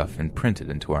that stuff imprinted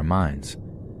into our minds.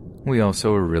 We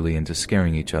also were really into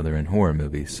scaring each other in horror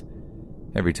movies.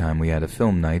 Every time we had a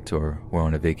film night or were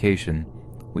on a vacation,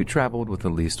 we traveled with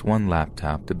at least one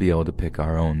laptop to be able to pick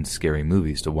our own scary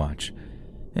movies to watch.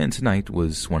 And tonight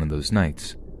was one of those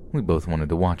nights. We both wanted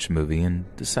to watch a movie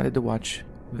and decided to watch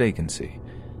Vacancy,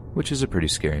 which is a pretty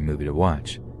scary movie to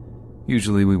watch.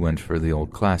 Usually we went for the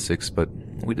old classics, but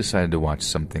we decided to watch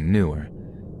something newer.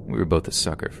 We were both a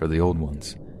sucker for the old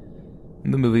ones.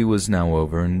 The movie was now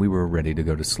over and we were ready to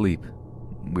go to sleep.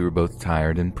 We were both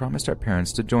tired and promised our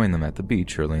parents to join them at the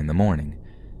beach early in the morning.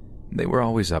 They were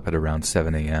always up at around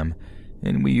 7 a.m.,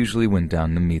 and we usually went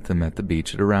down to meet them at the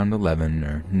beach at around 11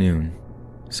 or noon.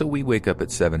 So we wake up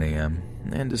at 7 a.m.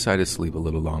 and decide to sleep a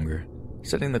little longer,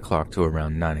 setting the clock to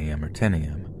around 9 a.m. or 10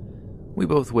 a.m. We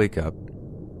both wake up,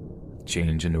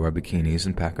 change into our bikinis,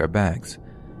 and pack our bags.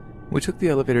 We took the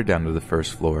elevator down to the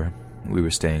first floor, We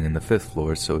were staying in the 5th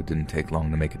floor, so it didn't take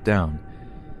long to make it down.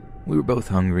 We were both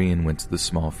hungry and went to the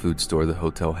small food store the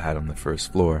hotel had on the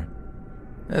 1st floor.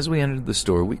 As we entered the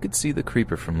store, we could see the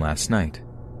creeper from last night,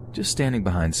 just standing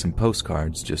behind some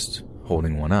postcards, just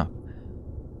holding one up.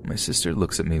 My sister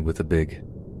looks at me with a big,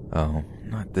 "Oh,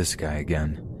 not this guy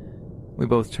again." We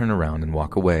both turn around and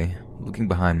walk away, looking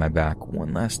behind my back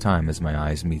one last time as my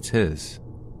eyes meets his,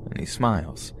 and he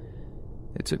smiles.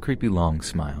 It's a creepy long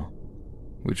smile,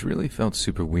 which really felt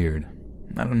super weird.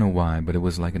 I don't know why, but it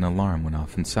was like an alarm went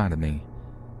off inside of me.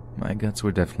 My guts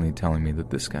were definitely telling me that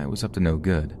this guy was up to no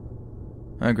good.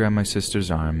 I grabbed my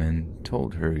sister's arm and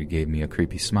told her he gave me a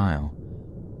creepy smile.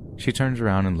 She turns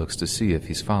around and looks to see if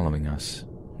he's following us.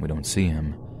 We don't see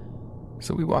him.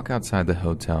 So we walk outside the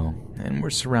hotel, and we're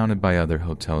surrounded by other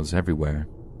hotels everywhere,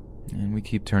 and we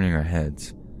keep turning our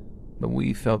heads. But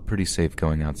we felt pretty safe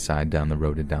going outside down the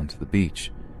road and down to the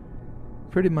beach.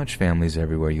 Pretty much families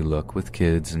everywhere you look, with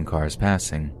kids and cars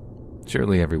passing.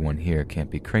 Surely everyone here can't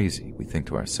be crazy, we think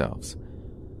to ourselves.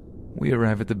 We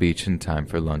arrive at the beach in time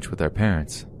for lunch with our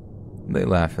parents. They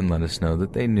laugh and let us know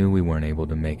that they knew we weren't able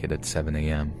to make it at 7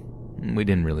 a.m. We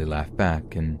didn't really laugh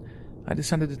back, and I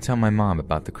decided to tell my mom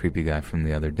about the creepy guy from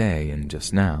the other day and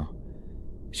just now.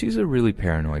 She's a really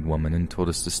paranoid woman and told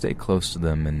us to stay close to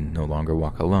them and no longer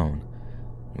walk alone.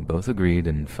 We both agreed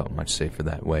and felt much safer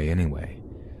that way anyway.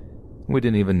 We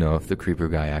didn't even know if the creeper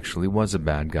guy actually was a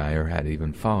bad guy or had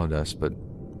even followed us, but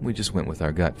we just went with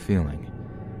our gut feeling.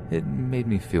 It made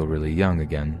me feel really young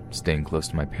again, staying close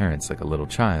to my parents like a little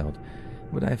child,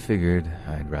 but I figured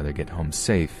I'd rather get home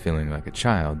safe feeling like a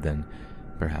child than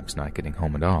perhaps not getting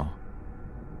home at all.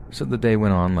 So the day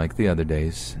went on like the other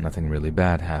days. Nothing really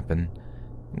bad happened.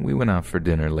 We went out for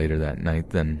dinner later that night,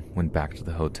 then went back to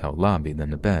the hotel lobby,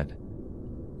 then to bed.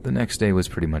 The next day was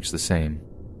pretty much the same.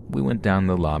 We went down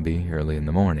the lobby early in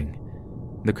the morning.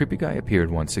 The creepy guy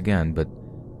appeared once again, but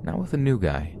now with a new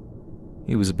guy.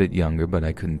 He was a bit younger, but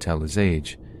I couldn't tell his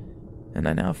age, and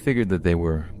I now figured that they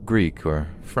were Greek or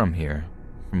from here,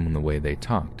 from the way they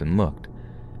talked and looked.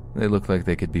 They looked like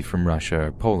they could be from Russia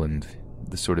or Poland,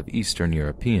 the sort of Eastern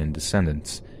European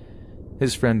descendants.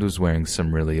 His friend was wearing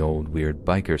some really old, weird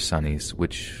biker sunnies,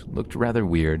 which looked rather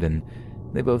weird, and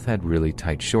they both had really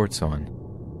tight shorts on.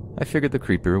 I figured the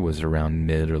creeper was around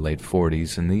mid or late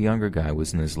 40s, and the younger guy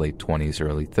was in his late 20s,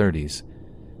 early 30s.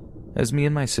 As me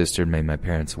and my sister made my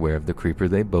parents aware of the creeper,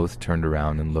 they both turned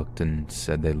around and looked and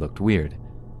said they looked weird.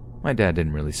 My dad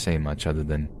didn't really say much other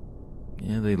than,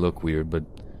 "Yeah, they look weird, but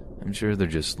I'm sure they're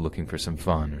just looking for some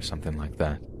fun," or something like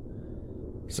that.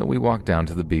 So we walked down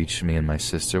to the beach, me and my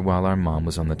sister, while our mom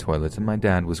was on the toilet and my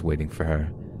dad was waiting for her.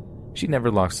 She never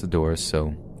locks the doors,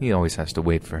 so he always has to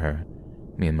wait for her.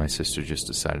 Me and my sister just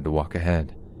decided to walk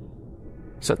ahead.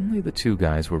 Suddenly the two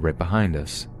guys were right behind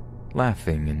us,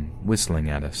 laughing and whistling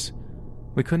at us.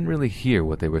 We couldn't really hear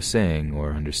what they were saying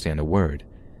or understand a word.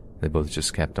 They both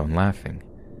just kept on laughing.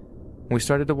 We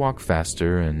started to walk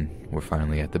faster and were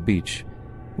finally at the beach.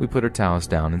 We put our towels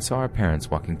down and saw our parents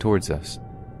walking towards us.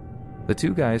 The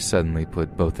two guys suddenly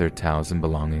put both their towels and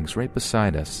belongings right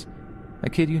beside us. I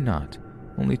kid you not,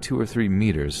 only 2 or 3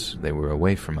 meters they were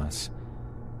away from us.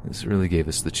 This really gave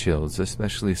us the chills,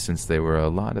 especially since there were a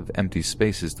lot of empty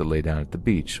spaces to lay down at the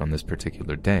beach on this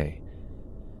particular day.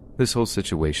 This whole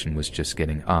situation was just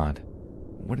getting odd.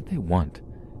 What did they want?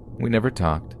 We never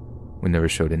talked. We never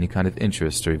showed any kind of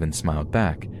interest or even smiled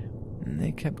back.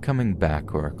 They kept coming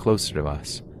back or closer to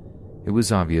us. It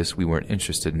was obvious we weren't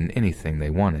interested in anything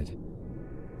they wanted.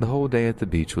 The whole day at the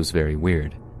beach was very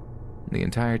weird. The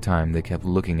entire time they kept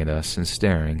looking at us and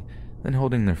staring, then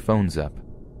holding their phones up.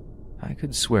 I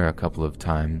could swear a couple of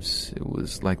times it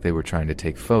was like they were trying to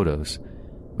take photos,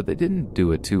 but they didn't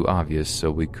do it too obvious, so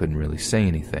we couldn't really say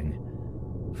anything.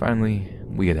 Finally,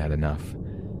 we had had enough.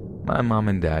 My mom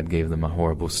and dad gave them a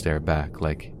horrible stare back,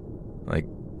 like,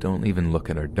 don't even look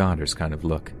at our daughters kind of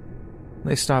look.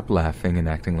 They stopped laughing and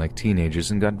acting like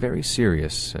teenagers and got very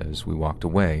serious as we walked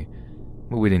away,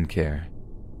 but we didn't care.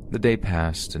 The day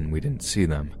passed and we didn't see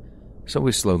them, so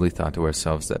we slowly thought to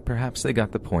ourselves that perhaps they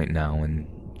got the point now and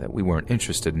that we weren't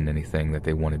interested in anything that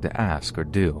they wanted to ask or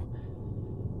do.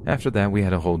 After that, we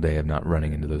had a whole day of not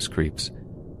running into those creeps.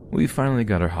 We finally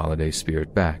got our holiday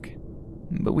spirit back,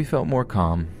 but we felt more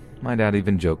calm. My dad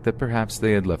even joked that perhaps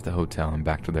they had left the hotel and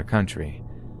back to their country.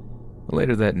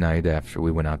 Later that night, after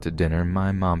we went out to dinner,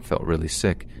 my mom felt really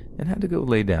sick and had to go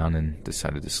lay down and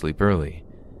decided to sleep early.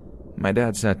 My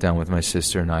dad sat down with my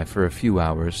sister and I for a few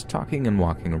hours, talking and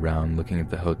walking around, looking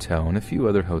at the hotel and a few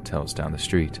other hotels down the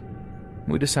street.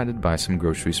 We decided to buy some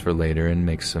groceries for later and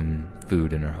make some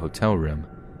food in our hotel room.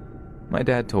 My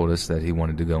dad told us that he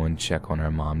wanted to go and check on our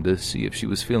mom to see if she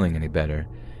was feeling any better,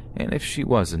 and if she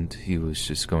wasn't, he was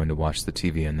just going to watch the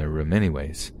TV in their room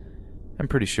anyways. I'm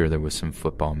pretty sure there was some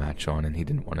football match on and he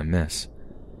didn't want to miss.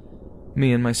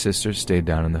 Me and my sister stayed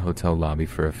down in the hotel lobby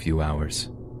for a few hours.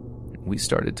 We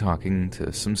started talking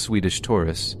to some Swedish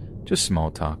tourists, just small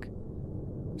talk.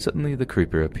 Suddenly the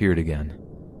creeper appeared again.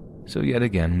 So yet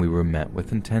again we were met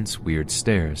with intense weird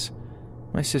stares.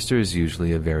 My sister is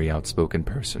usually a very outspoken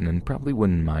person and probably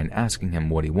wouldn't mind asking him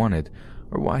what he wanted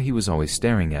or why he was always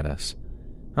staring at us.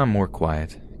 I'm more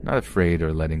quiet, not afraid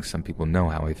or letting some people know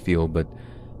how I feel, but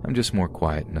I'm just more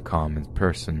quiet and a calm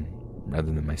person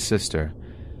rather than my sister.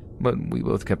 But we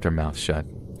both kept our mouths shut,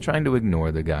 trying to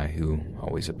ignore the guy who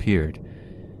always appeared.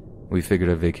 We figured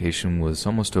our vacation was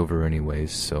almost over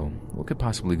anyways, so what could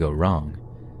possibly go wrong?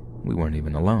 We weren't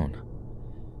even alone.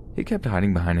 He kept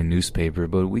hiding behind a newspaper,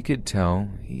 but we could tell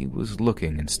he was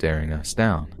looking and staring us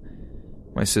down.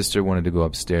 My sister wanted to go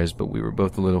upstairs, but we were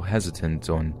both a little hesitant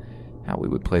on how we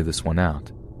would play this one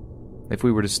out. If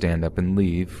we were to stand up and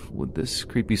leave, would this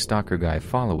creepy stalker guy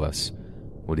follow us?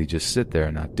 Would he just sit there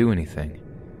and not do anything?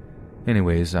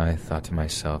 Anyways, I thought to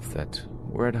myself that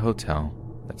we're at a hotel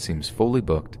that seems fully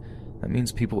booked. That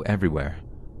means people everywhere.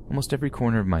 Almost every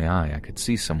corner of my eye I could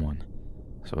see someone.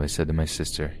 So I said to my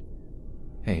sister,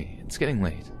 "Hey, it's getting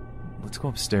late. Let's go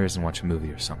upstairs and watch a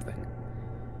movie or something."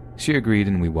 She agreed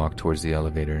and we walked towards the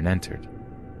elevator and entered.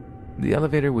 The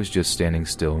elevator was just standing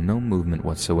still, no movement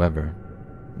whatsoever.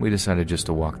 We decided just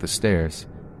to walk the stairs.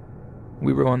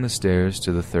 We were on the stairs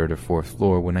to the 3rd or 4th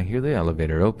floor when I hear the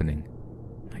elevator opening.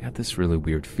 I got this really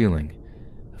weird feeling,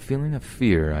 a feeling of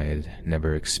fear I had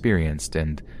never experienced,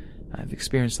 and I've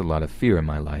experienced a lot of fear in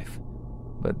my life,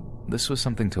 but this was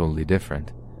something totally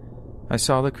different. I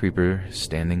saw the creeper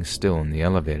standing still in the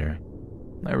elevator.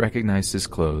 I recognized his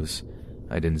clothes.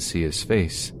 I didn't see his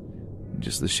face,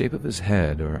 just the shape of his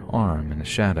head or arm in a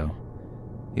shadow.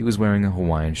 He was wearing a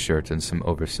Hawaiian shirt and some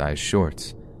oversized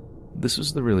shorts. This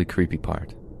was the really creepy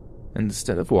part.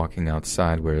 Instead of walking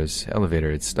outside where his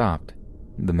elevator had stopped,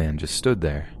 the man just stood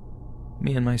there.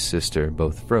 Me and my sister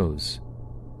both froze.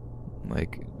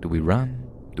 Like, do we run?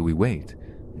 Do we wait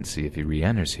and see if he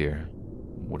re-enters here?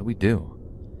 What do we do?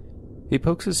 He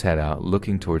pokes his head out,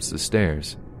 looking towards the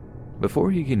stairs.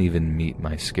 Before he can even meet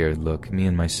my scared look, me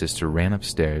and my sister ran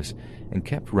upstairs and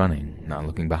kept running, not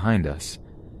looking behind us.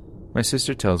 My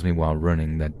sister tells me while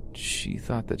running that she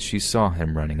thought that she saw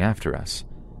him running after us.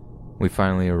 We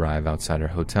finally arrive outside our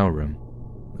hotel room,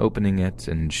 opening it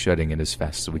and shutting it as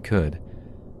fast as we could.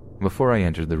 Before I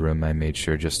entered the room, I made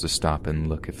sure just to stop and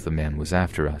look if the man was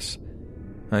after us.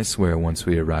 I swear once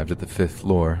we arrived at the 5th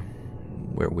floor,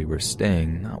 where we were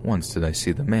staying, not once did I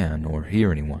see the man or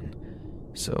hear anyone.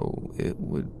 So it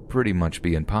would pretty much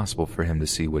be impossible for him to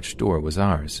see which door was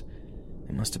ours.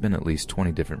 There must have been at least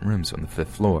 20 different rooms on the 5th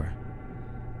floor.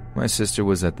 My sister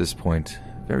was at this point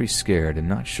very scared and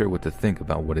not sure what to think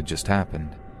about what had just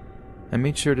happened. I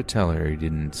made sure to tell her he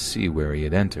didn't see where he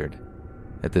had entered.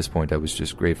 At this point I was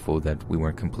just grateful that we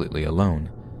weren't completely alone.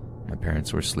 My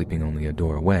parents were sleeping only a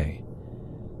door away.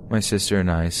 My sister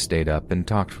and I stayed up and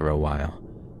talked for a while,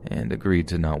 and agreed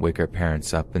to not wake our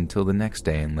parents up until the next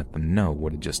day and let them know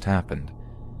what had just happened.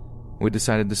 We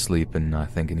decided to sleep and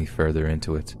not think any further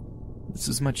into it. This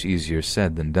is much easier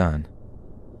said than done.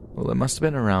 Well, it must have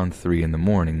been around 3 in the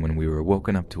morning when we were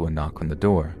woken up to a knock on the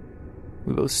door.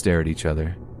 We both stared at each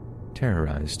other,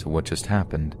 terrorized to what just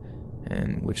happened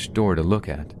and which door to look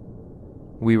at.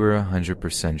 We were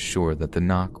 100% sure that the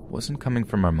knock wasn't coming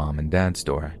from our mom and dad's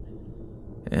door,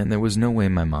 and there was no way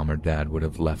my mom or dad would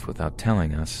have left without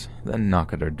telling us, then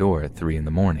knock at our door at 3 in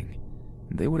the morning.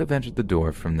 They would have entered the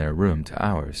door from their room to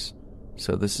ours,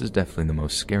 so this is definitely the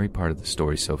most scary part of the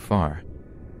story so far.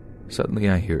 Suddenly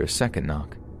I hear a second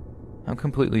knock. I'm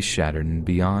completely shattered and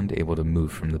beyond able to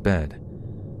move from the bed.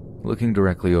 Looking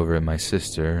directly over at my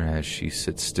sister as she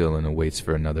sits still and awaits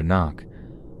for another knock.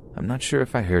 I'm not sure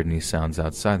if I heard any sounds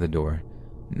outside the door.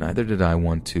 Neither did I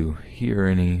want to hear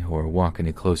any or walk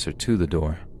any closer to the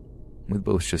door. We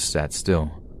both just sat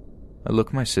still. I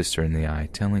looked my sister in the eye,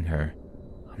 telling her,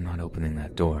 "I'm not opening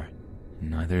that door.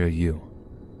 Neither are you.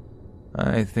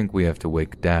 I think we have to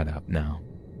wake Dad up now.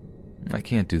 I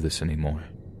can't do this anymore."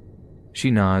 She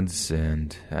nods,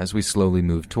 and as we slowly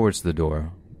move towards the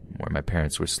door, where my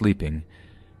parents were sleeping,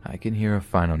 I can hear a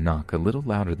final knock a little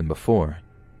louder than before,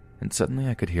 and suddenly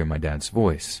I could hear my dad's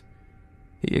voice.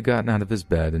 He had gotten out of his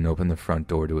bed and opened the front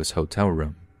door to his hotel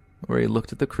room, where he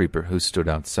looked at the creeper who stood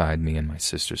outside me and my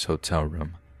sister's hotel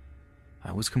room.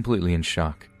 I was completely in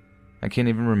shock. I can't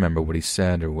even remember what he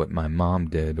said or what my mom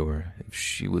did or if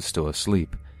she was still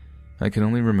asleep. I can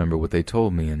only remember what they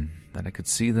told me and that I could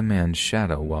see the man's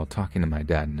shadow while talking to my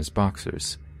dad in his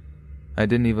boxers. I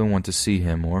didn't even want to see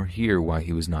him or hear why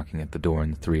he was knocking at the door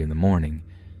in 3 a.m,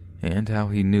 and how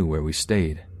he knew where we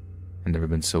stayed. I'd never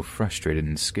been so frustrated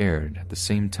and scared at the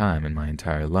same time in my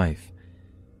entire life.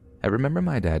 I remember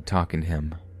my dad talking to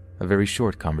him, a very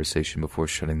short conversation before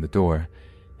shutting the door,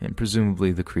 and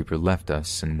presumably the creeper left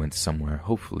us and went somewhere,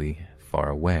 hopefully far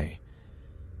away.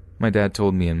 My dad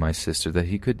told me and my sister that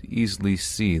he could easily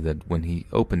see that when he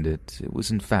opened it, it was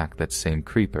in fact that same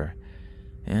creeper,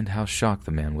 and how shocked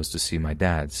the man was to see my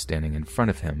dad standing in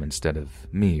front of him instead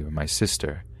of me or my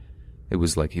sister. It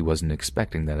was like he wasn't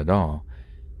expecting that at all,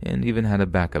 and even had a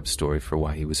backup story for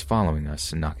why he was following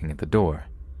us and knocking at the door.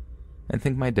 I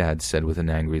think my dad said with an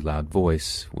angry, loud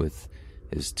voice, with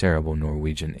his terrible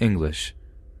Norwegian English,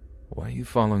 "Why are you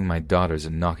following my daughters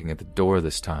and knocking at the door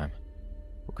this time?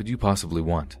 What could you possibly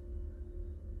want?"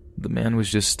 The man was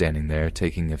just standing there,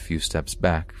 taking a few steps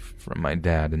back from my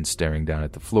dad and staring down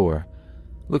at the floor,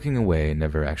 looking away and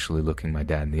never actually looking my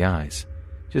dad in the eyes,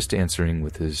 just answering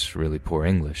with his really poor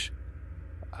English.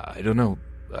 "I don't know,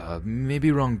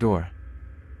 maybe wrong door."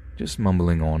 Just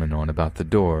mumbling on and on about the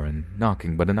door and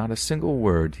knocking, but not a single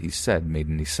word he said made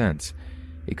any sense.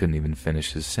 He couldn't even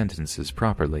finish his sentences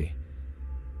properly.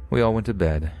 We all went to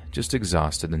bed, just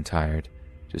exhausted and tired,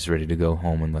 just ready to go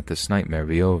home and let this nightmare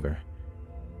be over.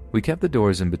 We kept the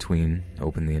doors in between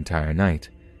open the entire night.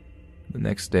 The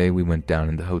next day we went down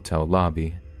in the hotel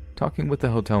lobby, talking with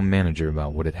the hotel manager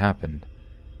about what had happened.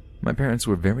 My parents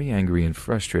were very angry and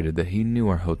frustrated that he knew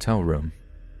our hotel room.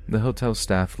 The hotel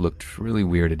staff looked really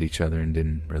weird at each other and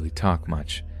didn't really talk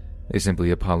much. They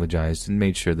simply apologized and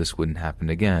made sure this wouldn't happen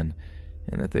again,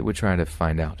 and that they would try to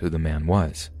find out who the man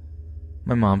was.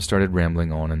 My mom started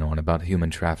rambling on and on about human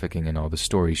trafficking and all the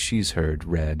stories she's heard,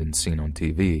 read, and seen on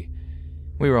TV.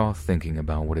 We were all thinking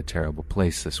about what a terrible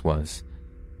place this was.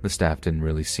 The staff didn't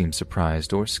really seem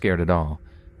surprised or scared at all.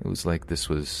 It was like this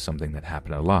was something that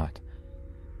happened a lot.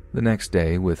 The next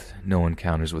day, with no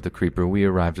encounters with the creeper, we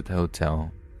arrived at the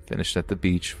hotel, finished at the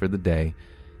beach for the day.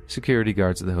 Security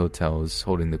guards at the hotel was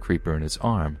holding the creeper in his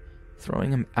arm,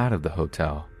 throwing him out of the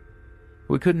hotel.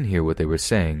 We couldn't hear what they were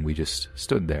saying, we just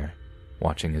stood there,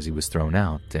 watching as he was thrown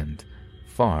out, and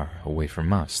far away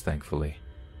from us, thankfully.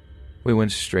 We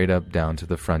went straight up down to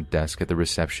the front desk at the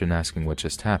reception asking what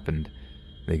just happened.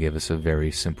 They gave us a very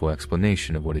simple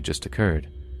explanation of what had just occurred.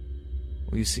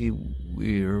 "Well, you see,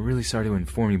 we're really sorry to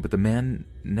inform you, but the man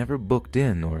never booked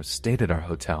in or stayed at our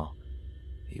hotel.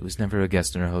 He was never a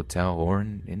guest in our hotel or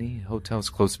in any hotels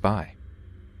close by."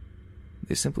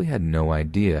 They simply had no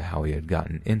idea how he had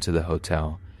gotten into the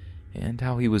hotel and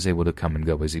how he was able to come and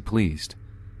go as he pleased.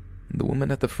 The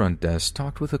woman at the front desk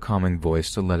talked with a calming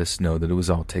voice to let us know that it was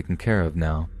all taken care of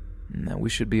now, and that we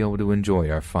should be able to enjoy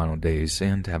our final days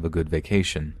and have a good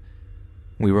vacation.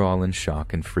 We were all in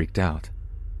shock and freaked out.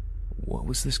 What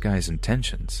was this guy's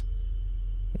intentions?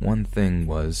 One thing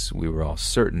we were all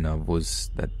certain of was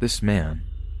that this man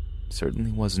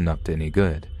certainly wasn't up to any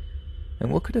good.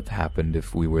 And what could have happened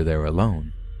if we were there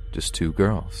alone, just 2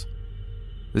 girls?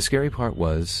 The scary part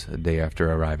was, a day after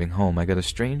arriving home, I got a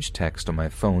strange text on my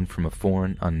phone from a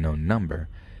foreign unknown number,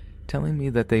 telling me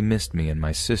that they missed me and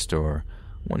my sister or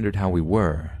wondered how we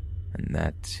were, and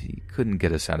that he couldn't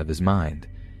get us out of his mind,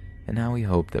 and how he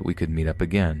hoped that we could meet up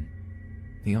again.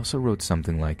 He also wrote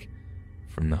something like,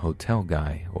 "From the hotel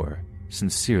guy," or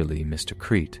 "Sincerely, Mr.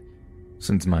 Crete,"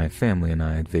 since my family and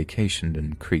I had vacationed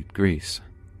in Crete, Greece.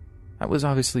 I was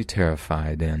obviously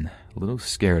terrified and a little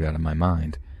scared out of my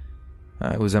mind.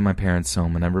 I was at my parents'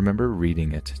 home and I remember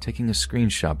reading it, taking a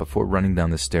screenshot before running down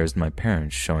the stairs to my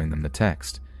parents, showing them the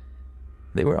text.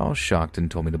 They were all shocked and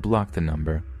told me to block the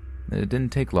number, and it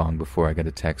didn't take long before I got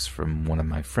a text from one of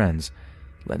my friends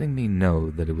letting me know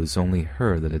that it was only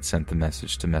her that had sent the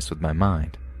message to mess with my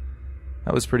mind.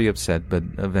 I was pretty upset, but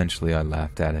eventually I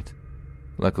laughed at it.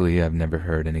 Luckily, I've never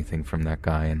heard anything from that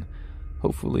guy, and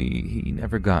hopefully he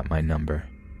never got my number.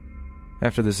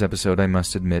 After this episode, I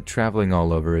must admit, traveling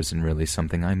all over isn't really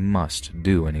something I must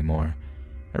do anymore.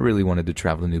 I really wanted to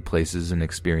travel to new places and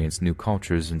experience new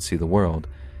cultures and see the world,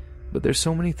 but there's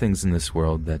so many things in this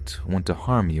world that want to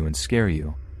harm you and scare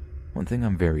you. One thing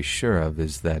I'm very sure of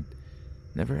is that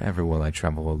never ever will I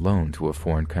travel alone to a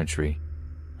foreign country.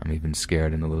 I'm even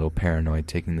scared and a little paranoid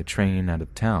taking the train out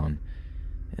of town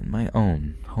in my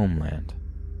own homeland.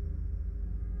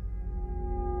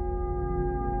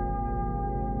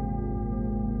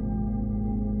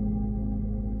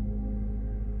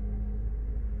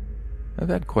 I've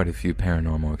had quite a few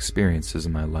paranormal experiences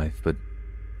in my life, but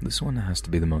this one has to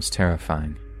be the most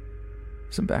terrifying.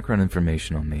 Some background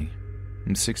information on me.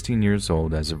 I'm 16 years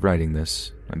old as of writing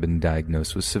this. I've been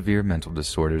diagnosed with severe mental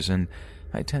disorders, and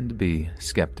I tend to be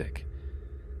skeptic.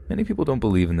 Many people don't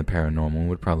believe in the paranormal and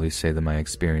would probably say that my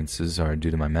experiences are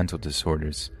due to my mental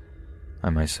disorders. I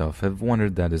myself have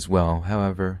wondered that as well.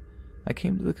 However, I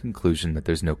came to the conclusion that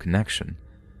there's no connection.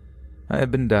 I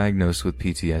have been diagnosed with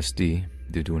PTSD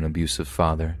due to an abusive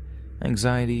father,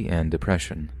 anxiety, and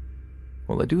depression.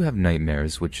 While I do have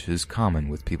nightmares, which is common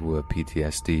with people who have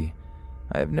PTSD,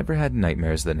 I have never had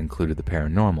nightmares that included the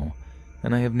paranormal,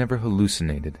 and I have never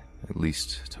hallucinated, at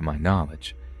least to my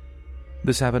knowledge.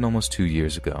 This happened almost 2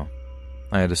 years ago.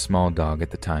 I had a small dog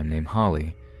at the time named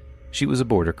Holly. She was a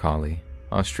border collie,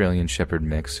 Australian Shepherd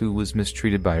mix who was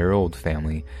mistreated by her old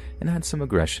family and had some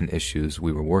aggression issues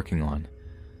we were working on.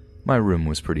 My room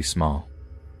was pretty small.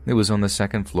 It was on the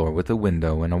second floor with a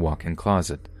window and a walk-in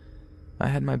closet. I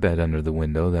had my bed under the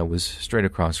window that was straight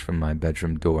across from my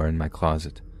bedroom door and my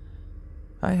closet.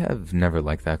 I have never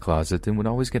liked that closet and would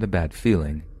always get a bad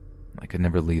feeling. I could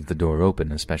never leave the door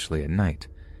open, especially at night.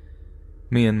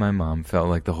 Me and my mom felt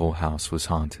like the whole house was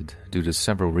haunted due to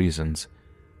several reasons.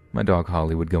 My dog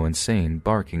Holly would go insane,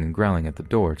 barking and growling at the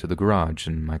door to the garage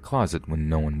and my closet when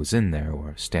no one was in there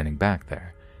or standing back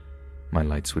there. My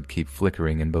lights would keep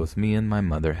flickering and both me and my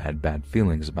mother had bad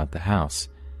feelings about the house.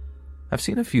 I've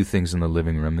seen a few things in the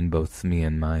living room and both me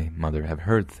and my mother have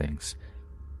heard things.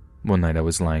 One night I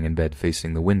was lying in bed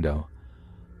facing the window.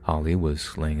 Holly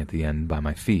was laying at the end by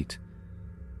my feet.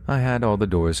 I had all the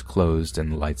doors closed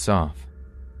and the lights off.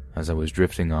 As I was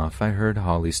drifting off, I heard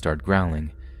Holly start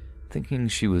growling. Thinking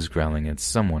she was growling at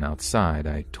someone outside,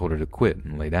 I told her to quit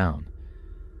and lay down.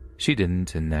 She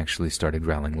didn't and actually started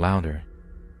growling louder.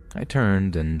 I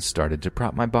turned and started to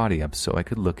prop my body up so I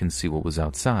could look and see what was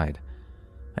outside.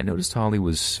 I noticed Holly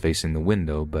was facing the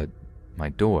window, but my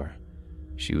door.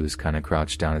 She was kind of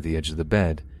crouched down at the edge of the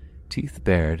bed, teeth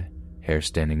bared, hair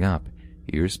standing up,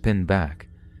 ears pinned back.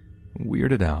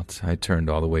 Weirded out, I turned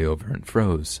all the way over and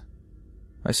froze.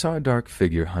 I saw a dark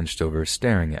figure hunched over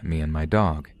staring at me and my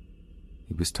dog.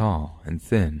 He was tall and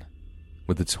thin,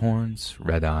 with its horns,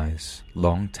 red eyes,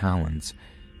 long talons,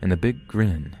 and a big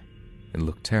grin. It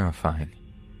looked terrifying.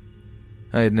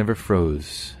 I had never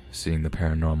froze seeing the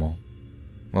paranormal.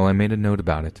 While I made a note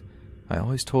about it, I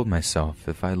always told myself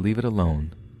if I leave it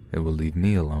alone, it will leave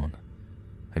me alone.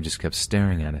 I just kept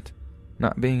staring at it,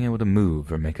 not being able to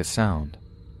move or make a sound.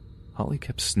 Holly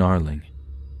kept snarling.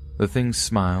 The thing's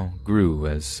smile grew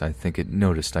as I think it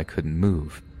noticed I couldn't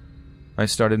move. I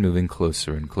started moving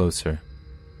closer and closer.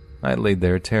 I laid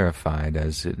there terrified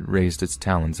as it raised its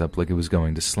talons up like it was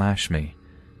going to slash me.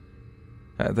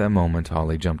 At that moment,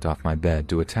 Holly jumped off my bed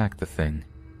to attack the thing.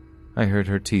 I heard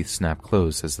her teeth snap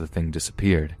closed as the thing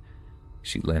disappeared.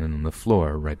 She landed on the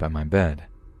floor right by my bed.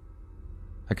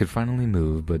 I could finally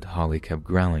move, but Holly kept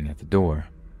growling at the door.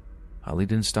 Holly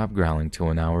didn't stop growling till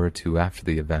an hour or two after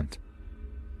the event.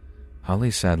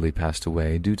 Holly sadly passed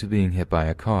away due to being hit by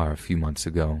a car a few months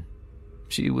ago.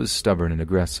 She was stubborn and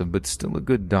aggressive, but still a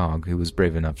good dog who was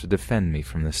brave enough to defend me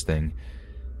from this thing,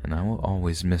 and I will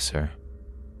always miss her.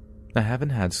 I haven't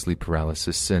had sleep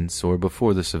paralysis since or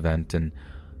before this event and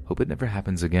hope it never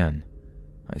happens again.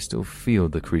 I still feel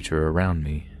the creature around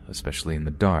me, especially in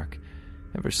the dark.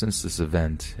 Ever since this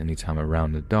event, anytime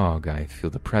around a dog, I feel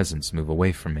the presence move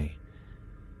away from me.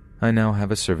 I now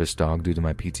have a service dog due to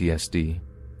my PTSD.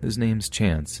 His name's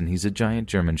Chance, and he's a giant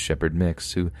German Shepherd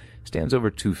mix who stands over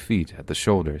 2 feet at the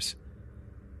shoulders.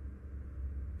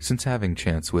 Since having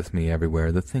Chance with me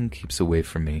everywhere, the thing keeps away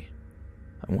from me.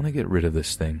 I want to get rid of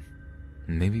this thing.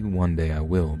 And maybe one day I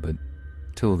will, but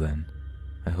till then,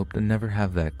 I hope to never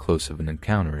have that close of an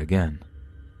encounter again.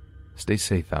 Stay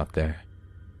safe out there.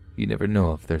 You never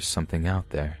know if there's something out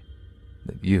there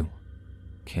that you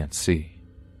can't see.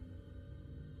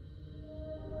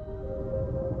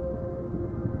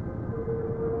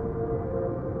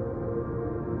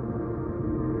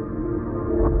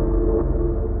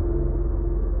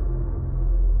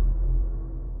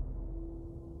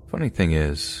 Funny thing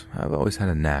is, I've always had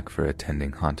a knack for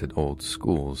attending haunted old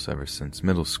schools ever since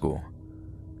middle school.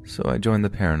 So I joined the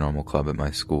paranormal club at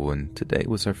my school, and today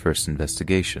was our first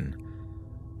investigation.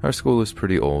 Our school is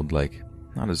pretty old, like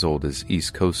not as old as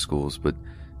East Coast schools, but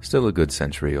still a good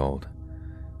century old.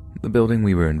 The building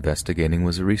we were investigating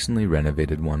was a recently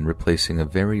renovated one, replacing a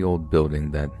very old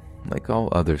building that, like all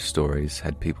other stories,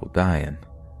 had people die in.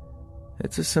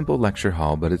 It's a simple lecture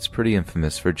hall, but it's pretty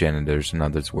infamous for janitors and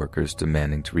other workers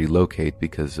demanding to relocate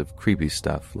because of creepy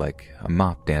stuff like a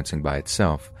mop dancing by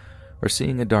itself, or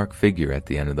seeing a dark figure at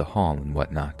the end of the hall and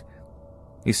whatnot.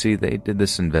 You see, they did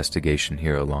this investigation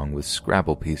here along with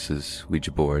Scrabble pieces,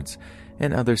 Ouija boards,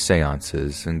 and other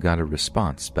seances and got a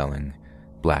response spelling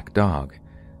black dog,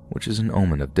 which is an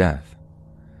omen of death.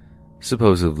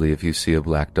 Supposedly, if you see a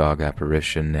black dog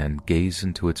apparition and gaze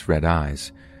into its red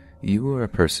eyes, you or a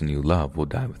person you love will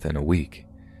die within a week.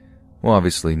 Well,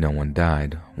 obviously no one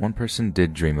died. One person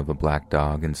did dream of a black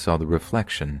dog and saw the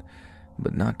reflection,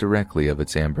 but not directly of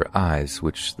its amber eyes,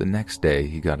 which the next day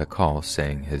he got a call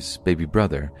saying his baby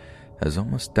brother has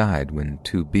almost died when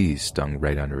 2 bees stung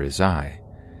right under his eye.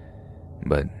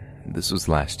 But this was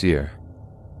last year.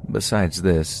 Besides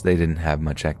this, they didn't have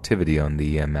much activity on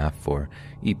the EMF or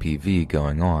EPV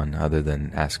going on other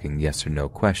than asking yes or no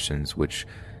questions, which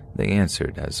they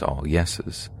answered as all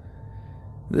yeses.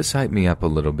 This hyped me up a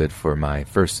little bit for my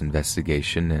first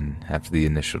investigation, and after the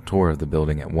initial tour of the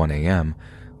building at 1 a.m.,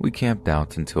 we camped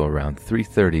out until around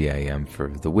 3:30 a.m. for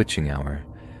the witching hour,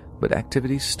 but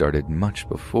activities started much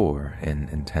before in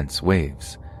intense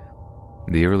waves.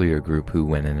 The earlier group, who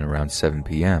went in around 7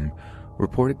 p.m.,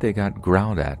 reported they got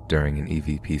growled at during an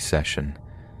EVP session.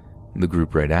 The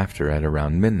group right after, at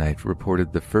around midnight,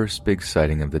 reported the first big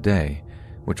sighting of the day,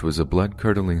 which was a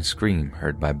blood-curdling scream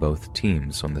heard by both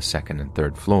teams on the 2nd and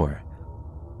 3rd floor.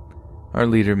 Our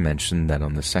leader mentioned that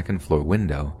on the 2nd floor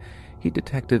window, he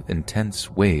detected intense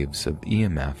waves of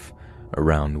EMF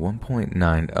around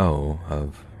 1.90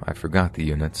 of, I forgot the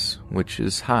units, which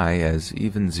is high as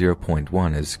even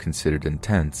 0.1 is considered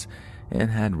intense, and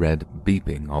had red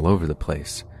beeping all over the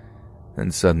place,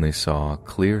 and suddenly saw a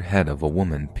clear head of a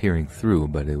woman peering through,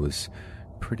 but it was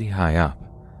pretty high up.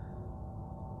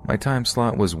 My time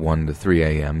slot was 1 to 3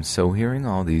 a.m., so hearing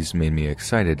all these made me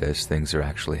excited as things are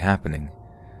actually happening.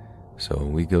 So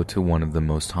we go to one of the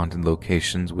most haunted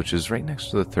locations, which is right next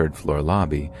to the 3rd floor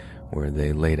lobby, where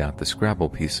they laid out the Scrabble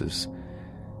pieces.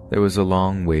 There was a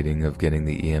long waiting of getting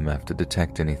the EMF to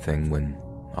detect anything when,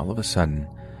 all of a sudden,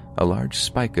 a large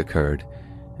spike occurred,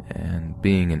 and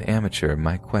being an amateur,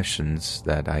 my questions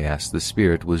that I asked the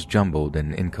spirit was jumbled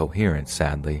and incoherent,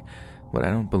 sadly, but I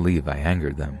don't believe I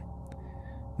angered them.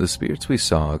 The spirits we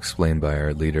saw, explained by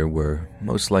our leader, were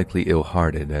most likely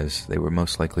ill-hearted, as they were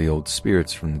most likely old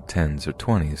spirits from the 10s or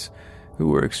 20s, who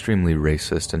were extremely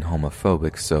racist and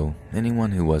homophobic, so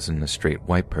anyone who wasn't a straight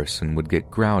white person would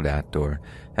get growled at or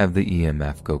have the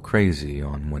EMF go crazy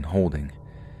on when holding.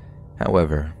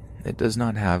 However, it does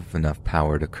not have enough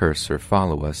power to curse or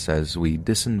follow us, as we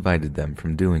disinvited them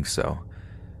from doing so.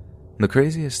 The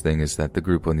craziest thing is that the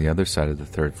group on the other side of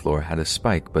the 3rd floor had a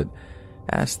spike, but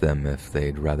asked them if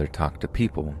they'd rather talk to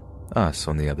people, us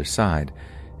on the other side,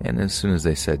 and as soon as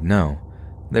they said no,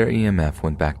 their EMF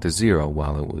went back to 0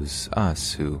 while it was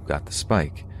us who got the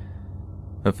spike.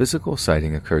 A physical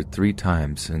sighting occurred 3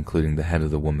 times, including the head of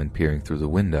the woman peering through the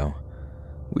window.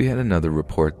 We had another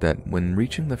report that when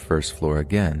reaching the 1st floor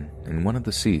again, in one of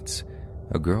the seats,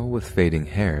 a girl with fading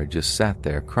hair just sat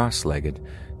there cross-legged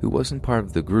who wasn't part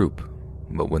of the group,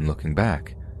 but when looking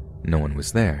back, no one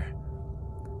was there.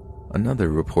 Another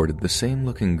reported the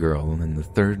same-looking girl in the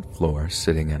 3rd floor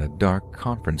sitting at a dark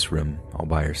conference room all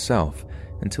by herself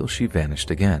until she vanished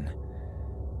again.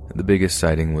 The biggest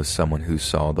sighting was someone who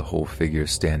saw the whole figure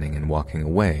standing and walking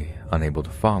away, unable to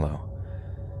follow.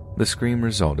 The scream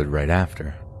resulted right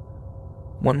after.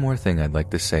 One more thing I'd like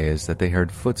to say is that they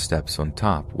heard footsteps on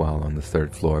top while on the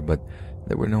 3rd floor, but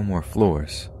there were no more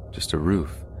floors, just a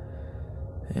roof.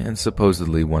 And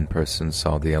supposedly one person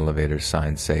saw the elevator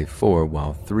sign say 4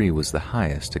 while 3 was the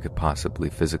highest it could possibly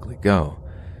physically go,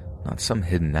 not some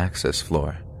hidden access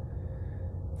floor.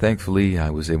 Thankfully, I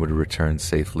was able to return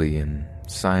safely and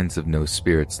signs of no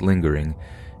spirits lingering,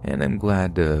 and I'm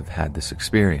glad to have had this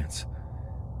experience.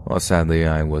 While sadly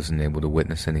I wasn't able to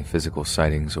witness any physical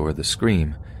sightings or the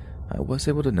scream, I was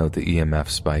able to note the EMF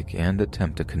spike and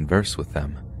attempt to converse with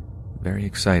them. Very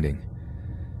exciting.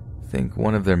 I think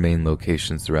one of their main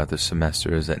locations throughout the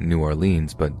semester is at New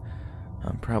Orleans, but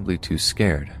I'm probably too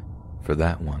scared for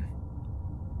that one.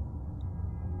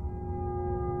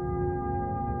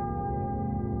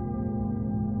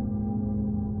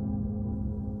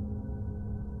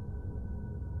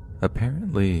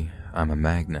 Apparently, I'm a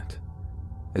magnet.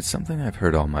 It's something I've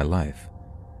heard all my life.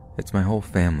 It's my whole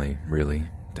family, really,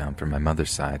 down from my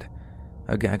mother's side.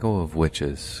 A gaggle of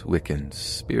witches, Wiccans,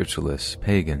 spiritualists,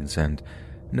 pagans, and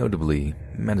notably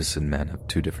medicine men of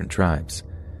 2 different tribes.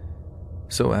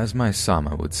 So as my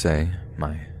Sama would say,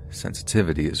 my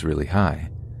sensitivity is really high.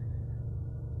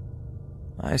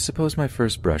 I suppose my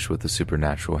first brush with the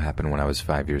supernatural happened when I was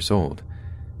 5 years old,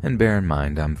 and bear in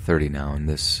mind I'm 30 now and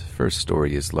this first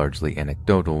story is largely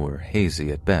anecdotal or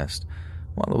hazy at best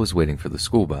while I was waiting for the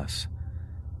school bus.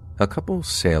 A couple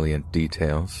salient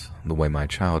details: the way my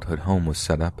childhood home was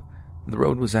set up, the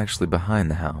road was actually behind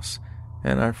the house,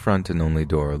 and our front and only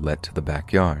door led to the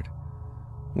backyard.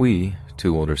 We,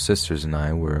 2 older sisters and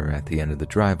I were at the end of the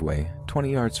driveway,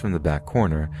 20 yards from the back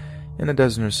corner, and a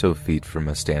dozen or so feet from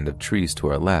a stand of trees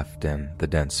to our left and the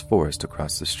dense forest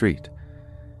across the street.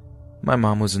 My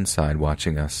mom was inside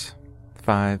watching us.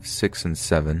 5, 6, and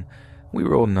 7, we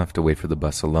were old enough to wait for the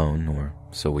bus alone, or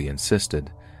so we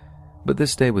insisted. But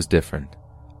this day was different.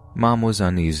 Mom was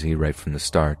uneasy right from the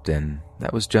start, and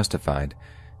that was justified,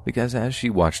 because as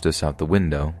she watched us out the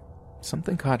window,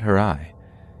 something caught her eye.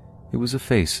 It was a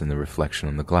face in the reflection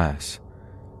on the glass.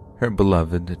 Her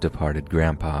beloved, departed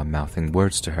grandpa mouthing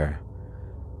words to her.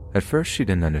 At first she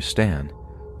didn't understand,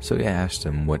 so I asked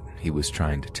him what he was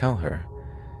trying to tell her.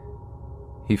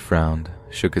 He frowned,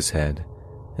 shook his head,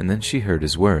 and then she heard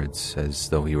his words, as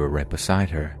though he were right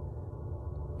beside her.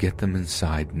 "Get them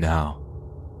inside now."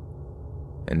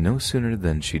 And no sooner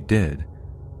than she did,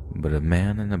 but a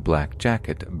man in a black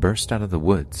jacket burst out of the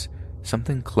woods,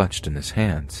 something clutched in his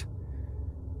hands.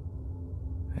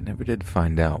 I never did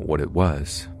find out what it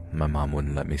was. My mom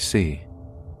wouldn't let me see.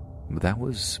 But that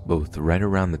was both right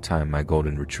around the time my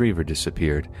golden retriever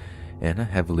disappeared, and a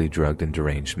heavily drugged and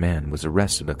deranged man was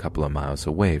arrested a couple of miles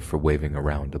away for waving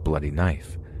around a bloody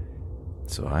knife.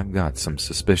 So I've got some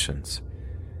suspicions.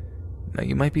 Now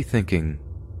you might be thinking,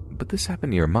 but this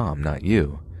happened to your mom, not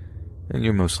you. And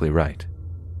you're mostly right.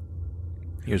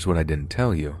 Here's what I didn't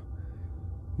tell you.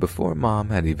 Before Mom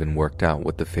had even worked out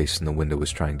what the face in the window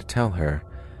was trying to tell her,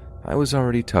 I was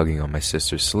already tugging on my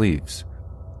sister's sleeves.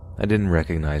 I didn't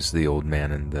recognize the old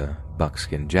man in the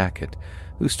buckskin jacket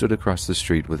who stood across the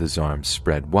street with his arms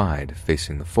spread wide,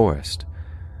 facing the forest.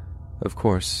 Of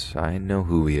course, I know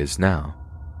who he is now.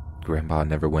 Grandpa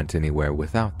never went anywhere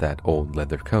without that old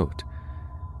leather coat.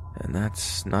 And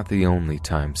that's not the only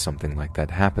time something like that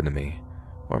happened to me,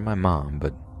 or my mom,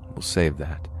 but we'll save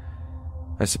that.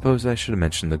 I suppose I should have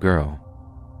mentioned the girl.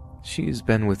 She's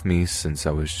been with me since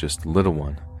I was just a little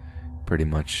one, pretty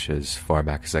much as far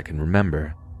back as I can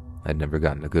remember. I'd never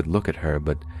gotten a good look at her,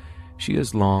 but she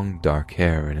has long, dark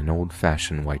hair and an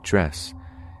old-fashioned white dress.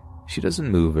 She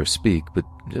doesn't move or speak, but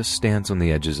just stands on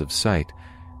the edges of sight,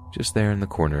 just there in the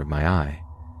corner of my eye.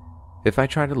 If I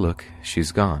try to look,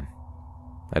 she's gone.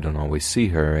 I don't always see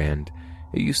her, and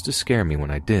it used to scare me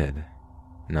when I did.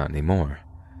 Not anymore.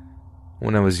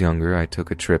 When I was younger, I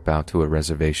took a trip out to a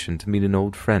reservation to meet an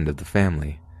old friend of the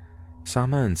family.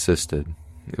 Sama insisted.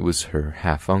 It was her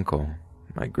half-uncle,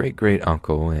 my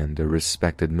great-great-uncle, and a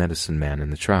respected medicine man in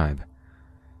the tribe.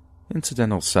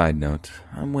 Incidental side note,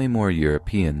 I'm way more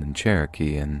European than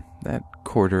Cherokee, and that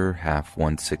quarter, half,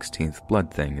 1/16th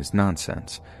blood thing is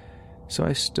nonsense, so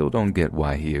I still don't get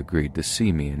why he agreed to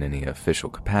see me in any official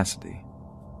capacity.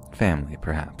 Family,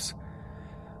 perhaps.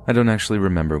 I don't actually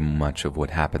remember much of what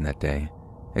happened that day,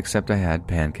 except I had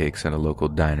pancakes at a local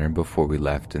diner before we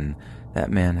left, and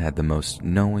that man had the most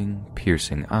knowing,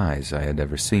 piercing eyes I had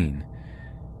ever seen.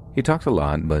 He talked a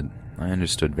lot, but I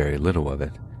understood very little of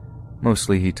it.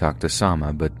 Mostly he talked to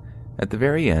Sama, but at the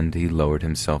very end he lowered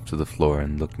himself to the floor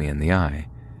and looked me in the eye.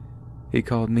 He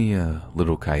called me a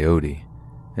little coyote,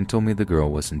 and told me the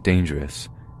girl wasn't dangerous,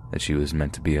 that she was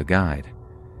meant to be a guide.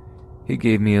 He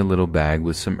gave me a little bag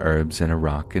with some herbs and a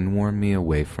rock and warned me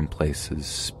away from places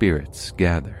spirits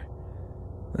gather.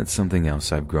 That's something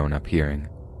else I've grown up hearing.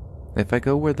 If I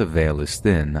go where the veil is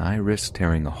thin, I risk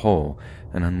tearing a hole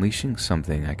and unleashing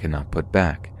something I cannot put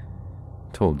back.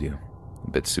 Told you,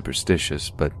 a bit superstitious,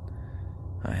 but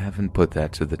I haven't put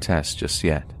that to the test just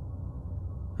yet.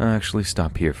 I'll actually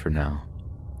stop here for now.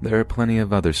 There are plenty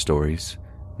of other stories.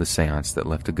 The seance that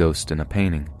left a ghost in a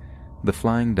painting, the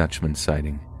Flying Dutchman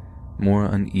sighting, more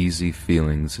uneasy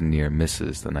feelings and near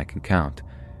misses than I can count,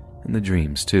 and the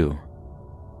dreams too.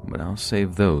 But I'll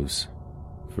save those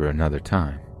for another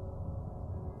time.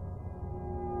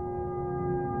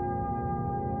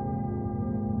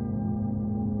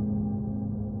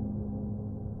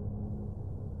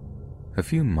 A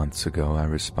few months ago, I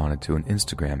responded to an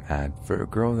Instagram ad for a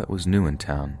girl that was new in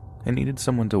town and needed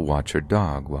someone to watch her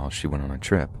dog while she went on a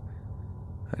trip.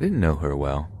 I didn't know her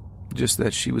well, just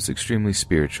that she was extremely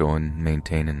spiritual and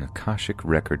maintained an Akashic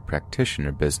record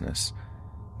practitioner business,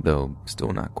 though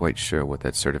still not quite sure what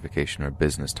that certification or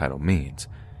business title means,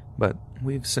 but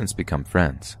we've since become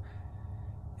friends.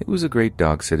 It was a great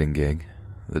dog-sitting gig.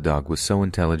 The dog was so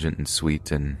intelligent and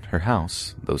sweet, and her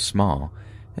house, though small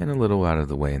and a little out of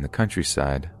the way in the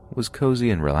countryside, was cozy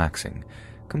and relaxing,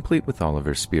 complete with all of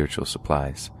her spiritual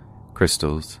supplies,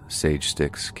 crystals, sage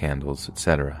sticks, candles,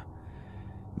 etc.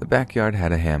 The backyard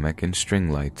had a hammock and string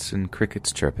lights and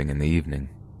crickets chirping in the evening.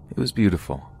 It was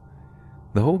beautiful.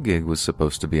 The whole gig was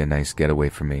supposed to be a nice getaway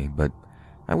for me, but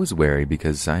I was wary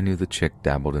because I knew the chick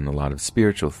dabbled in a lot of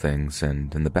spiritual things,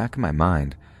 and in the back of my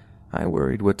mind, I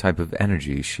worried what type of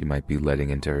energy she might be letting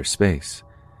into her space,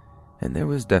 and there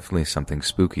was definitely something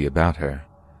spooky about her.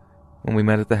 When we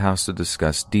met at the house to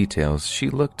discuss details, she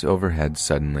looked overhead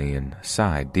suddenly and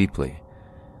sighed deeply.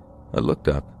 I looked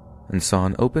up and saw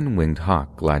an open-winged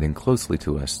hawk gliding closely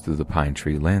to us through the pine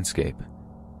tree landscape.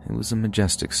 It was a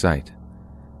majestic sight.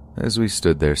 As we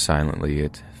stood there silently,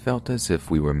 it felt as if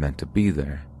we were meant to be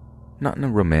there. Not in a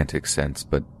romantic sense,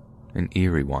 but an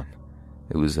eerie one.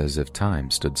 It was as if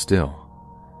time stood still.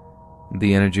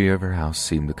 The energy of her house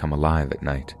seemed to come alive at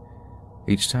night.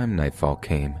 Each time nightfall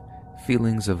came,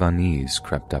 feelings of unease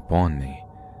crept up on me.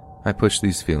 I pushed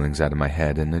these feelings out of my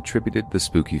head and attributed the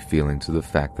spooky feeling to the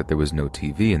fact that there was no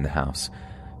TV in the house,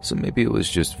 so maybe it was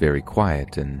just very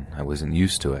quiet and I wasn't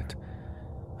used to it.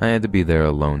 I had to be there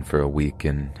alone for a week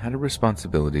and had a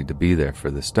responsibility to be there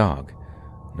for this dog.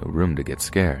 No room to get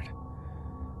scared.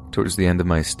 Towards the end of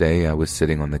my stay, I was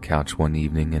sitting on the couch one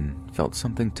evening and felt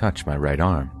something touch my right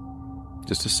arm.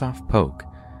 Just a soft poke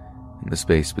in the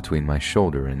space between my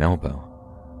shoulder and elbow.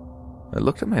 I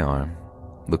looked at my arm,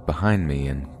 looked behind me,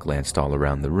 and glanced all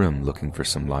around the room looking for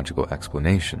some logical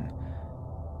explanation.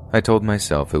 I told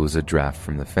myself it was a draft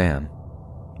from the fan.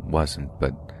 It wasn't,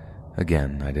 but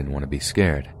again, I didn't want to be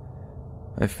scared.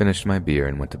 I finished my beer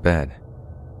and went to bed.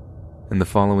 In the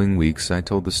following weeks, I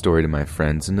told the story to my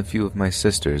friends and a few of my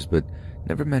sisters, but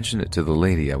never mentioned it to the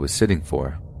lady I was sitting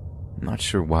for. Not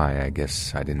sure why, I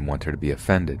guess I didn't want her to be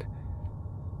offended.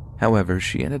 However,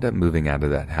 she ended up moving out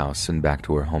of that house and back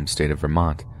to her home state of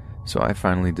Vermont, so I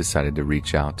finally decided to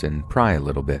reach out and pry a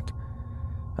little bit.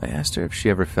 I asked her if she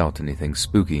ever felt anything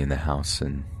spooky in the house,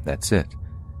 and that's it.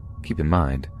 Keep in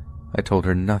mind, I told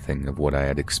her nothing of what I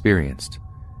had experienced.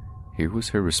 Here was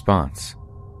her response.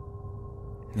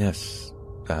 Yes,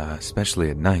 especially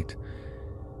at night.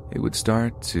 It would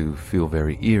start to feel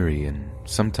very eerie, and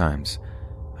sometimes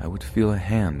I would feel a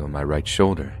hand on my right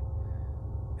shoulder.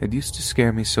 It used to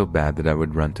scare me so bad that I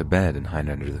would run to bed and hide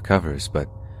under the covers, but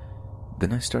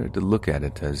then I started to look at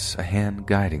it as a hand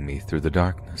guiding me through the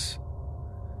darkness.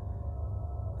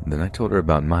 Then I told her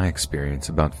about my experience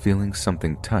about feeling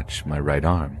something touch my right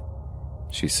arm.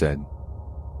 She said,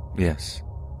 yes,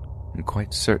 I'm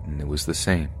quite certain it was the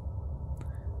same,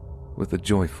 with a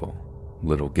joyful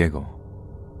little giggle.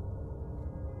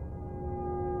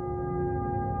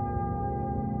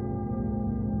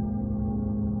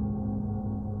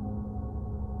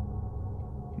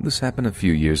 This happened a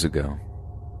few years ago.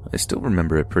 I still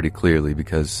remember it pretty clearly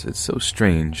because it's so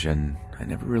strange and I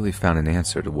never really found an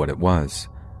answer to what it was.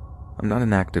 I'm not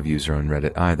an active user on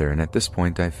Reddit either, and at this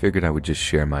point I figured I would just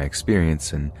share my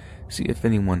experience and see if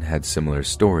anyone had similar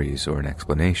stories or an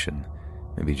explanation.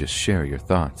 Maybe just share your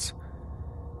thoughts.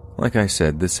 Like I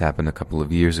said, this happened a couple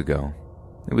of years ago.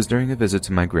 It was during a visit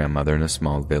to my grandmother in a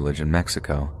small village in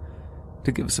Mexico.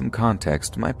 To give some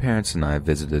context, my parents and I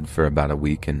visited for about a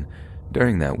week, and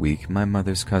during that week, my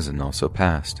mother's cousin also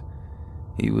passed.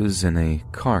 He was in a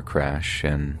car crash,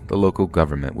 and the local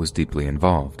government was deeply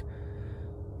involved.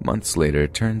 Months later,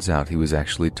 it turns out he was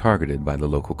actually targeted by the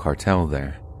local cartel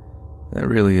there. That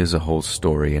really is a whole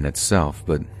story in itself,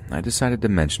 but I decided to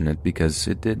mention it because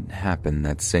it did happen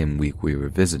that same week we were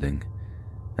visiting.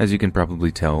 As you can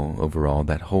probably tell, overall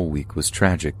that whole week was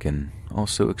tragic and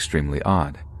also extremely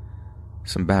odd.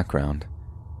 Some background.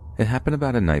 It happened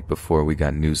about a night before we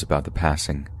got news about the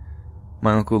passing.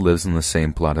 My uncle lives on the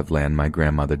same plot of land my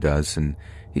grandmother does, and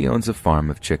he owns a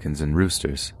farm of chickens and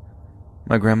roosters.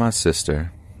 My grandma's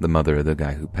sister, the mother of the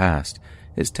guy who passed,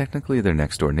 is technically their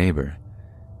next-door neighbor.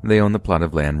 They own the plot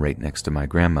of land right next to my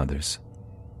grandmother's.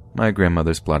 My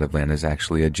grandmother's plot of land is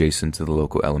actually adjacent to the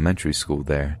local elementary school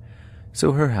there,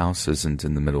 so her house isn't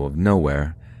in the middle of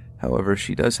nowhere. However,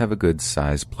 she does have a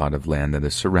good-sized plot of land that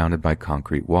is surrounded by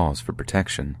concrete walls for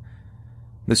protection.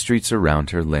 The streets around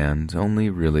her land only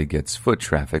really gets foot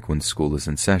traffic when school is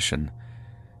in session.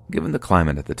 Given the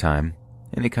climate at the time,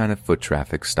 any kind of foot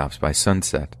traffic stops by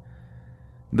sunset.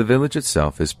 The village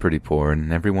itself is pretty poor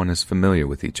and everyone is familiar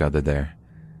with each other there.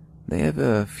 They have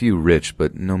a few rich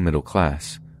but no middle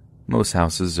class. Most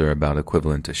houses are about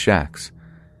equivalent to shacks.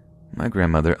 My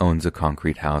grandmother owns a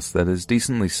concrete house that is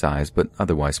decently sized but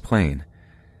otherwise plain.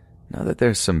 Now that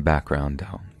there's some background,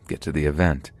 I'll get to the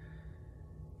event.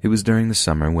 It was during the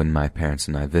summer when my parents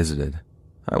and I visited.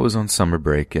 I was on summer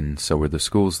break and so were the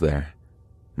schools there.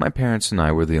 My parents and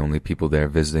I were the only people there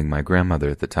visiting my grandmother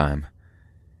at the time.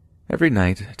 Every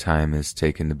night, time is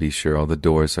taken to be sure all the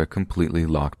doors are completely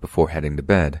locked before heading to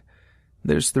bed.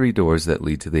 There's 3 doors that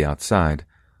lead to the outside.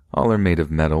 All are made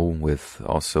of metal, with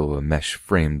also a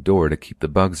mesh-framed door to keep the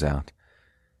bugs out.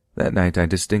 That night, I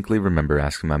distinctly remember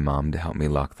asking my mom to help me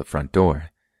lock the front door.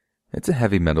 It's a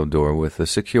heavy metal door with a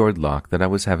secured lock that I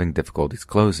was having difficulties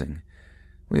closing.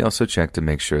 We also checked to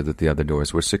make sure that the other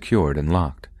doors were secured and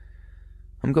locked.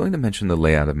 I'm going to mention the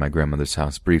layout of my grandmother's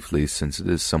house briefly since it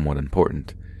is somewhat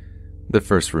important. The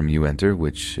first room you enter,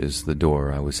 which is the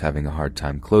door I was having a hard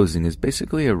time closing, is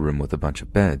basically a room with a bunch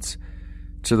of beds.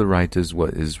 To the right is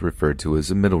what is referred to as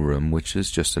a middle room, which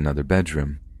is just another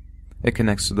bedroom. It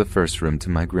connects to the first room to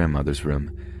my grandmother's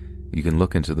room. You can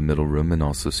look into the middle room and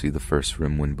also see the first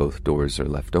room when both doors are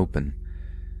left open.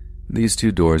 These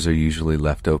two doors are usually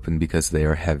left open because they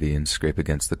are heavy and scrape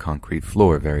against the concrete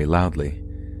floor very loudly.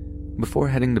 Before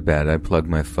heading to bed, I plugged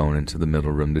my phone into the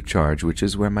middle room to charge, which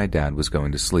is where my dad was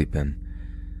going to sleep in.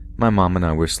 My mom and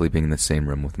I were sleeping in the same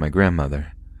room with my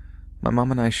grandmother. My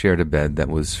mom and I shared a bed that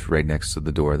was right next to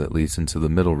the door that leads into the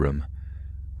middle room.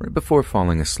 Right before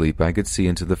falling asleep, I could see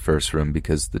into the first room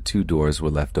because the two doors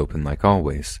were left open like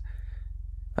always.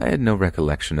 I had no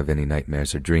recollection of any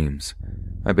nightmares or dreams.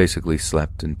 I basically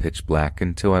slept in pitch black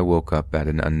until I woke up at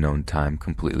an unknown time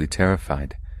completely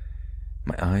terrified.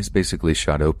 My eyes basically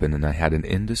shot open and I had an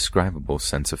indescribable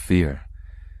sense of fear.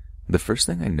 The first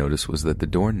thing I noticed was that the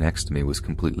door next to me was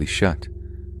completely shut.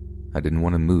 I didn't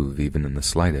want to move even in the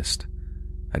slightest.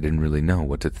 I didn't really know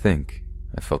what to think.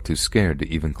 I felt too scared to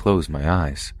even close my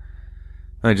eyes.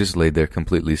 I just laid there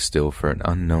completely still for an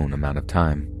unknown amount of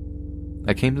time.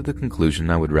 I came to the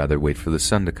conclusion I would rather wait for the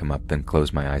sun to come up than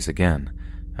close my eyes again.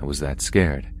 I was that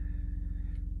scared.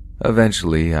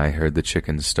 Eventually, I heard the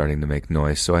chickens starting to make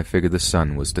noise, so I figured the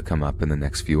sun was to come up in the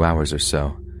next few hours or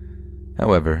so.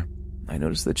 However, I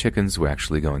noticed the chickens were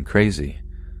actually going crazy,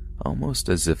 almost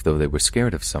as if though they were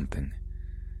scared of something.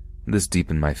 This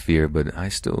deepened my fear, but I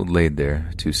still laid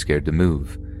there, too scared to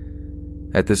move.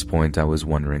 At this point, I was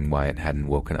wondering why it hadn't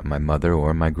woken up my mother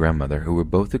or my grandmother, who were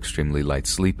both extremely light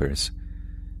sleepers.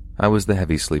 I was the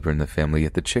heavy sleeper in the family,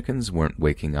 yet the chickens weren't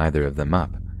waking either of them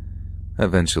up.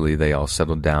 Eventually, they all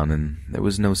settled down, and there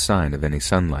was no sign of any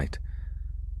sunlight.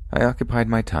 I occupied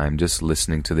my time just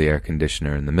listening to the air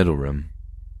conditioner in the middle room.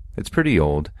 It's pretty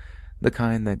old, the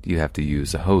kind that you have to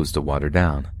use a hose to water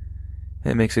down.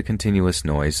 It makes a continuous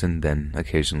noise and then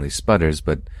occasionally sputters,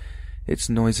 but its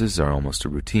noises are almost a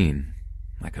routine.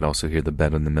 I could also hear the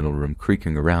bed in the middle room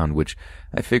creaking around, which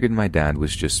I figured my dad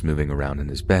was just moving around in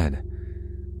his bed.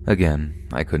 Again,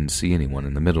 I couldn't see anyone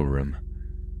in the middle room,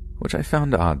 which I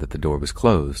found odd that the door was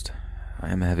closed. I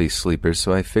am a heavy sleeper,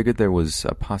 so I figured there was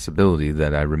a possibility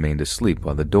that I remained asleep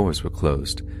while the doors were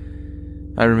closed.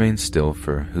 I remained still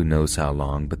for who knows how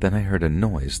long, but then I heard a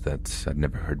noise that I'd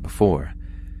never heard before.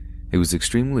 It was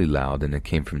extremely loud and it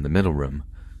came from the middle room.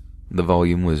 The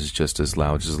volume was just as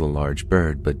loud as a large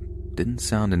bird, but didn't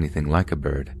sound anything like a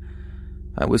bird.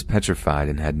 I was petrified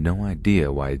and had no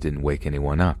idea why it didn't wake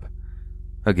anyone up.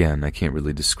 Again, I can't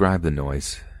really describe the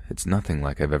noise. It's nothing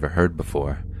like I've ever heard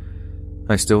before.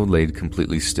 I still laid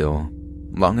completely still,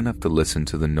 long enough to listen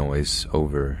to the noise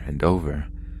over and over.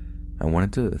 I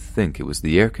wanted to think it was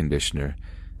the air conditioner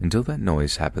until that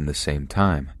noise happened the same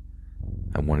time.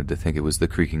 I wanted to think it was the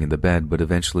creaking of the bed, but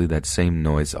eventually that same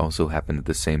noise also happened at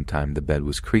the same time the bed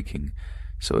was creaking,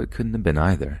 so it couldn't have been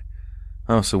either.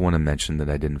 I also want to mention that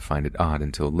I didn't find it odd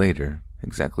until later,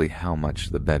 exactly how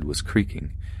much the bed was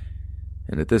creaking.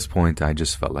 And at this point, I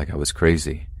just felt like I was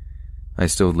crazy. I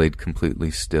still laid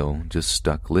completely still, just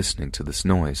stuck listening to this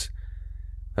noise.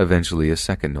 Eventually, a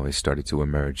second noise started to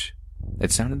emerge.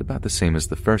 It sounded about the same as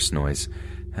the first noise.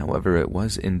 However, it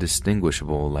was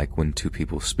indistinguishable, like when two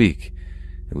people speak.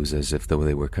 It was as if though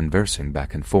they were conversing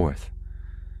back and forth.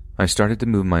 I started to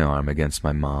move my arm against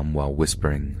my mom while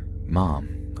whispering, "Mom,"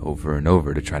 over and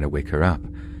over to try to wake her up.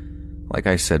 Like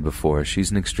I said before,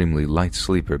 she's an extremely light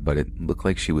sleeper, but it looked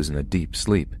like she was in a deep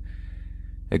sleep.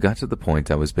 It got to the point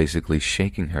I was basically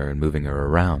shaking her and moving her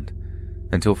around,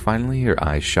 until finally her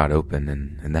eyes shot open,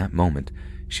 and in that moment,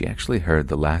 she actually heard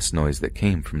the last noise that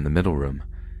came from the middle room.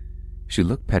 She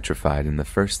looked petrified, and the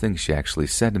first thing she actually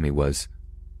said to me was,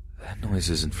 "That noise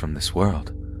isn't from this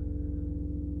world."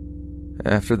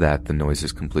 After that, the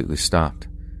noises completely stopped.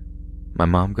 My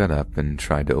mom got up and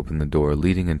tried to open the door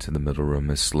leading into the middle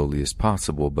room as slowly as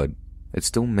possible, but it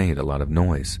still made a lot of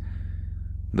noise.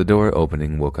 The door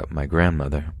opening woke up my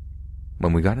grandmother.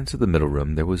 When we got into the middle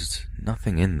room, there was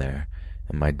nothing in there,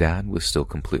 and my dad was still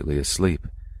completely asleep.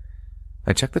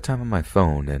 I checked the time on my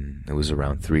phone, and it was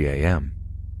around 3 a.m.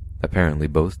 Apparently,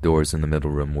 both doors in the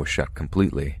middle room were shut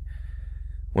completely.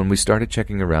 When we started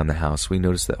checking around the house, we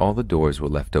noticed that all the doors were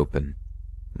left open.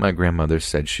 My grandmother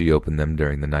said she opened them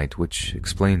during the night, which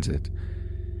explains it.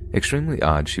 Extremely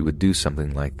odd she would do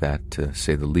something like that, to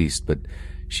say the least, but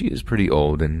she is pretty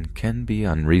old and can be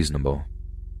unreasonable.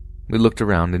 We looked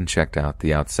around and checked out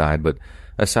the outside, but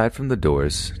Aside from the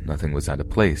doors, nothing was out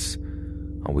of place.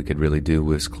 All we could really do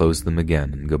was close them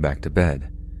again and go back to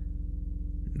bed.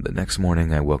 The next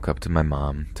morning, I woke up to my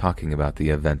mom talking about the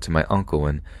event to my uncle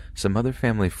and some other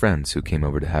family friends who came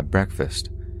over to have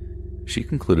breakfast. She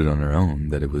concluded on her own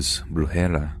that it was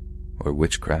brujeria, or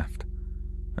witchcraft.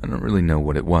 I don't really know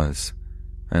what it was.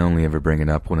 I only ever bring it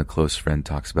up when a close friend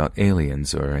talks about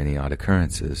aliens or any odd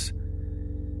occurrences.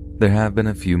 There have been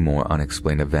a few more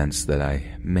unexplained events that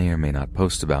I may or may not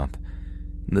post about.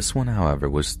 This one, however,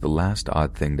 was the last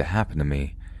odd thing to happen to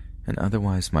me, and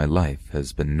otherwise my life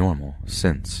has been normal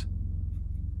since.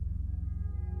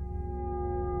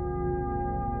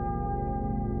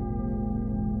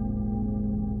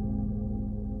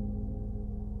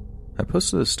 I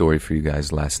posted a story for you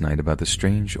guys last night about the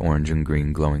strange orange and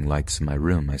green glowing lights in my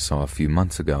room I saw a few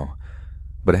months ago,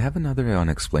 but I have another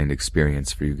unexplained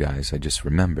experience for you guys I just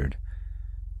remembered.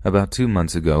 About 2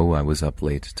 months ago, I was up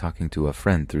late talking to a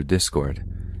friend through Discord.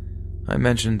 I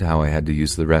mentioned how I had to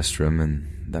use the restroom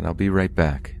and that I'll be right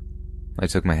back. I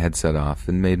took my headset off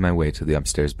and made my way to the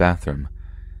upstairs bathroom.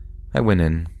 I went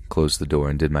in, closed the door,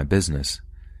 and did my business.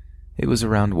 It was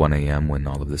around 1 a.m. when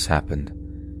all of this happened.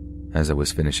 As I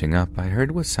was finishing up, I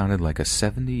heard what sounded like a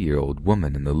 70-year-old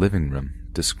woman in the living room,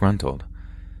 disgruntled,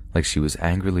 like she was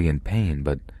angrily in pain,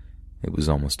 but it was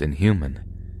almost inhuman.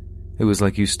 It was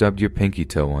like you stubbed your pinky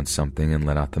toe on something and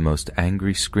let out the most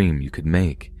angry scream you could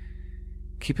make.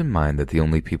 Keep in mind that the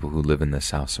only people who live in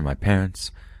this house are my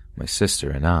parents, my sister,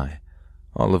 and I,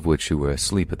 all of which who were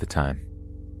asleep at the time.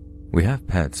 We have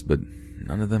pets, but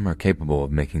none of them are capable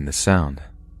of making the sound.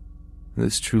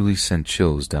 This truly sent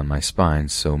chills down my spine,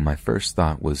 so my first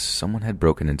thought was someone had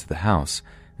broken into the house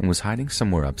and was hiding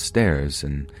somewhere upstairs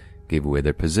and gave away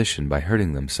their position by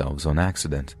hurting themselves on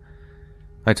accident.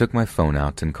 I took my phone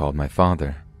out and called my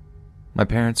father. My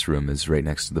parents' room is right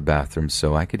next to the bathroom,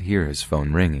 so I could hear his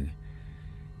phone ringing.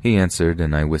 He answered,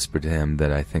 and I whispered to him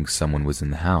that I think someone was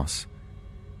in the house.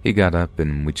 He got up,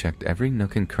 and we checked every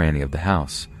nook and cranny of the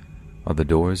house. All the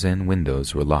doors and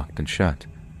windows were locked and shut.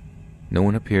 No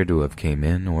one appeared to have came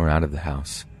in or out of the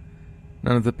house.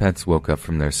 None of the pets woke up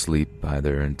from their sleep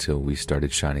either until we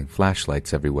started shining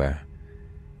flashlights everywhere.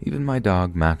 Even my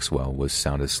dog Maxwell was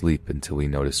sound asleep until he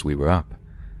noticed we were up.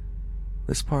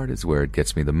 This part is where it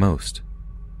gets me the most.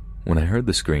 When I heard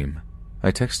the scream,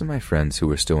 I texted my friends who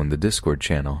were still in the Discord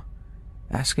channel,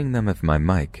 asking them if my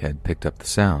mic had picked up the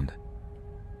sound.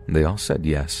 They all said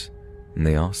yes, and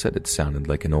they all said it sounded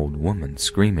like an old woman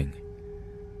screaming.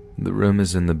 The room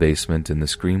is in the basement, and the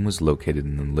scream was located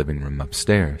in the living room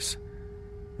upstairs.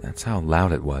 That's how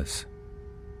loud it was.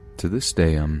 To this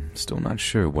day, I'm still not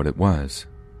sure what it was,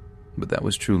 but that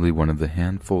was truly one of the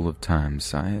handful of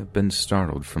times I have been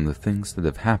startled from the things that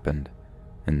have happened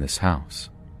in this house.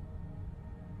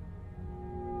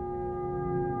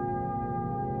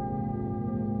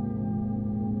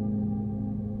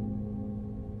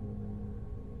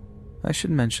 I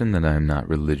should mention that I am not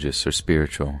religious or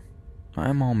spiritual. I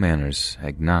am all manners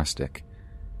agnostic.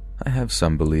 I have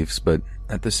some beliefs, but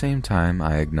at the same time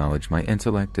I acknowledge my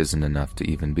intellect isn't enough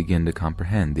to even begin to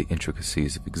comprehend the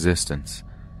intricacies of existence.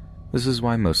 This is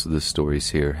why most of the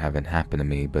stories here haven't happened to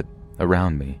me, but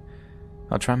around me.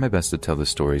 I'll try my best to tell the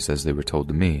stories as they were told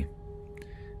to me.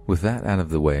 With that out of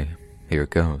the way, here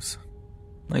it goes.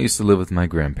 I used to live with my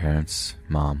grandparents,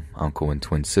 mom, uncle, and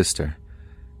twin sister.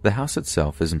 The house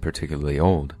itself isn't particularly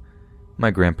old. My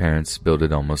grandparents built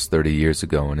it almost 30 years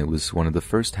ago, and it was one of the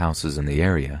first houses in the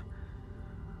area.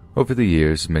 Over the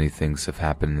years, many things have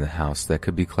happened in the house that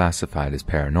could be classified as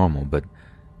paranormal, but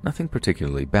nothing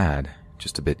particularly bad,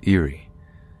 just a bit eerie.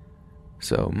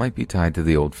 So, might be tied to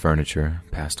the old furniture,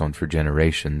 passed on for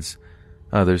generations,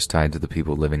 others tied to the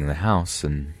people living in the house,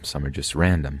 and some are just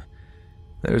random.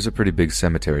 There's a pretty big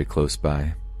cemetery close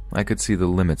by. I could see the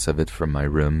limits of it from my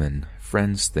room, and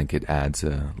friends think it adds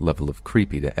a level of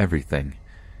creepy to everything.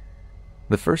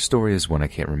 The first story is one I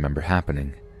can't remember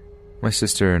happening. My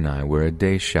sister and I were a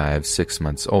day shy of 6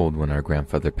 months old when our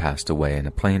grandfather passed away in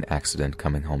a plane accident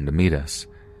coming home to meet us.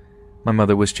 My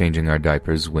mother was changing our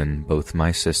diapers when both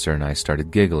my sister and I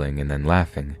started giggling and then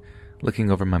laughing,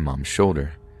 looking over my mom's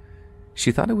shoulder.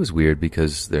 She thought it was weird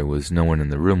because there was no one in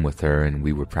the room with her and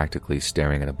we were practically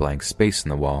staring at a blank space in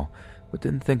the wall, but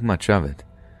didn't think much of it.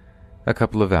 A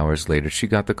couple of hours later, she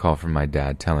got the call from my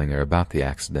dad telling her about the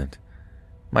accident.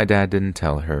 My dad didn't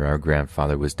tell her our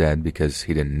grandfather was dead because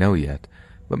he didn't know yet,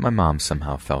 but my mom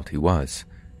somehow felt he was.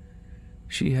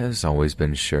 She has always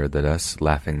been sure that us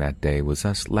laughing that day was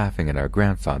us laughing at our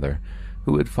grandfather,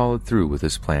 who had followed through with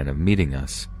his plan of meeting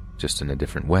us, just in a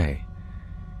different way.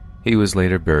 He was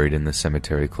later buried in the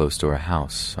cemetery close to our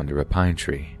house under a pine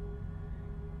tree.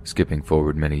 Skipping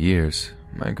forward many years,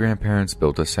 my grandparents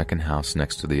built a second house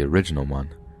next to the original one.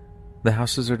 The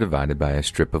houses are divided by a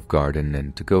strip of garden,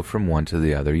 and to go from one to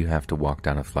the other you have to walk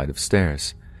down a flight of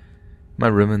stairs. My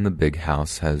room in the big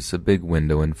house has a big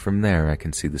window, and from there I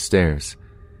can see the stairs.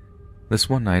 This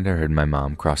one night I heard my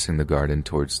mom crossing the garden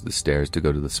towards the stairs to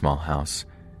go to the small house.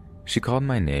 She called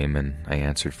my name and I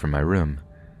answered from my room.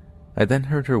 I then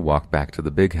heard her walk back to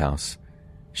the big house.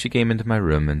 She came into my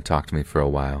room and talked to me for a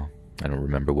while, I don't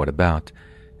remember what about,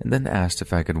 and then asked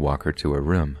if I could walk her to her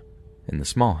room, in the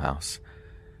small house.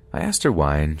 I asked her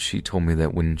why, and she told me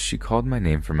that when she called my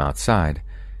name from outside,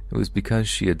 it was because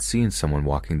she had seen someone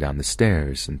walking down the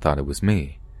stairs and thought it was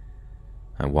me.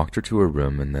 I walked her to her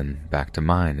room and then back to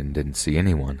mine and didn't see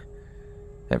anyone.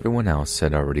 Everyone else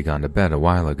had already gone to bed a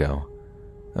while ago.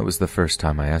 That was the first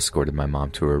time I escorted my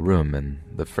mom to her room and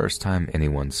the first time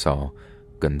anyone saw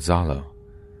Gonzalo.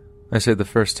 I say the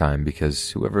first time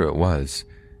because whoever it was,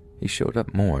 he showed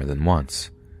up more than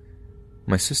once.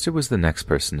 My sister was the next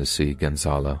person to see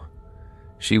Gonzalo.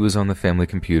 She was on the family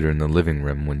computer in the living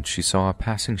room when she saw a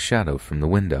passing shadow from the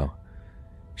window.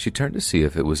 She turned to see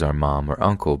if it was our mom or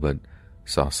uncle, but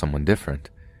saw someone different.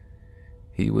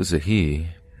 He was a he,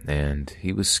 and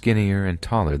he was skinnier and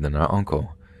taller than our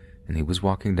uncle, and he was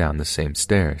walking down the same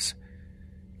stairs.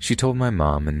 She told my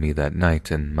mom and me that night,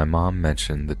 and my mom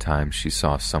mentioned the time she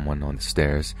saw someone on the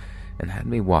stairs and had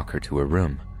me walk her to her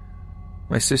room.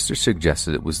 My sister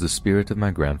suggested it was the spirit of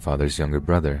my grandfather's younger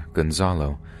brother,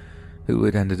 Gonzalo, who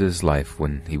had ended his life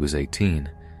when he was 18,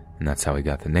 and that's how he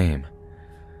got the name.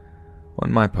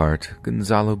 On my part,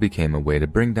 Gonzalo became a way to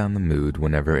bring down the mood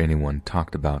whenever anyone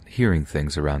talked about hearing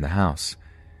things around the house.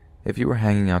 If you were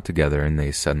hanging out together and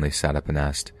they suddenly sat up and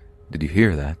asked, "Did you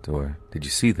hear that?" or "Did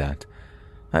you see that?"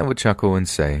 I would chuckle and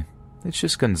say, "It's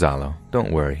just Gonzalo,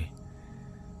 don't worry."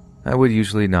 I would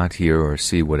usually not hear or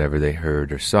see whatever they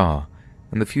heard or saw,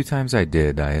 and the few times I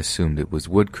did, I assumed it was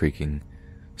wood creaking,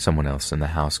 someone else in the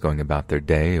house going about their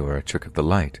day, or a trick of the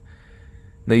light.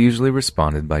 They usually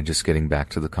responded by just getting back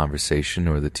to the conversation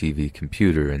or the TV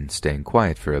computer and staying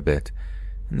quiet for a bit,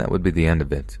 and that would be the end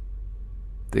of it.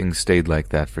 Things stayed like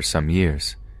that for some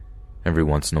years. Every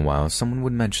once in a while, someone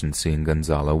would mention seeing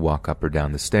Gonzalo walk up or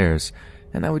down the stairs,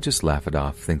 and I would just laugh it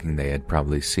off, thinking they had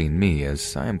probably seen me,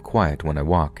 as I am quiet when I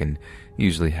walk and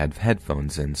usually had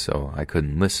headphones in so I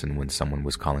couldn't listen when someone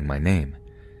was calling my name.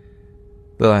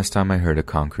 The last time I heard a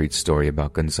concrete story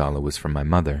about Gonzalo was from my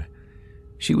mother.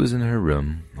 She was in her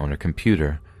room, on her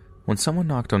computer, when someone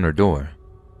knocked on her door.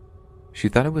 She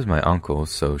thought it was my uncle,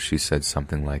 so she said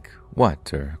something like,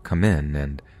 "What?" or "Come in,"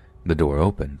 and the door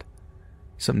opened.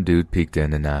 Some dude peeked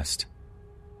in and asked,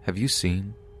 "Have you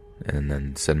seen?" and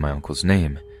then said my uncle's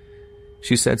name.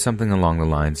 She said something along the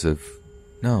lines of,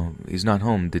 "No, he's not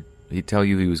home. Did he tell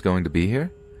you he was going to be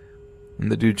here?"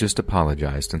 And the dude just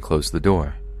apologized and closed the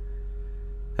door.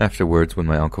 Afterwards, when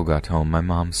my uncle got home, my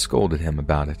mom scolded him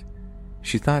about it.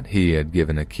 She thought he had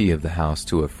given a key of the house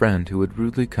to a friend who had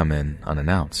rudely come in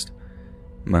unannounced.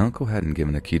 My uncle hadn't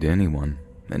given a key to anyone,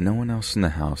 and no one else in the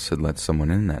house had let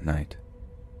someone in that night.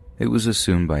 It was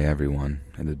assumed by everyone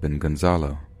it had been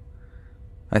Gonzalo.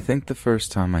 I think the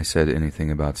first time I said anything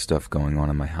about stuff going on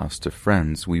in my house to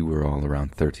friends, we were all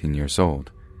around 13 years old.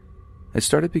 It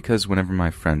started because whenever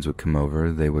my friends would come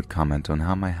over, they would comment on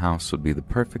how my house would be the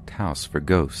perfect house for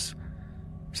ghosts.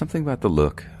 Something about the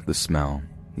look, the smell,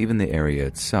 even the area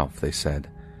itself, they said.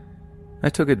 I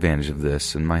took advantage of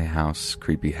this, and my house,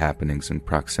 creepy happenings, and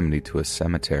proximity to a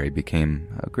cemetery became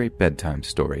a great bedtime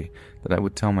story that I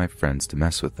would tell my friends to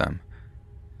mess with them.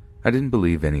 I didn't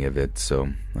believe any of it,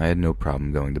 so I had no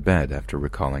problem going to bed after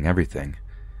recalling everything.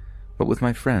 But with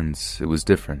my friends, it was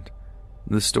different.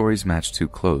 The stories matched too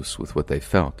close with what they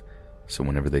felt, so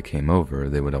whenever they came over,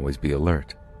 they would always be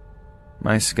alert.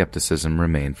 My skepticism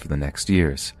remained for the next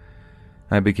years.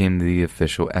 I became the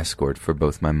official escort for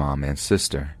both my mom and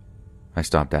sister. I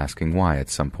stopped asking why at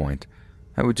some point.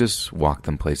 I would just walk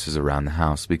them places around the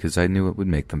house because I knew it would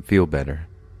make them feel better.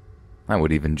 I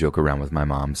would even joke around with my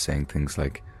mom, saying things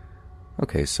like,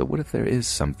 "Okay, so what if there is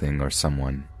something or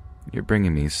someone? You're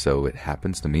bringing me so it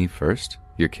happens to me first?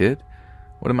 Your kid?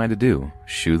 What am I to do?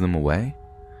 Shoo them away?"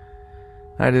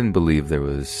 I didn't believe there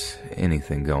was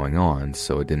anything going on,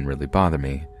 so it didn't really bother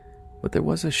me. But there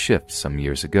was a shift some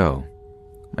years ago.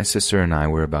 My sister and I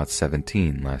were about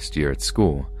 17 last year at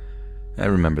school. I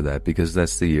remember that because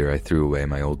that's the year I threw away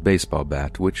my old baseball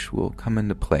bat, which will come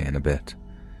into play in a bit.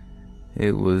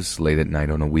 It was late at night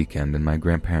on a weekend, and my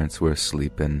grandparents were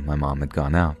asleep and my mom had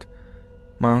gone out.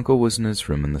 My uncle was in his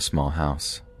room in the small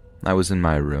house. I was in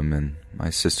my room and my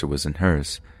sister was in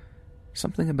hers.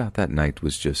 Something about that night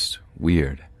was just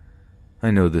weird. I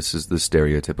know this is the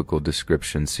stereotypical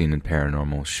description seen in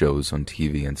paranormal shows on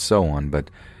TV and so on,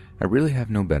 but I really have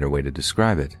no better way to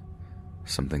describe it.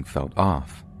 Something felt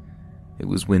off. It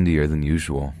was windier than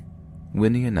usual,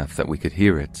 windy enough that we could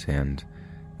hear it, and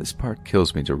this part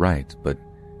kills me to write, but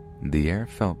the air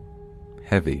felt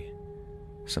heavy.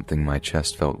 Something in my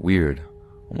chest felt weird,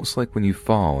 almost like when you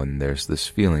fall and there's this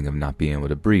feeling of not being able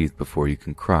to breathe before you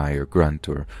can cry or grunt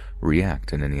or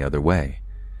react in any other way.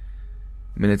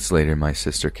 Minutes later, my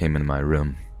sister came into my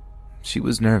room. She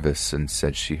was nervous and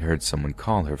said she heard someone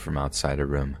call her from outside her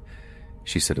room.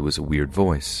 She said it was a weird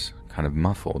voice, kind of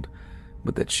muffled,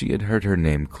 but that she had heard her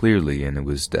name clearly and it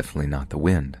was definitely not the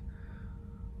wind.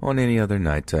 On any other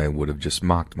night, I would have just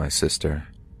mocked my sister,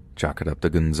 chalk it up to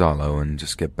Gonzalo, and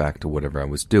just get back to whatever I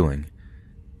was doing.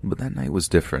 But that night was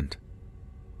different.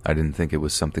 I didn't think it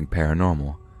was something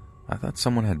paranormal. I thought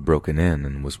someone had broken in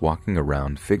and was walking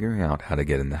around figuring out how to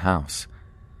get in the house.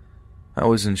 I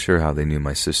wasn't sure how they knew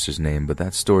my sister's name, but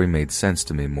that story made sense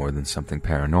to me more than something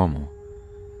paranormal.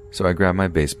 So I grabbed my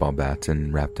baseball bat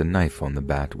and wrapped a knife on the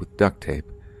bat with duct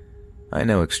tape. I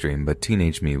know extreme, but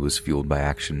teenage me was fueled by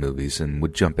action movies and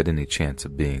would jump at any chance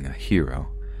of being a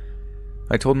hero.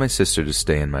 I told my sister to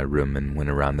stay in my room and went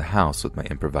around the house with my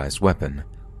improvised weapon.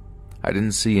 I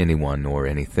didn't see anyone or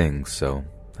anything, so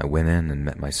I went in and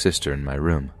met my sister in my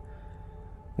room.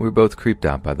 We were both creeped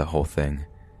out by the whole thing.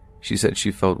 She said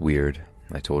she felt weird.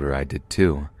 I told her I did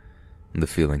too. The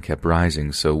feeling kept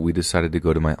rising, so we decided to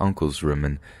go to my uncle's room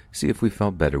and see if we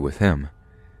felt better with him.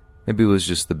 Maybe it was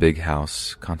just the big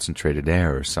house, concentrated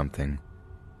air or something.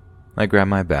 I grabbed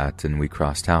my bat and we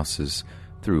crossed houses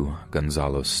through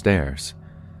Gonzalo's stairs.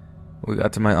 We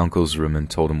got to my uncle's room and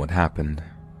told him what happened.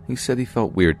 He said he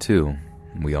felt weird too,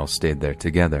 and we all stayed there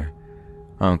together.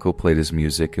 Our uncle played his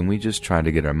music and we just tried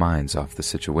to get our minds off the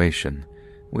situation,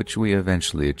 which we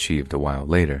eventually achieved a while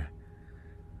later.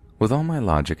 With all my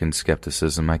logic and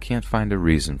skepticism, I can't find a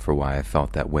reason for why I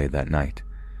felt that way that night.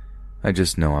 I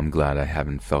just know I'm glad I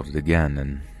haven't felt it again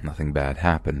and nothing bad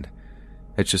happened.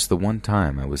 It's just the one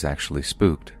time I was actually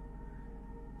spooked.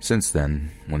 Since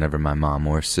then, whenever my mom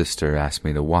or sister asked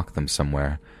me to walk them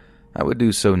somewhere, I would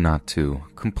do so not to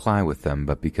comply with them,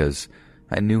 but because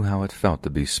I knew how it felt to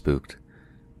be spooked.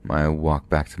 My walk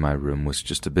back to my room was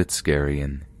just a bit scary,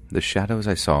 and the shadows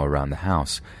I saw around the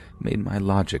house made my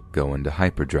logic go into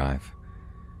hyperdrive.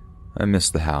 I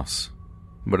miss the house,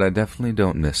 but I definitely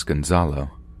don't miss Gonzalo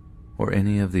or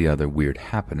any of the other weird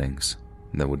happenings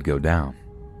that would go down.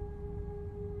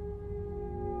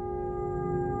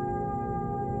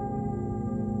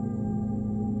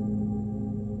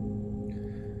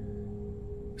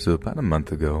 So about a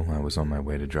month ago, I was on my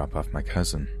way to drop off my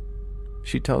cousin.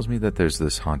 She tells me that there's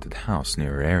this haunted house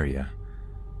near her area.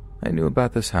 I knew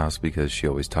about this house because she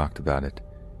always talked about it.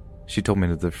 She told me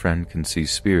that a friend can see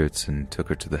spirits and took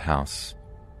her to the house.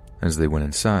 As they went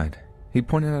inside, he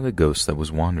pointed out a ghost that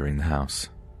was wandering the house.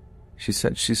 She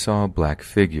said she saw a black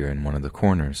figure in one of the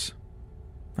corners.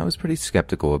 I was pretty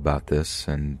skeptical about this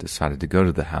and decided to go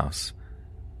to the house.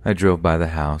 I drove by the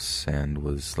house and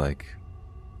was like,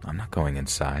 I'm not going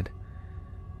inside.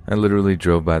 I literally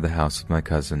drove by the house with my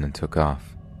cousin and took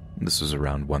off. This was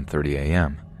around 1:30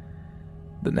 a.m.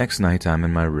 The next night, I'm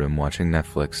in my room watching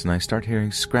Netflix and I start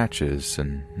hearing scratches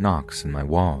and knocks in my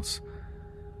walls.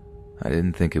 I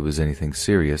didn't think it was anything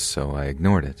serious, so I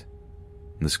ignored it.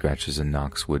 The scratches and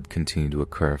knocks would continue to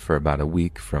occur for about a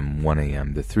week from 1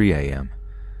 a.m. to 3 a.m.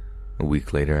 A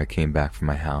week later, I came back from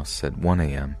my house at 1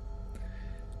 a.m.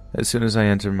 As soon as I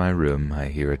enter my room, I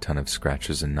hear a ton of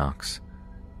scratches and knocks.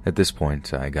 At this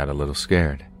point, I got a little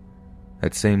scared.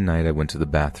 That same night, I went to the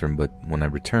bathroom, but when I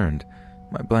returned,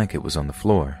 my blanket was on the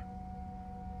floor.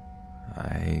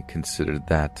 I considered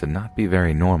that to not be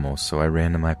very normal, so I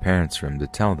ran to my parents' room to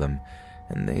tell them,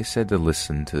 and they said to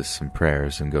listen to some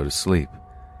prayers and go to sleep.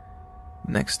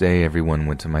 The next day, everyone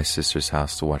went to my sister's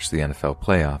house to watch the NFL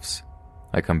playoffs.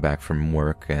 I come back from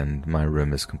work, and my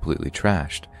room is completely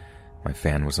trashed. My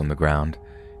fan was on the ground,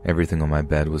 everything on my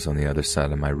bed was on the other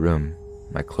side of my room,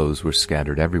 my clothes were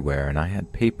scattered everywhere, and I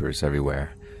had papers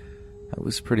everywhere. I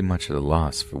was pretty much at a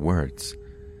loss for words.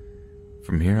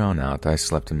 From here on out, I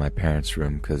slept in my parents'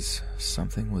 room because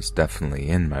something was definitely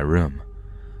in my room.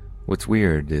 What's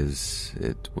weird is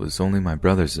it was only my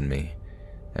brothers and me.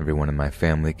 Everyone in my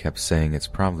family kept saying it's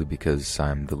probably because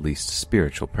I'm the least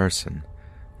spiritual person,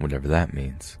 whatever that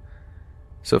means.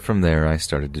 So from there, I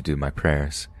started to do my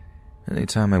prayers.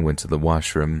 Anytime I went to the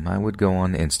washroom, I would go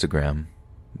on Instagram,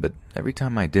 but every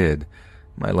time I did,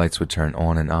 my lights would turn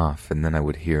on and off, and then I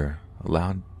would hear a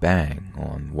loud bang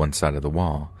on one side of the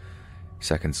wall.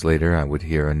 Seconds later, I would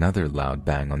hear another loud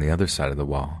bang on the other side of the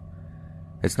wall.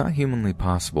 It's not humanly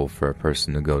possible for a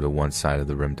person to go to one side of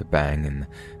the room to bang and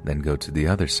then go to the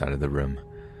other side of the room.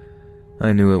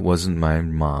 I knew it wasn't my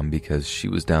mom because she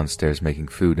was downstairs making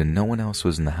food and no one else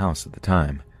was in the house at the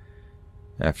time.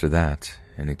 After that,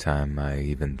 anytime I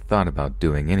even thought about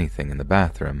doing anything in the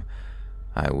bathroom,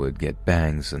 I would get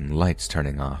bangs and lights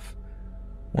turning off.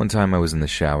 One time I was in the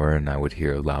shower and I would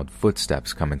hear loud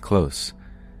footsteps coming close.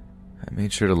 I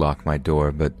made sure to lock my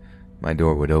door, but my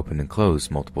door would open and close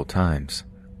multiple times.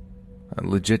 I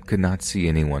legit could not see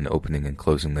anyone opening and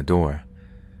closing the door.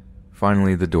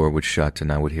 Finally, the door would shut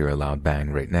and I would hear a loud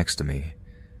bang right next to me.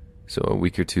 So a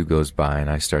week or two goes by and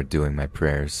I start doing my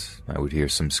prayers. I would hear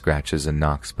some scratches and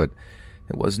knocks, but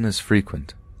it wasn't as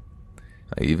frequent.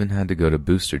 I even had to go to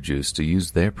Booster Juice to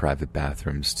use their private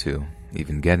bathrooms to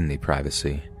even get any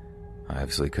privacy. I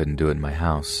obviously couldn't do it in my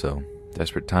house, so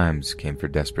desperate times came for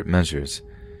desperate measures.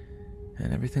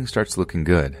 And everything starts looking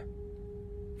good.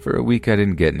 For a week I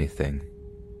didn't get anything.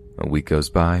 A week goes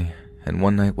by, and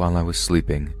one night while I was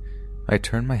sleeping, I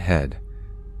turned my head,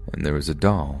 and there was a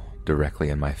doll directly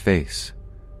in my face.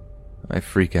 I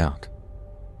freak out.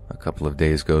 A couple of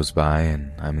days goes by,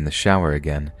 and I'm in the shower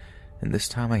again, and this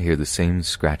time I hear the same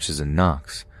scratches and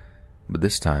knocks, but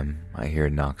this time I hear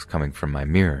knocks coming from my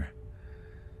mirror.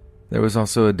 There was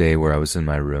also a day where I was in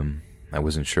my room. I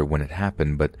wasn't sure when it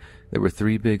happened, but there were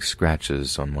 3 big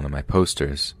scratches on one of my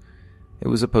posters. It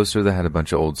was a poster that had a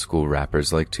bunch of old school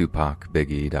rappers like Tupac,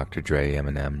 Biggie, Dr. Dre,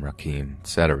 Eminem, Rakim,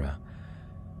 etc.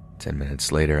 10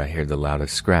 minutes later, I hear the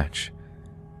loudest scratch.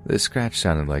 This scratch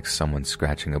sounded like someone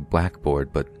scratching a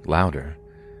blackboard, but louder.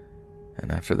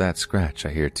 And after that scratch, I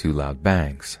hear 2 loud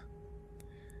bangs.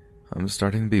 I'm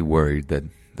starting to be worried that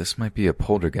this might be a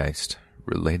poltergeist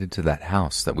related to that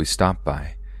house that we stopped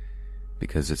by,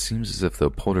 because it seems as if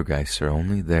the poltergeists are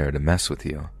only there to mess with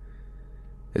you.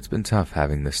 It's been tough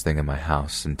having this thing in my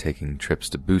house and taking trips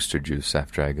to Booster Juice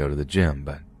after I go to the gym,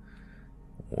 but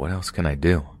what else can I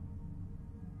do?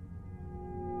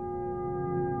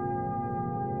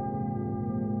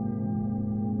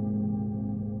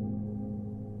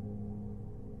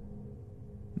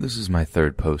 This is my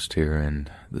 3rd post here,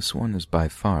 and this one is by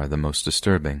far the most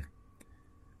disturbing.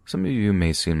 Some of you may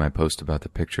have seen my post about the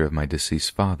picture of my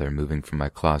deceased father moving from my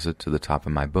closet to the top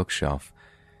of my bookshelf,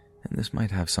 and this might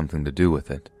have something to do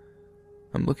with it.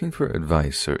 I'm looking for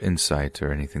advice or insight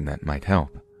or anything that might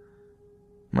help.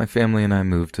 My family and I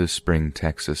moved to Spring,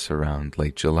 Texas around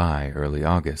late July, early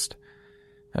August.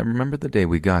 I remember the day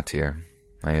we got here.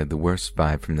 I had the worst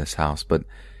vibe from this house, but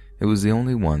it was the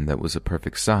only one that was a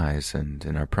perfect size and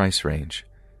in our price range.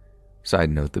 Side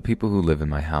note, the people who live in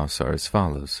my house are as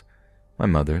follows. My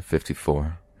mother,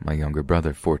 54, my younger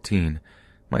brother, 14,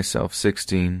 myself,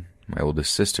 16, my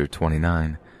oldest sister,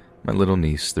 29, my little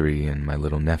niece, 3, and my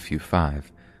little nephew,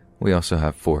 5. We also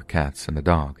have 4 cats and a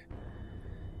dog.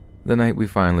 The night we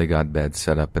finally got beds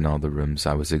set up in all the rooms,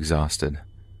 I was exhausted.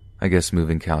 I guess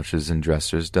moving couches and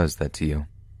dressers does that to you.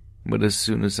 But as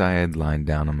soon as I had lined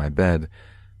down on my bed,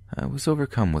 I was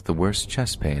overcome with the worst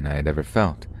chest pain I had ever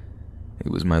felt.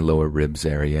 It was my lower ribs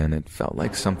area, and it felt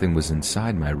like something was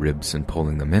inside my ribs and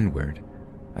pulling them inward.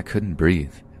 I couldn't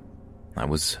breathe. I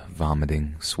was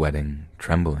vomiting, sweating,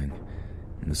 trembling,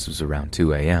 and this was around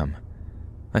 2 a.m.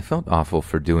 I felt awful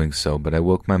for doing so, but I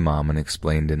woke my mom and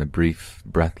explained in a brief,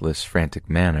 breathless, frantic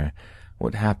manner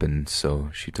what happened, so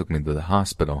she took me to the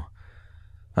hospital.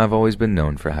 I've always been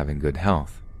known for having good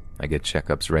health. I get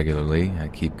checkups regularly, I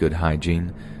keep good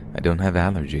hygiene, I don't have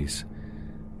allergies.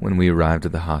 When we arrived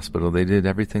at the hospital, they did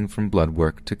everything from blood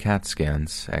work to CAT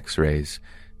scans, x-rays,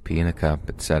 pee in a cup,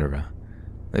 etc.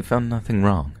 They found nothing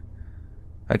wrong.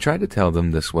 I tried to tell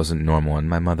them this wasn't normal, and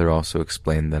my mother also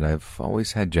explained that I've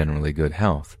always had generally good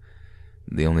health.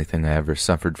 The only thing I ever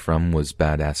suffered from was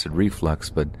bad acid reflux,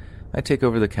 but I take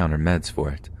over-the-counter meds for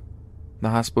it.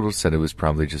 The hospital said it was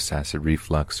probably just acid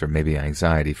reflux or maybe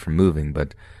anxiety from moving,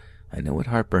 but I know what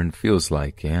heartburn feels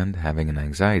like and having an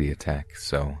anxiety attack,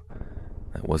 so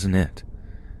that wasn't it.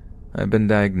 I've been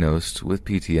diagnosed with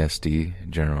PTSD,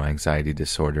 general anxiety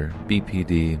disorder,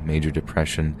 BPD, major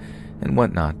depression, and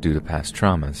whatnot due to past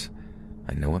traumas.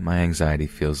 I know what my anxiety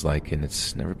feels like, and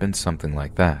it's never been something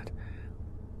like that.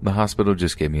 The hospital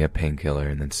just gave me a painkiller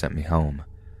and then sent me home.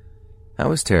 I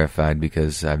was terrified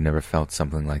because I've never felt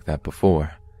something like that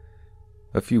before.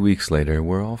 A few weeks later,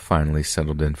 we're all finally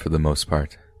settled in for the most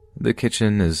part. The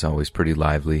kitchen is always pretty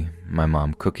lively, my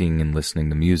mom cooking and listening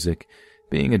to music,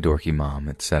 being a dorky mom,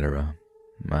 etc.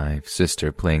 My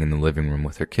sister playing in the living room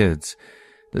with her kids.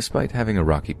 Despite having a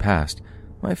rocky past,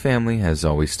 my family has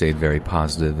always stayed very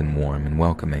positive and warm and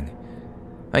welcoming.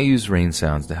 I use rain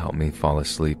sounds to help me fall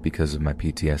asleep because of my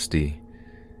PTSD.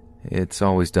 It's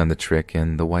always done the trick,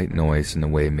 and the white noise in a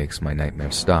way makes my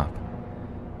nightmares stop.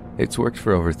 It's worked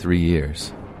for over 3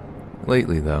 years.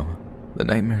 Lately, though, the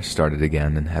nightmares started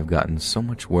again and have gotten so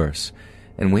much worse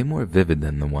and way more vivid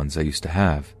than the ones I used to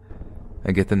have.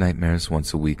 I get the nightmares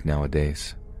once a week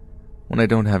nowadays. When I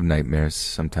don't have nightmares,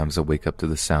 sometimes I wake up to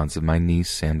the sounds of my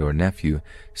niece and or nephew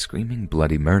screaming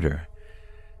bloody murder.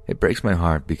 It breaks my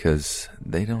heart because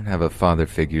they don't have a father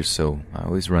figure, so I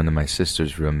always run to my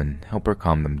sister's room and help her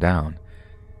calm them down.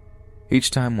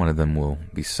 Each time one of them will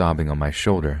be sobbing on my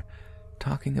shoulder,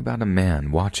 talking about a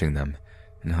man watching them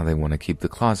and how they want to keep the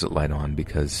closet light on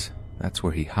because that's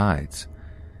where he hides.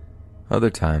 Other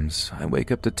times, I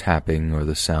wake up to tapping or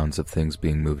the sounds of things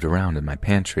being moved around in my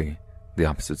pantry. The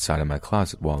opposite side of my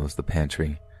closet wall is the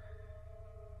pantry.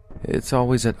 It's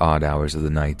always at odd hours of the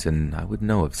night, and I would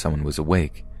know if someone was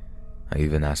awake. I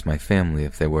even asked my family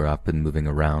if they were up and moving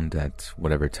around at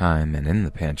whatever time and in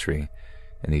the pantry,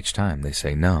 and each time they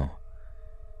say no.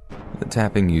 The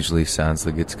tapping usually sounds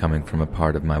like it's coming from a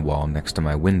part of my wall next to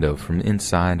my window from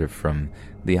inside or from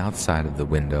the outside of the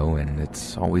window, and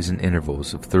it's always in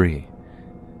intervals of 3.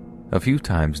 A few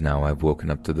times now I've woken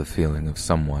up to the feeling of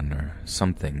someone or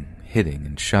something hitting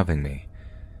and shoving me.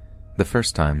 The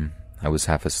first time, I was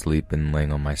half asleep and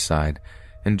laying on my side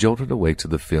and jolted awake to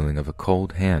the feeling of a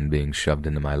cold hand being shoved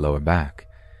into my lower back.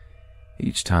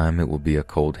 Each time it will be a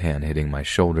cold hand hitting my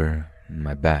shoulder,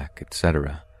 my back,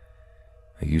 etc.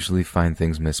 I usually find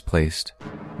things misplaced,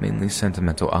 mainly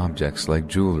sentimental objects like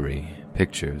jewelry,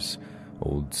 pictures,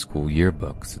 old school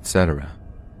yearbooks, etc.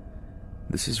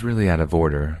 This is really out of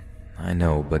order, I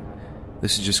know, but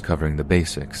this is just covering the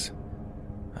basics.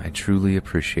 I truly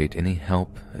appreciate any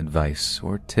help, advice,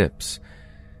 or tips.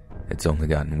 It's only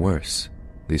gotten worse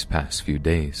these past few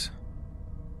days.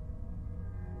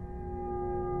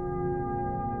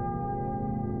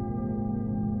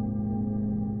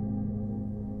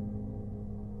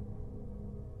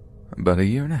 About a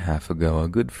year and a half ago, a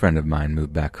good friend of mine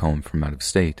moved back home from out of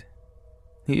state.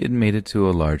 He had made it to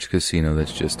a large casino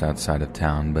that's just outside of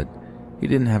town, but he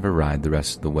didn't have a ride the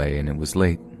rest of the way and it was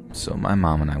late, so my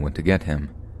mom and I went to get him.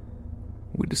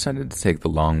 We decided to take the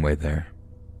long way there.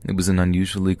 It was an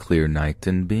unusually clear night,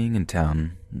 and being in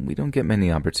town, we don't get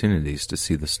many opportunities to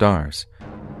see the stars.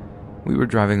 We were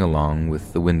driving along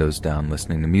with the windows down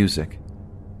listening to music.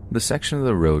 The section of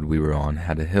the road we were on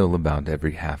had a hill about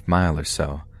every half mile or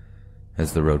so.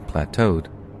 As the road plateaued,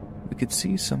 we could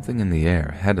see something in the air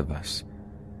ahead of us.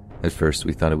 At first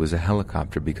we thought it was a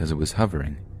helicopter because it was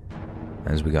hovering.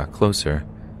 As we got closer,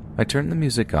 I turned the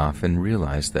music off and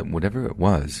realized that whatever it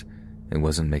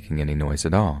wasn't making any noise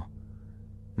at all.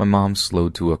 My mom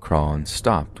slowed to a crawl and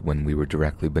stopped when we were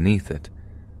directly beneath it.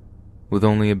 With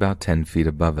only about 10 feet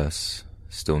above us,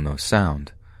 still no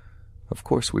sound. Of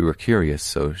course we were curious,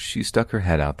 so she stuck her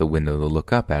head out the window to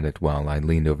look up at it while I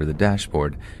leaned over the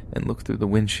dashboard and looked through the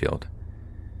windshield.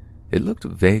 It looked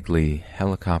vaguely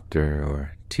helicopter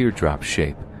or teardrop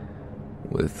shape,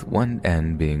 with one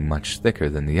end being much thicker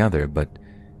than the other, but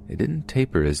it didn't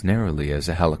taper as narrowly as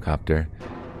a helicopter,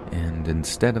 and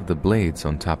instead of the blades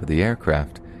on top of the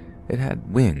aircraft, it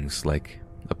had wings like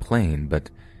a plane, but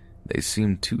they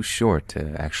seemed too short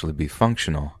to actually be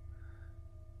functional.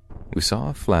 We saw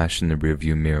a flash in the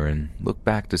rearview mirror and looked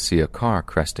back to see a car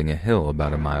cresting a hill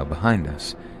about a mile behind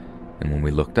us, and when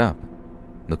we looked up,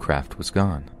 the craft was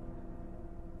gone.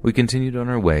 We continued on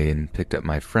our way and picked up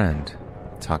my friend,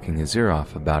 talking his ear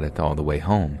off about it all the way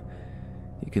home.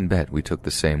 You can bet we took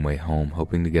the same way home,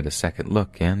 hoping to get a second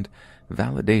look and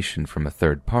validation from a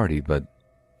third party, but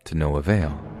to no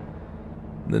avail.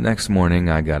 The next morning,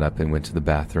 I got up and went to the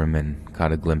bathroom and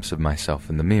caught a glimpse of myself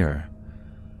in the mirror.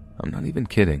 I'm not even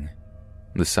kidding.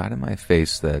 The side of my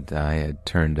face that I had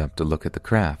turned up to look at the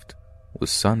craft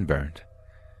was sunburned.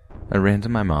 I ran to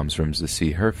my mom's rooms to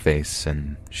see her face,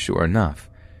 and sure enough,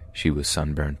 she was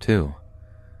sunburned too.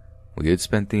 We had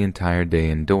spent the entire day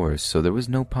indoors, so there was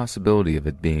no possibility of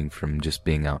it being from just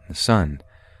being out in the sun.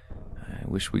 I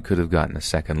wish we could have gotten a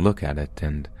second look at it,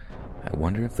 and I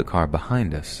wonder if the car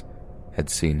behind us had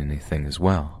seen anything as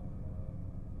well.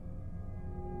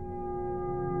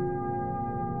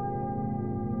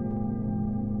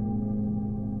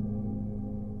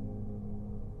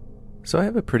 So I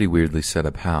have a pretty weirdly set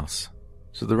up house.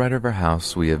 To the right of our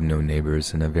house, we have no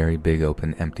neighbors and a very big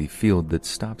open empty field that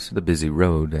stops at a busy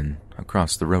road, and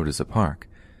across the road is a park.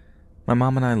 My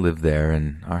mom and I live there,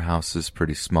 and our house is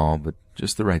pretty small, but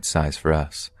just the right size for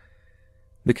us.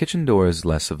 The kitchen door is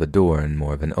less of a door and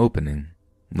more of an opening.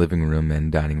 Living room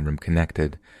and dining room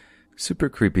connected. Super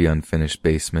creepy unfinished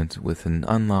basement with an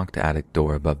unlocked attic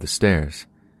door above the stairs.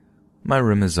 My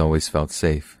room has always felt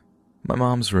safe. My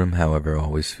mom's room, however,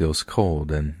 always feels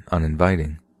cold and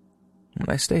uninviting. When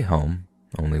I stay home,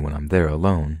 only when I'm there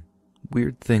alone,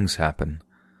 weird things happen.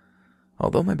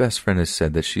 Although my best friend has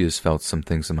said that she has felt some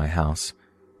things in my house,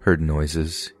 heard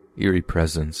noises, eerie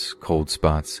presence, cold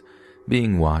spots,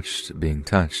 being watched, being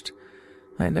touched,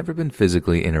 I had never been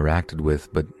physically interacted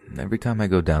with, but every time I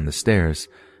go down the stairs,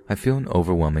 I feel an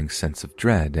overwhelming sense of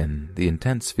dread and the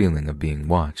intense feeling of being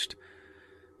watched.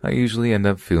 I usually end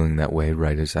up feeling that way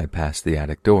right as I pass the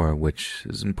attic door, which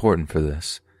is important for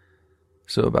this.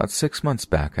 So about 6 months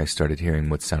back, I started hearing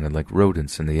what sounded like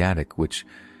rodents in the attic, which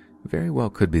very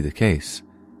well could be the case,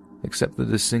 except the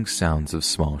distinct sounds of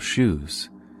small shoes.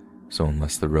 So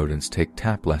unless the rodents take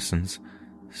tap lessons,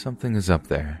 something is up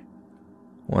there.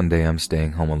 One day I'm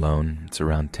staying home alone, it's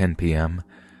around 10 p.m.,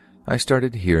 I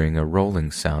started hearing a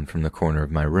rolling sound from the corner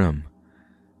of my room.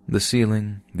 The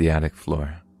ceiling, the attic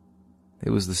floor. It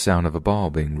was the sound of a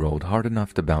ball being rolled hard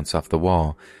enough to bounce off the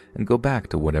wall and go back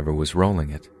to whatever was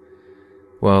rolling it.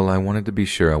 Well, I wanted to be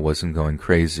sure I wasn't going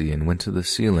crazy and went to the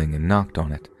ceiling and knocked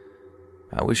on it.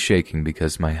 I was shaking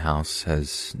because my house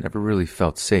has never really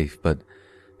felt safe, but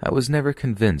I was never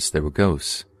convinced there were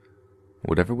ghosts.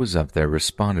 Whatever was up there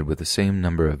responded with the same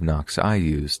number of knocks I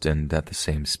used and at the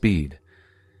same speed.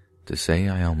 To say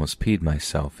I almost peed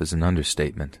myself is an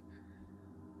understatement.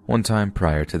 One time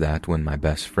prior to that, when my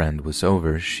best friend was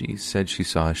over, she said she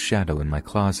saw a shadow in my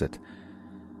closet.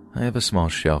 I have a small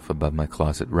shelf above my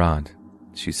closet rod.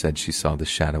 She said she saw the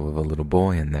shadow of a little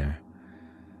boy in there.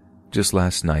 Just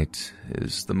last night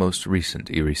is the most recent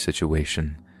eerie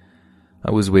situation.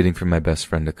 I was waiting for my best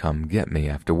friend to come get me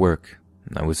after work.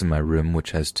 I was in my room,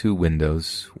 which has 2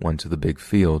 windows, one to the big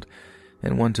field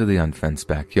and one to the unfenced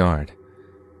backyard.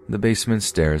 The basement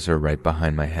stairs are right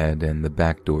behind my head and the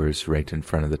back door is right in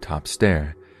front of the top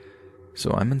stair.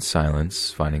 So I'm in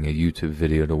silence, finding a YouTube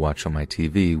video to watch on my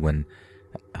TV when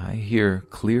I hear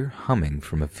clear humming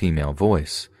from a female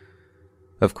voice.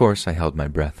 Of course, I held my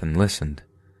breath and listened.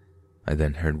 I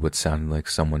then heard what sounded like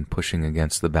someone pushing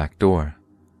against the back door.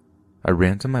 I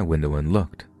ran to my window and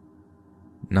looked.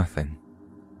 Nothing.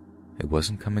 It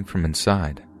wasn't coming from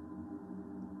inside.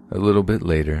 A little bit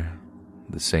later,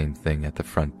 the same thing at the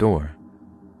front door,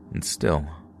 and still,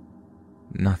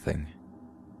 nothing.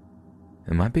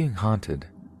 Am I being haunted?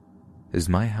 Is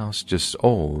my house just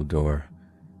old, or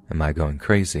am I going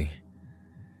crazy?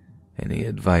 Any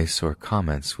advice or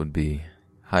comments would be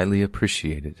highly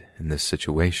appreciated in this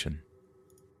situation.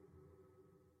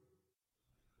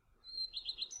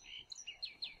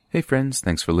 Hey friends,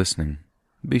 thanks for listening.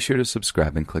 Be sure to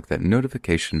subscribe and click that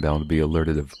notification bell to be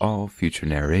alerted of all future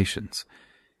narrations.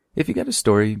 If you got a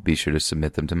story, be sure to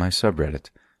submit them to my subreddit,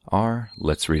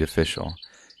 r/Let'sReadOfficial,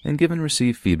 and give and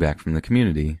receive feedback from the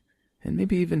community, and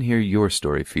maybe even hear your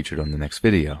story featured on the next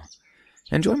video.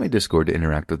 And join my Discord to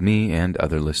interact with me and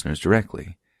other listeners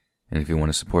directly. And if you want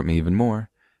to support me even more,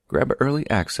 grab early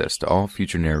access to all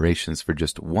future narrations for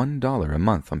just $1 a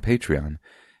month on Patreon,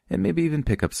 and maybe even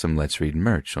pick up some Let's Read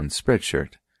merch on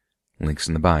Spreadshirt. Links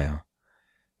in the bio.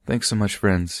 Thanks so much,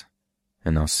 friends,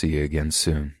 and I'll see you again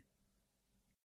soon.